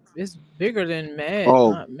it's bigger than mad,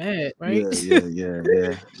 Oh, not mad, right?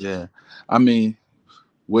 yeah. I mean,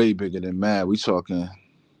 way bigger than mad. We talking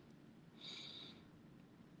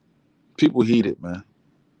people heated, man.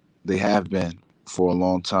 They have been for a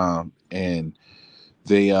long time, and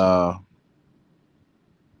they man,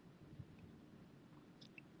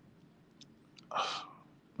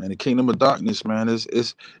 the kingdom of darkness, man,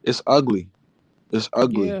 it's ugly. It's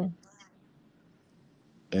ugly. Yeah.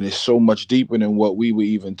 And it's so much deeper than what we were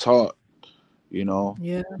even taught, you know.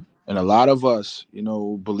 Yeah. And a lot of us, you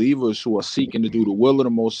know, believers who are seeking to do the will of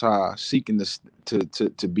the Most High, seeking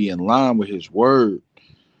to be in line with His word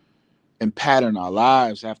and pattern our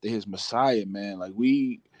lives after His Messiah, man. Like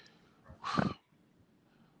we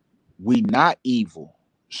not evil,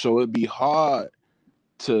 so it'd be hard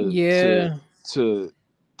to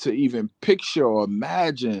even picture or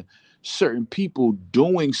imagine certain people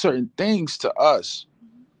doing certain things to us.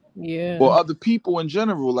 Yeah. Or other people in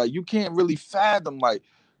general. Like you can't really fathom like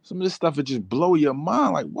some of this stuff would just blow your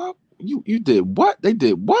mind. Like, what? You did what? They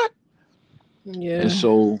did what? Yeah. And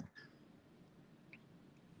so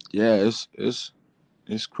yeah, it's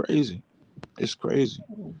crazy. It's crazy.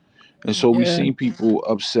 And so we seen people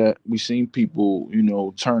upset. We seen people, you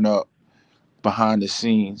know, turn up behind the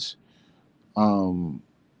scenes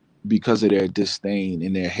because of their disdain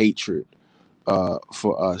and their hatred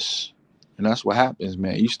for us. And that's what happens,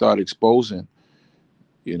 man. You start exposing,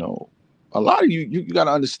 you know, a lot of you got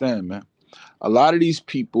to understand, man. A lot of these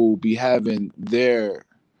people be having their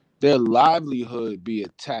livelihood be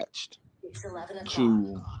attached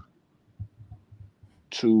to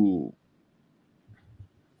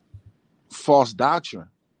false doctrine.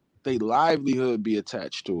 their livelihood be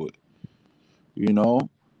attached to it, you know?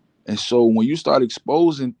 And so when you start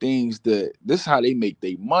exposing things that this is how they make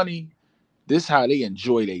their money, this is how they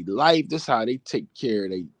enjoy their life, this is how they take care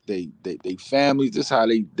of they families, this is how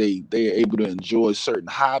they're able to enjoy certain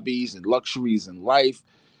hobbies and luxuries in life.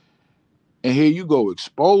 And here you go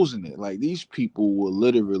exposing it. Like, these people will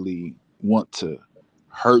literally want to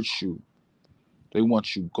hurt you. They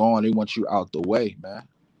want you gone. They want you out the way, man.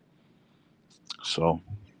 So,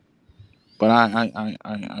 but I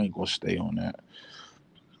ain't gonna stay on that.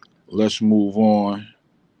 Let's move on.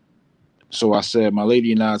 So I said, my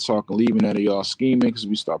lady and I talking, leaving that of y'all scheming because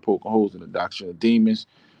we start poking holes in the doctrine of demons.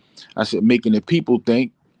 I said, making the people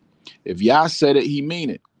think if y'all said it, he mean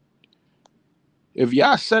it. If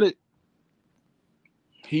y'all said it,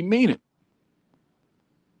 he mean it.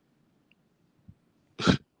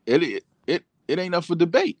 It ain't up for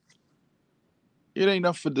debate. It ain't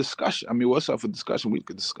up for discussion. I mean, what's up for discussion? We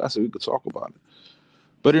could discuss it. We could talk about it.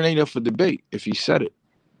 But it ain't up for debate if he said it.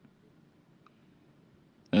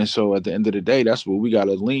 And so at the end of the day, that's what we got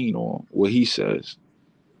to lean on, what he says,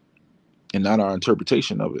 and not our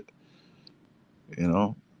interpretation of it, you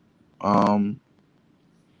know? And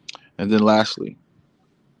then lastly,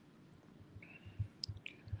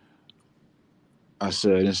 I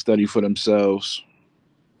said, and study for themselves,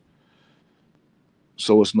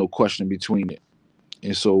 so it's no question between it.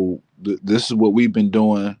 And so this is what we've been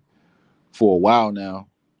doing for a while now,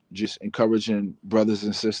 just encouraging brothers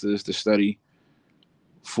and sisters to study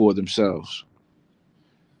for themselves,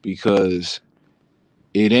 because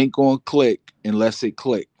it ain't going to click unless it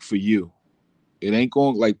click for you. It ain't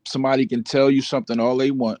going, like, somebody can tell you something all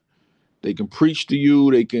they want. They can preach to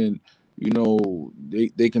you. They can, you know,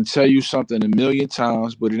 they can tell you something a million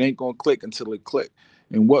times, but it ain't going to click until it click.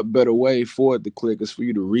 And what better way for it to click is for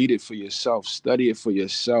you to read it for yourself, study it for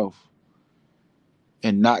yourself,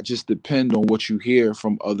 and not just depend on what you hear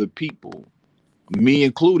from other people, me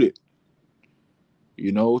included.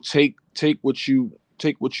 You know, take what you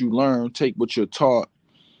learn, take what you're taught,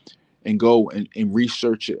 and go and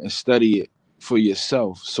research it and study it for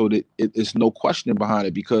yourself, so that it's no question behind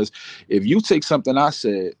it. Because if you take something I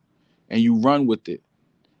said and you run with it,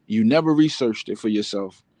 you never researched it for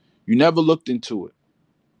yourself, you never looked into it,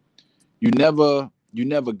 you never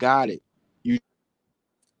got it,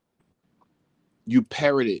 you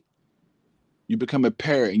parrot it, you become a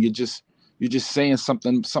parrot, and you're just saying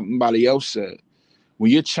something somebody else said. When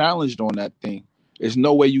you're challenged on that thing, there's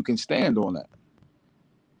no way you can stand on that,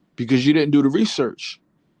 because you didn't do the research.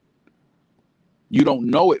 You don't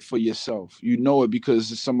know it for yourself. You know it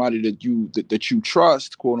because it's somebody that you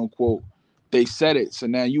trust, quote unquote. They said it, so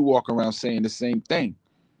now you walk around saying the same thing.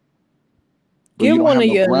 Give one of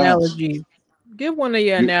your analogies. Give one of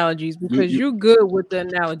your analogies, because you're good with the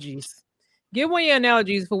analogies. Give one of your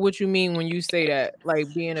analogies for what you mean when you say that,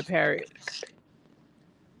 like being a parrot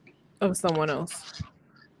of someone else.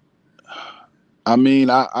 I mean,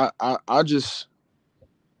 I just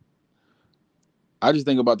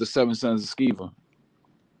think about the 7 sons of Sceva.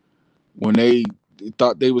 When they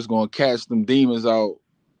thought they was gonna cast them demons out,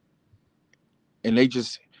 and they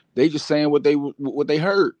just saying what they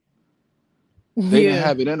heard. They didn't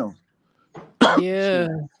have it in them. Yeah,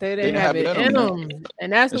 they didn't have it in them.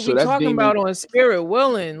 And that's what we're talking about on Spirit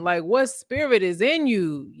Willing. Like, what spirit is in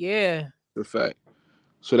you? Yeah. The fact.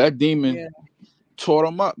 So that demon tore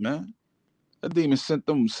them up, man. That demon sent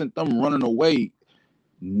them running away,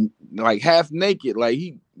 like half naked. Like,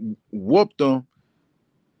 he whooped them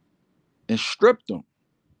and stripped them,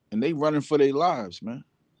 and they running for their lives, man,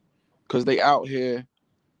 because they out here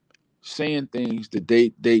saying things that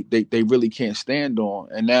they really can't stand on.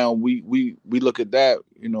 And now we look at that,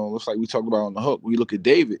 you know, it's like we talked about on the hook. We look at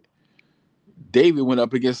David. David went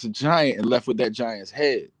up against a giant and left with that giant's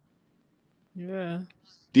head. Yeah.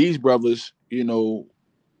 These brothers, you know,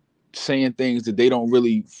 saying things that they don't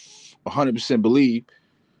really 100% believe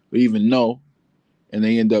or even know, and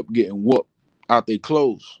they end up getting whooped out their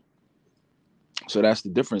clothes. So that's the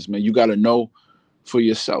difference, man. You got to know for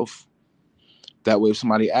yourself. That way, if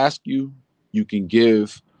somebody asks you, you can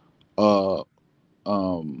give you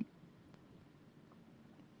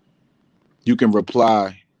can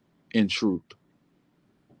reply in truth.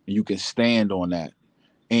 You can stand on that,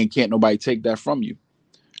 and can't nobody take that from you.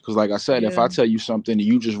 Because like I said, if I tell you something and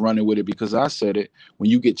you just running with it because I said it, when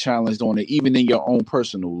you get challenged on it, even in your own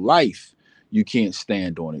personal life, you can't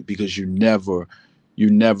stand on it because you never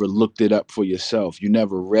looked it up for yourself. You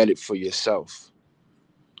never read it for yourself.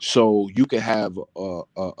 So you can have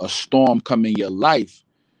a storm come in your life.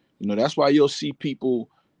 You know, that's why you'll see people,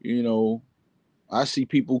 you know, I see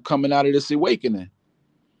people coming out of this awakening.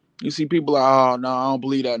 You see people like, oh no, I don't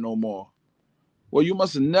believe that no more. Well, you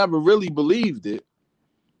must have never really believed it,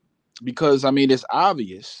 because I mean, it's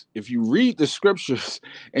obvious. If you read the scriptures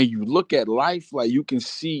and you look at life, like you can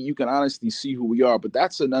honestly see who we are. But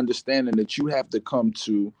that's an understanding that you have to come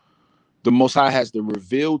to. The Most High has to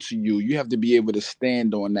reveal to you. You have to be able to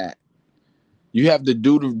stand on that. You have to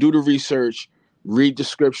do the research, read the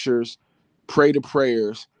scriptures, pray the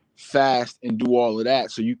prayers, fast, and do all of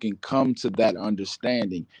that so you can come to that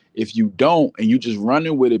understanding. If you don't, and you just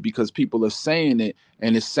running with it because people are saying it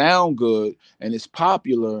and it sound good and it's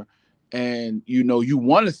popular, and you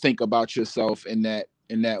want to think about yourself in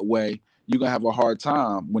that way, you're gonna have a hard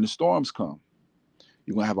time when the storms come.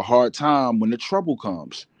 You're gonna have a hard time when the trouble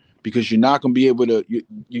comes, because you're not gonna be able to.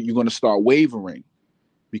 You're gonna start wavering,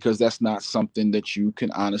 because that's not something that you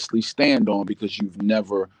can honestly stand on, because you've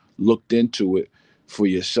never looked into it for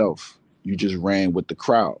yourself. You just ran with the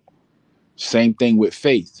crowd. Same thing with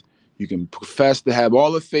faith. You can profess to have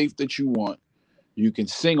all the faith that you want. You can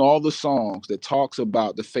sing all the songs that talks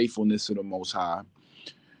about the faithfulness of the Most High.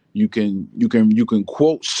 You can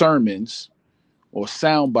quote sermons or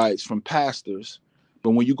sound bites from pastors.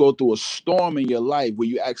 But when you go through a storm in your life where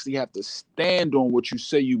you actually have to stand on what you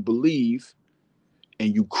say you believe,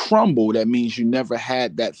 and you crumble, that means you never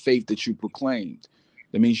had that faith that you proclaimed.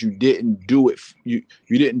 That means you didn't do it. You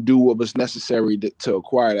didn't do what was necessary to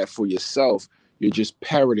acquire that for yourself. You're just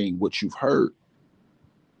parroting what you've heard.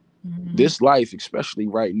 Mm-hmm. This life, especially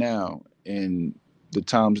right now, in the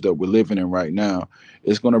times that we're living in right now,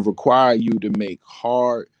 is going to require you to make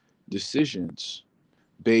hard decisions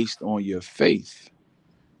based on your faith,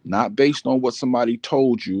 not based on what somebody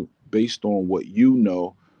told you, based on what you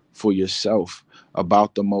know for yourself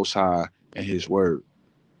about the Most High and his word.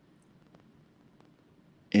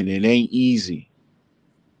 And it ain't easy.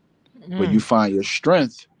 But you find your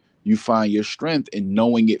strength. You find your strength in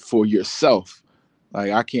knowing it for yourself.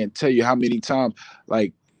 Like, I can't tell you how many times,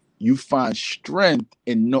 like, you find strength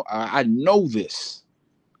in I know this.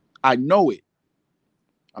 I know it.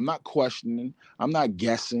 I'm not questioning. I'm not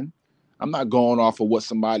guessing. I'm not going off of what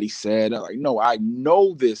somebody said. I'm like, no, I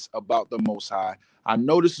know this about the Most High. I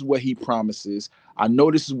know this is what he promises. I know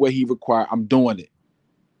this is what he requires. I'm doing it.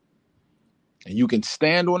 And you can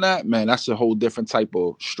stand on that, man. That's a whole different type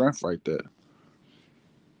of strength right there.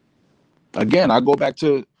 Again, I go back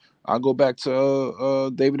to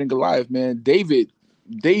David and Goliath, man. David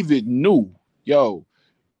knew,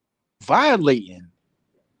 violating.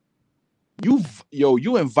 You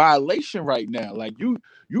in violation right now. Like, you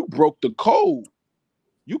broke the code.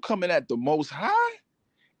 You coming at the Most High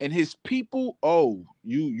and his people. Oh,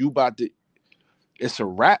 you about to. It's a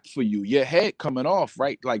wrap for you. Your head coming off,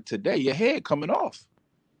 right? Like today, your head coming off.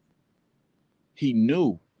 He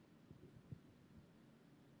knew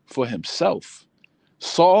for himself.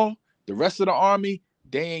 Saul, the rest of the army,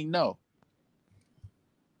 they ain't know.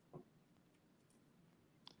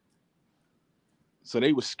 So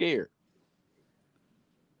they were scared.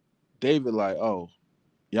 David like, oh,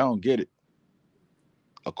 y'all don't get it.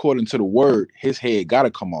 According to the word, his head got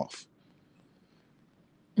to come off.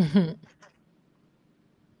 Mm-hmm.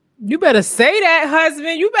 You better say that,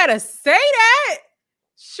 husband. You better say that.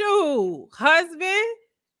 Shoot, husband.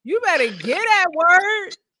 You better get that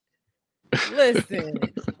word. Listen.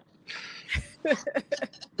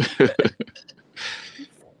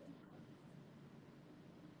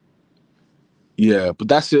 Yeah, but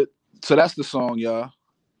that's it. So that's the song, y'all.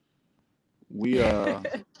 We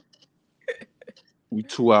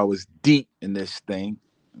 2 hours deep in this thing.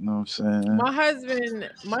 You know what I'm saying?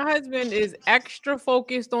 My husband is extra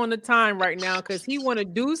focused on the time right now because he want to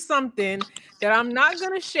do something that I'm not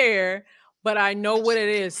going to share, but I know what it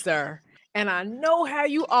is, sir. And I know how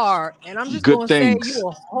you are. And I'm just going to say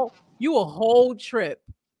you a whole trip.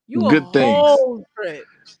 You good a whole trip.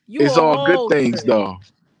 You it's all good things, though.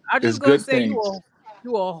 I'm just going to say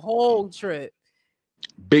you a whole trip.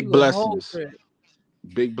 Big blessings.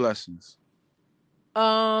 Big blessings.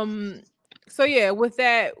 So yeah, with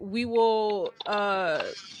that, we will talk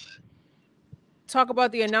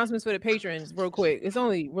about the announcements for the patrons real quick. It's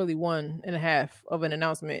only really 1.5 of an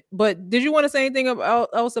announcement. But did you want to say anything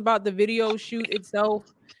else about the video shoot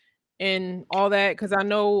itself and all that? Because I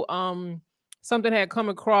know something had come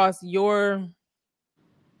across your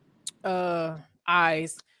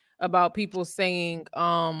eyes about people saying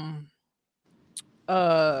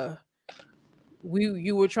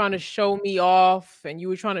you were trying to show me off and you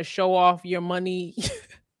were trying to show off your money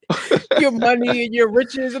your money and your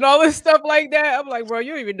riches and all this stuff like that. I'm like, bro,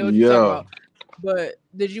 you don't even know what you're talking about. But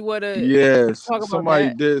did you want to talk about somebody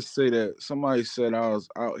that? did say that. Somebody said I was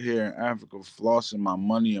out here in Africa flossing my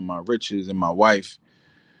money and my riches and my wife.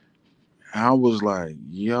 I was like,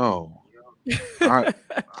 yo, I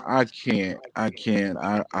I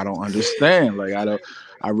don't understand. Like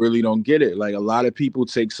I really don't get it. Like a lot of people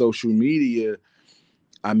take social media,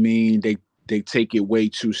 I mean, they take it way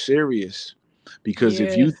too serious. Because Yeah.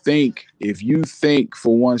 if you think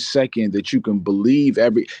for 1 second that you can believe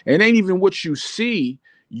it ain't even what you see,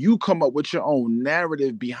 you come up with your own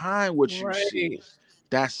narrative behind what you see. Right.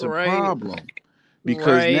 That's a Right. problem.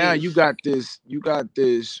 Because now Right. you got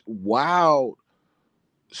this wild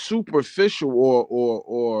superficial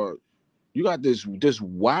or you got this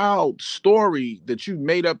wild story that you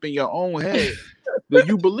made up in your own head that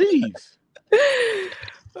you believe.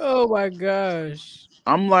 Oh my gosh.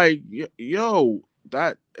 I'm like, yo,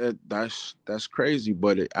 that's crazy,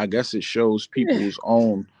 but I guess it shows people's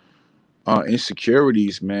own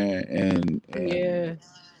insecurities, man, and Yeah.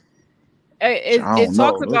 It I it don't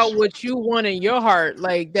talks know. about what you want in your heart.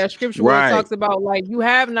 Like that scripture where it Right, talks about like you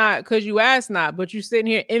have not because you ask not, but you sitting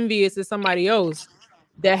here envious of somebody else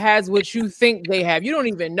that has what you think they have. You don't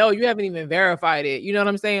even know. You haven't even verified it. You know what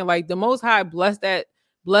I'm saying? Like the Most High blessed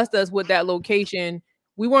us with that location.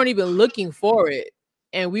 We weren't even looking for it,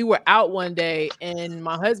 and we were out one day, and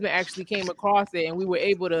my husband actually came across it, and we were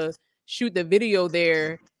able to shoot the video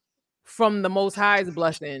there from the Most High's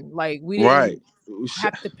blessing. Like we right, didn't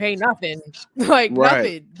have to pay nothing, like right.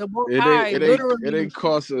 nothing. The Most It ain't High it ain't it literally, ain't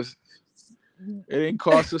cost us it ain't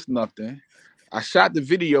cost us nothing. I shot the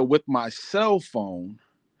video with my cell phone.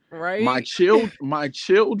 right? My children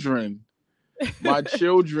my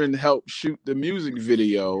children help shoot the music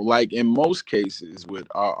video, like in most cases with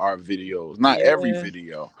our videos, not every Yeah,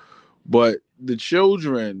 video, but the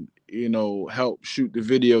children, help shoot the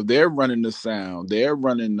video. They're running the sound, they're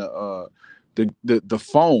running the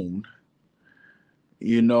phone,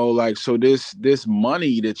 like, so this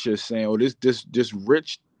money that you're saying, or this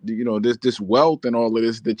rich, this wealth and all of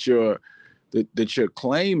this that you're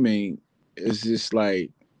claiming is just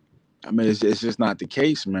like, I mean, it's just not the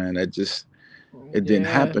case, man. It didn't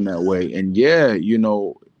yeah. happen that way. And yeah,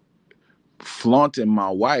 flaunting my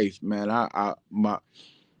wife, man. I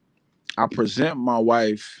present my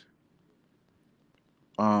wife.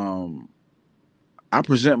 Um, I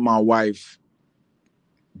present my wife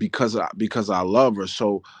because I love her.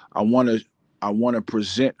 So I want to I want to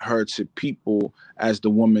present her to people as the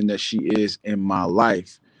woman that she is in my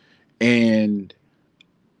life, and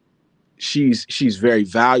she's very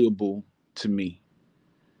valuable to me.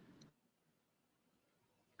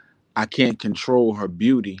 I can't control her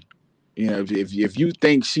beauty. If you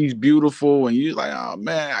think she's beautiful and you like, oh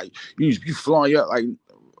man, you flaunt your like,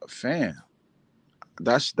 fam,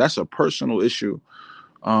 that's a personal issue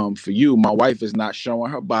for you. My wife is not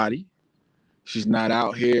showing her body. She's not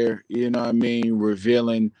out here, what I mean,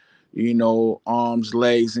 revealing, arms,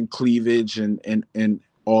 legs, and cleavage and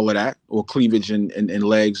all of that, or cleavage and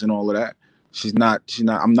legs and all of that. She's not.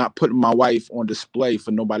 I'm not putting my wife on display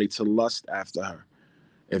for nobody to lust after her.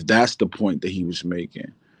 If that's the point that he was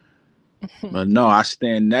making. But no, I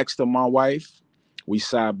stand next to my wife. We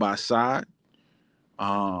side by side.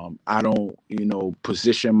 I don't,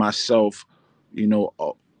 position myself,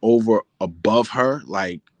 over above her,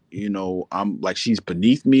 like, I'm like she's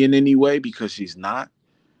beneath me in any way, because she's not.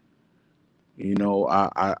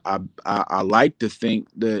 I like to think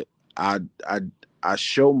that I I I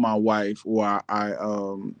show my wife, or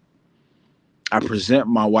I present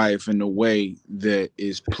my wife in a way that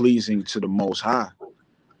is pleasing to the Most High.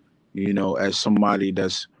 As somebody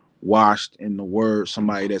that's washed in the Word,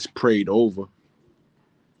 somebody that's prayed over.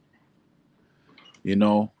 You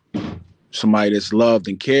know, somebody that's loved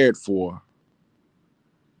and cared for,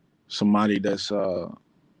 somebody that's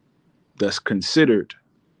considered.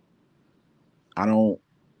 I don't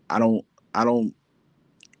I don't I don't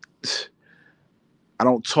I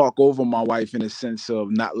don't talk over my wife in the sense of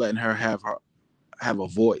not letting her have a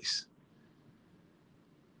voice,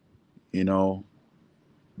 you know.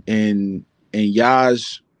 And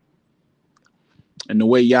Yah's and the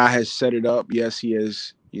way Yah has set it up, yes, he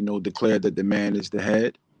has, declared that the man is the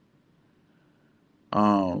head.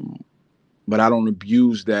 Um, but I don't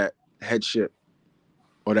abuse that headship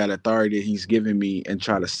or that authority that he's given me and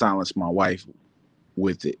try to silence my wife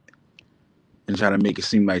with it, and try to make it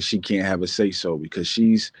seem like she can't have a say so, because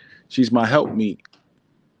she's my helpmeet.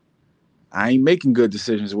 I ain't making good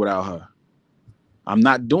decisions without her. I'm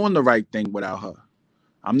not doing the right thing without her.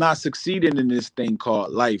 I'm not succeeding in this thing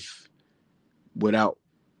called life without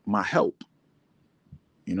my help.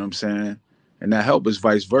 You know what I'm saying? And that help is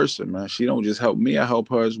vice versa, man. She don't just help me, I help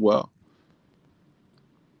her as well.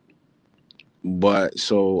 But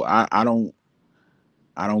so I don't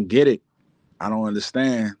get it. I don't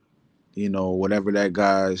understand, whatever that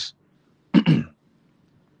guy's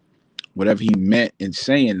whatever he meant in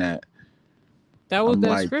saying that. That was I'm that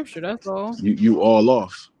like, scripture. That's all. You all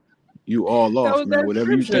off. You all That off, was man. that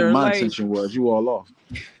Whatever you think scripture. my Like, intention was, you all off.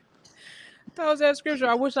 that was that scripture.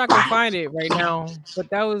 I wish I could find it right now, but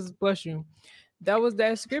that was, bless you. That was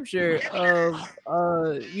that scripture of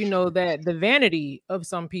you know, that the vanity of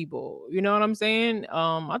some people. You know what I'm saying?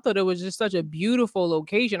 I thought it was just such a beautiful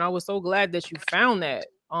location. I was so glad that you found that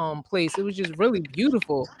place. It was just really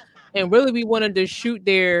beautiful. And really we wanted to shoot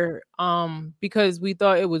there because we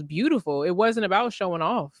thought it was beautiful. It wasn't about showing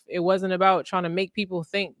off. It wasn't about trying to make people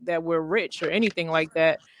think that we're rich or anything like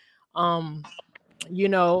that. Um you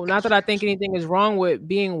know, not that I think anything is wrong with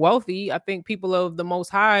being wealthy. I think people of the Most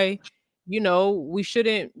High, you know, we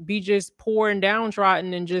shouldn't be just poor and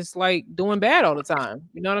downtrodden and just like doing bad all the time.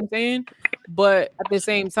 You know what I'm saying? But at the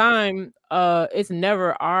same time, it's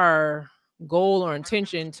never our goal or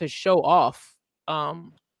intention to show off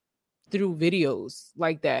through videos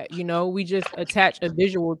like that. You know, we just attach a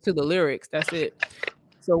visual to the lyrics. That's it.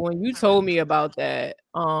 So when you told me about that,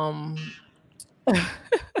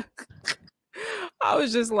 I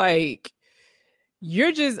was just like,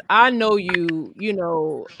 you're just, I know you, you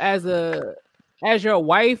know, as your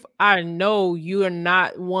wife, I know you are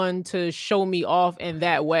not one to show me off in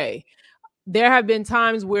that way. There have been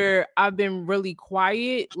times where I've been really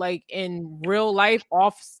quiet, like in real life,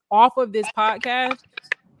 off of this podcast.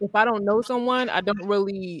 If I don't know someone, I don't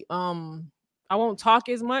really I won't talk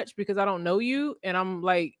as much because I don't know you, and I'm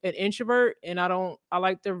like an introvert, and I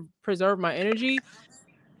like to preserve my energy.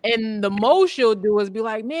 And the most she'll do is be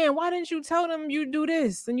like, man, why didn't you tell them you do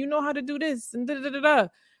this and you know how to do this and da da da da.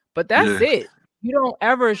 But that's Yeah. it. You don't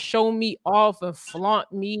ever show me off and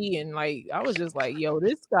flaunt me. And like, I was just like, yo,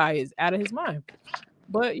 this guy is out of his mind.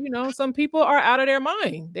 But you know, some people are out of their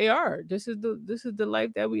mind. They are. This is the life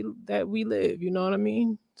that we live. You know what I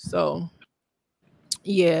mean? So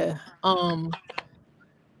yeah.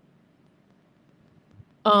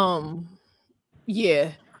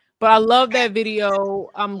 Yeah. But I love that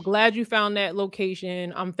video. I'm glad you found that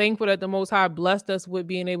location. I'm thankful that the Most High blessed us with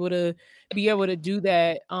being able to do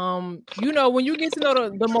that. You know, when you get to know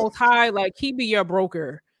the Most High, like he be your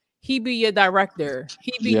broker, he be your director,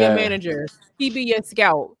 he be your Yeah. manager, he be your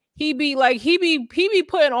scout. He be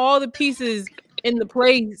putting all the pieces in the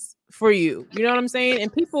place for you. You know what I'm saying?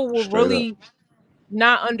 And people will Straight up. really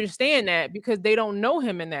not understand that because they don't know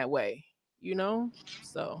him in that way, you know?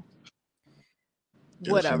 So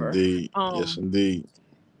whatever. Yes, indeed. Yes, indeed.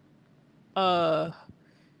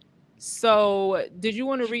 So did you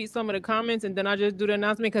want to read some of the comments and then I just do the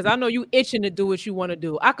announcement? Because I know you itching to do what you want to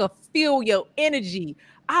do. I could feel your energy.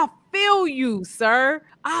 I feel you, sir.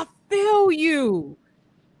 I feel you.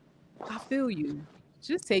 I feel you.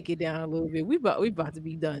 Just take it down a little bit. We about to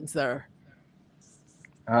be done, sir.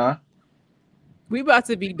 Huh? We about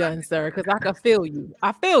to be done, sir, because I can feel you.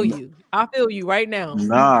 I feel you. I feel you right now.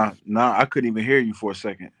 Nah, I couldn't even hear you for a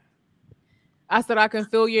second. I said I can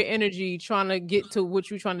feel your energy trying to get to what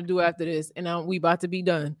you're trying to do after this, and we about to be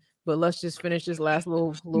done. But let's just finish this last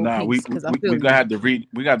little Nah, piece because I feel we gotta have to read.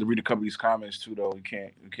 We got to read a couple of these comments too, though. We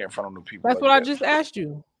can't front on the people. That's like what that. I just asked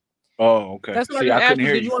you. Oh, okay. That's what See, I just asked you.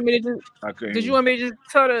 hear Did you want me to just? Did you want me to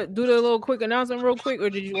just do the little quick announcement real quick, or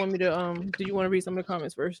did you want me to Did you want to read some of the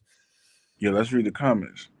comments first? Yeah, let's read the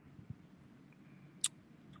comments.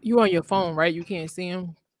 You on your phone, right? You can't see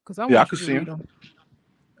them because I can see them.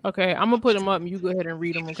 Okay, I'm gonna put them up, and you go ahead and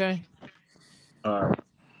read them. Okay. All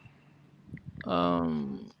right.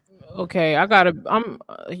 Okay,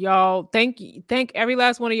 y'all. Thank every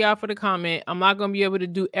last one of y'all for the comment. I'm not gonna be able to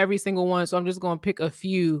do every single one, so I'm just gonna pick a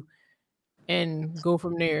few and go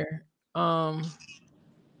from there. So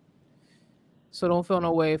don't feel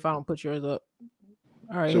no way if I don't put yours up.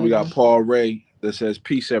 All right. So we got Paul Ray that says,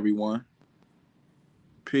 "Peace, everyone.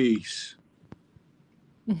 Peace."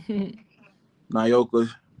 Nyoka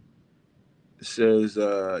says,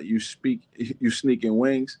 "You sneaking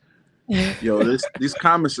wings." Yo, these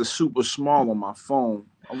comments are super small on my phone.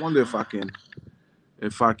 I wonder if I can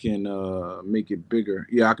make it bigger.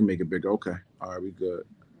 Yeah, I can make it bigger. Okay. All right, we good.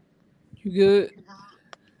 You good?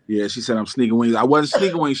 Yeah, she said I'm sneaking wings. I wasn't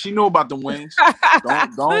sneaking wings. She knew about the wings.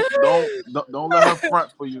 Don't let her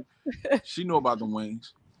front for you. She knew about the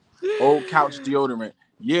wings. Old couch deodorant.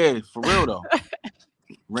 Yeah, for real though.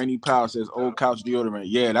 Rainy Powell says old couch deodorant.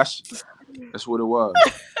 Yeah, that's what it was.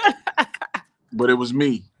 But it was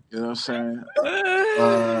me. You know what I'm saying?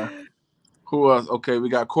 Who else? Okay, we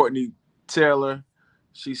got Courtney Taylor.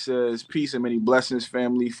 She says, "Peace and many blessings,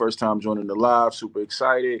 family. First time joining the live. Super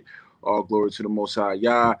excited. All glory to the Most High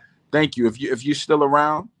Yah." Thank you. If you're still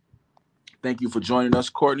around, thank you for joining us,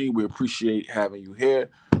 Courtney. We appreciate having you here.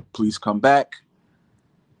 Please come back.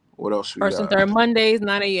 What else we First got? and third Mondays,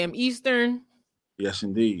 9 a.m. Eastern. Yes,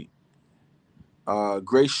 indeed.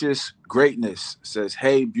 Gracious Greatness says,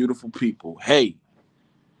 hey, beautiful people. Hey,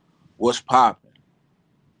 what's poppin'?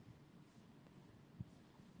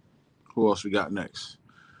 Who else we got next?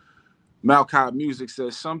 Malachi Music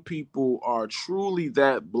says, some people are truly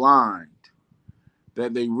that blind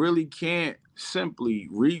that they really can't simply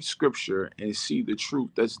read scripture and see the truth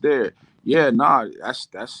that's there. Yeah, nah,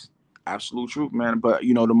 that's absolute truth, man. But,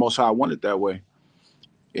 the Most High wanted that way.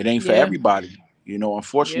 It ain't for everybody.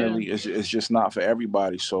 Unfortunately, it's just not for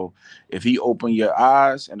everybody. So if he opened your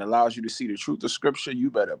eyes and allows you to see the truth of scripture,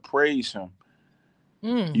 you better praise him.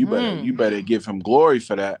 Mm-hmm. You better give him glory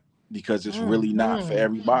for that, because it's really not for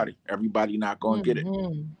everybody. Everybody not gonna get it.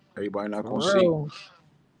 Everybody not gonna see it.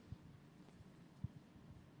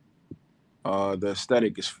 The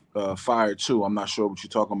aesthetic is fire too. I'm not sure what you're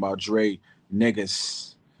talking about, Dre.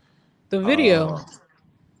 Niggas. The video.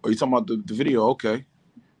 Are you talking about the video? Okay.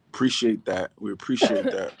 Appreciate that. We appreciate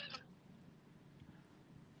that.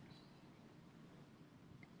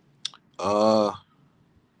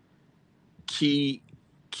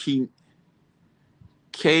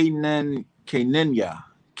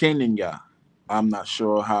 Kenya. I'm not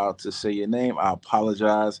sure how to say your name. I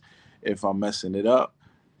apologize if I'm messing it up.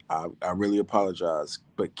 I really apologize.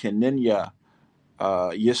 But Kenya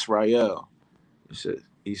Yisrael,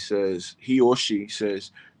 he or she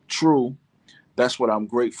says, true. That's what I'm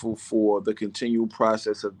grateful for, the continual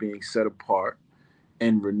process of being set apart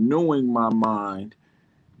and renewing my mind,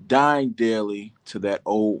 dying daily to that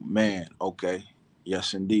old man. Okay.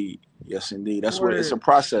 Yes, indeed. Yes, indeed. That's what it's a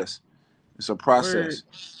process. It's a process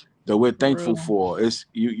that we're thankful for. It's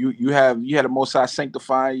you had the Most High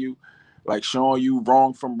sanctifying you, like showing you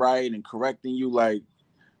wrong from right and correcting you. Like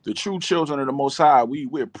the true children of the Most High, we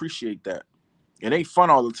appreciate that. It ain't fun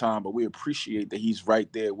all the time, but we appreciate that he's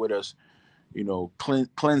right there with us,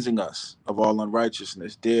 cleansing us of all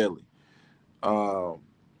unrighteousness daily.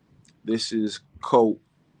 This is oh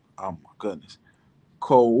my goodness,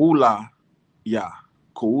 Koula Ya.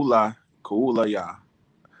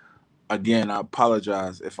 Again, I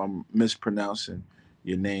apologize if I'm mispronouncing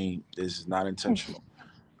your name. This is not intentional.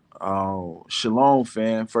 Shalom,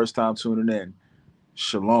 fam. First time tuning in.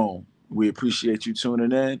 Shalom. We appreciate you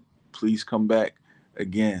tuning in. Please come back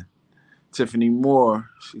again. Tiffany Moore,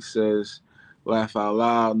 she says, laugh out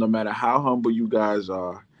loud, no matter how humble you guys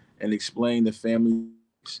are, and explain the family.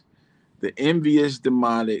 The envious,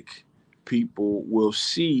 demonic people will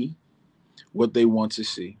see what they want to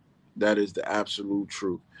see. That is the absolute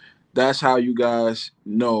truth. That's how you guys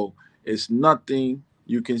know it's nothing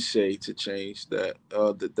you can say to change that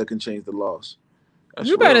can change the laws. That's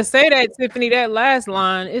you better say that, Tiffany. That last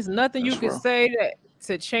line. It's nothing you can say that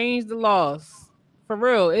to change the laws. For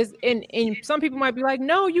real. It's and some people might be like,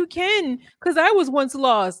 no, you can, because I was once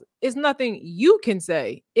lost. It's nothing you can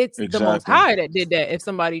say. It's the Most High that did that. If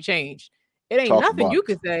somebody changed, it ain't nothing you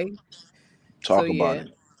can say. Talk about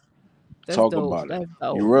it. That's Talk dope. about it. That's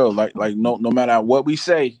dope. You're real. Like no matter what we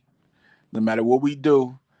say, no matter what we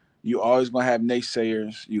do, you always gonna have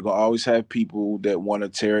naysayers. You gonna always have people that want to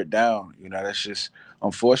tear it down. That's just,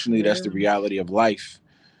 unfortunately, that's the reality of life.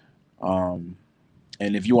 And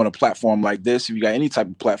if you want a platform like this, if you got any type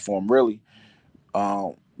of platform, really,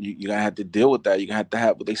 you're gonna have to deal with that. You're gonna have to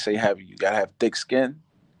have what they say, you gotta have thick skin.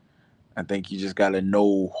 I think you just gotta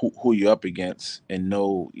know who you're up against and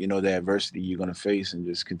know the adversity you're gonna face, and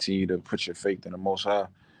just continue to put your faith in the Most High.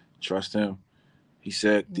 Trust him. He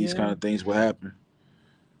said these kind of things will happen.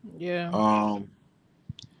 Yeah.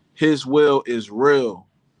 His will is real,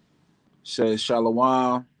 says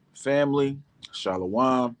Shalom family.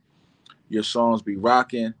 Shalom. Your songs be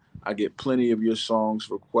rocking. I get plenty of your songs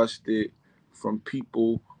requested from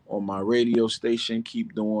people on my radio station.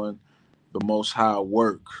 Keep doing the Most High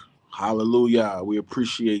work. Hallelujah. We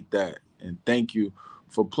appreciate that. And thank you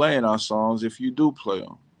for playing our songs if you do play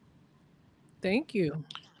them. Thank you.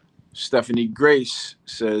 Stephanie Grace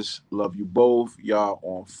says, love you both. Y'all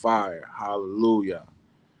on fire. Hallelujah.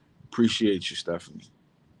 Appreciate you, Stephanie.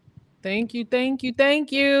 Thank you. Thank you.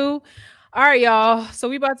 Thank you. All right, y'all. So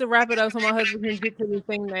we about to wrap it up so my husband can get to the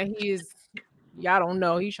thing that he is, y'all don't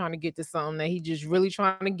know. He's trying to get to something that he just really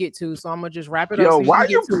trying to get to. So I'm going to just wrap it up. So why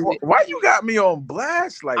you got me on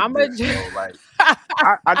blast like this? Like,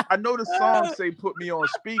 I know the song say put me on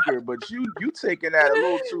speaker, but you taking that a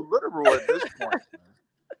little too literal at this point.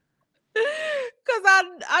 Because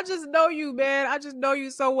I just know you, man. I just know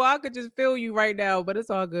you so well. I could just feel you right now, but it's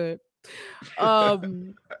all good.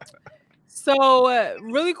 So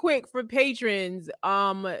really quick for patrons,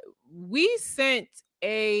 we sent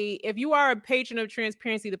if you are a patron of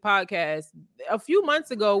Transparency the Podcast, a few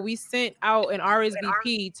months ago we sent out an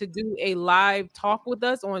RSVP to do a live talk with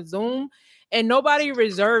us on Zoom, and nobody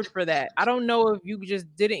reserved for that. I don't know if you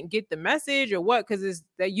just didn't get the message or what, because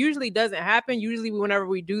that usually doesn't happen. Usually whenever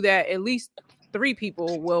we do that, at least 3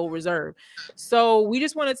 people will reserve. So we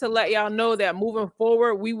just wanted to let y'all know that moving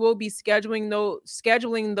forward, we will be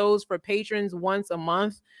scheduling those for patrons once a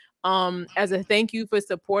month, as a thank you for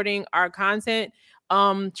supporting our content.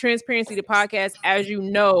 Transparency the Podcast, as you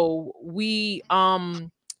know, we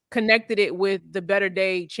connected it with the Better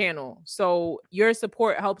Day channel. So your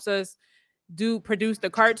support helps us produce the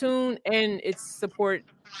cartoon, and it's supporting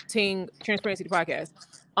Transparency the Podcast.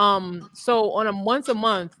 So on once a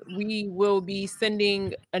month, we will be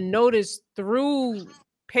sending a notice through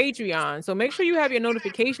Patreon. So make sure you have your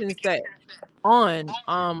notifications set on,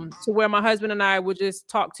 to where my husband and I would just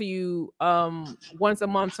talk to you once a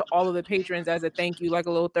month to all of the patrons as a thank you, like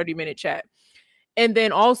a little 30-minute chat. And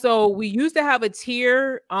then also we used to have a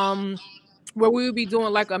tier where we would be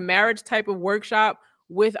doing like a marriage type of workshop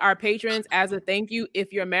with our patrons as a thank you.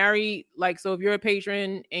 If you're married, like, so if you're a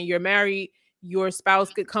patron and you're married, your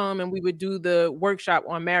spouse could come and we would do the workshop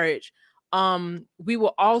on marriage. We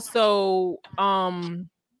will also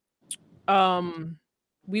I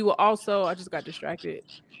just got distracted.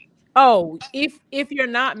 Oh, if you're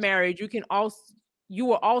not married,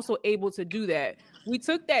 you are also able to do that. We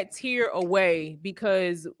took that tier away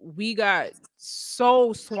because we got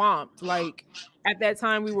so swamped. Like at that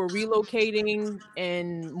time we were relocating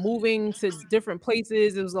and moving to different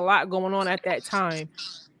places. There was a lot going on at that time.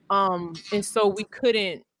 And so we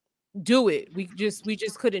couldn't do it. We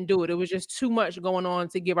just couldn't do it. It was just too much going on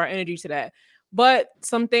to give our energy to that. But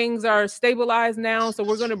some things are stabilized now, so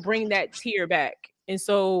we're going to bring that tier back. And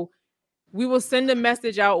so we will send a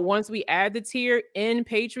message out once we add the tier in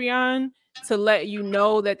Patreon to let you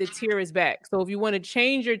know that the tier is back. So if you want to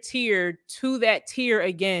change your tier to that tier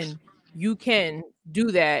again, you can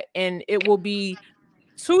do that. And it will be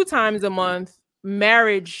 2 times a month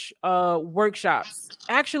marriage workshops.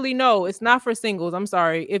 Actually, no, it's not for singles. I'm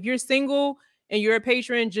sorry. If you're single and you're a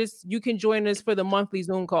patron, you can join us for the monthly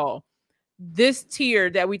Zoom call. This tier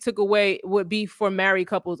that we took away would be for married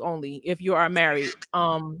couples only. If you are married,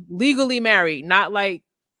 legally married, not like,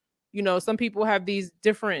 some people have these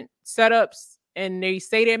different setups and they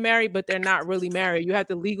say they're married, but they're not really married. You have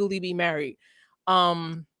to legally be married.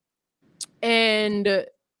 And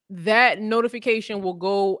that notification will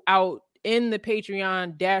go out in the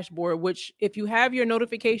Patreon dashboard, which if you have your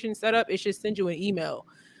notification set up, it should send you an email.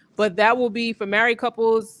 But that will be for married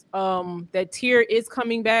couples. That tier is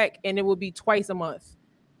coming back, and it will be twice a month.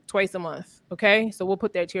 Okay, so we'll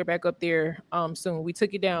put that tier back up there soon. We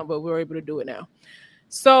took it down, but we're able to do it now.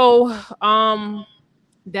 So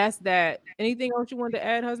that's that. Anything else you wanted to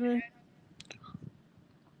add, husband?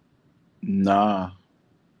 Nah, I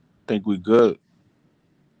think we good.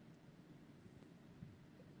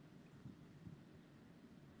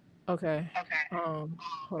 Okay.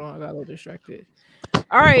 Hold on, I got a little distracted.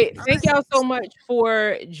 All right. Thank y'all so much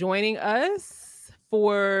for joining us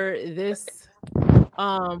for this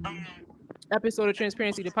episode of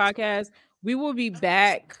Transparency the Podcast. We will be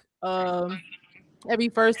back every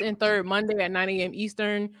first and third Monday at 9 a.m.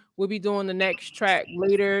 Eastern. We'll be doing the next track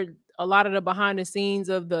later. A lot of the behind the scenes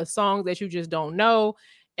of the songs that you just don't know.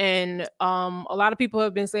 And a lot of people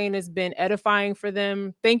have been saying it's been edifying for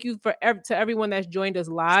them. Thank you to everyone that's joined us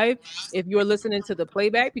live. If you're listening to the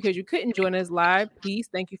playback because you couldn't join us live, please,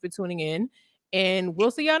 thank you for tuning in. And we'll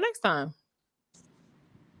see y'all next time.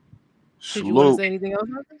 Did you want to say anything else?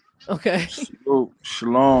 Okay.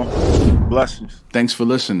 Shalom. Blessings. Thanks for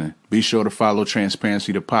listening. Be sure to follow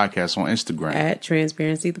Transparency the Podcast on Instagram.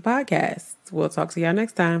 @Transparency the Podcast. We'll talk to y'all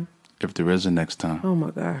next time. If there is a next time. Oh my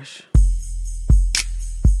gosh.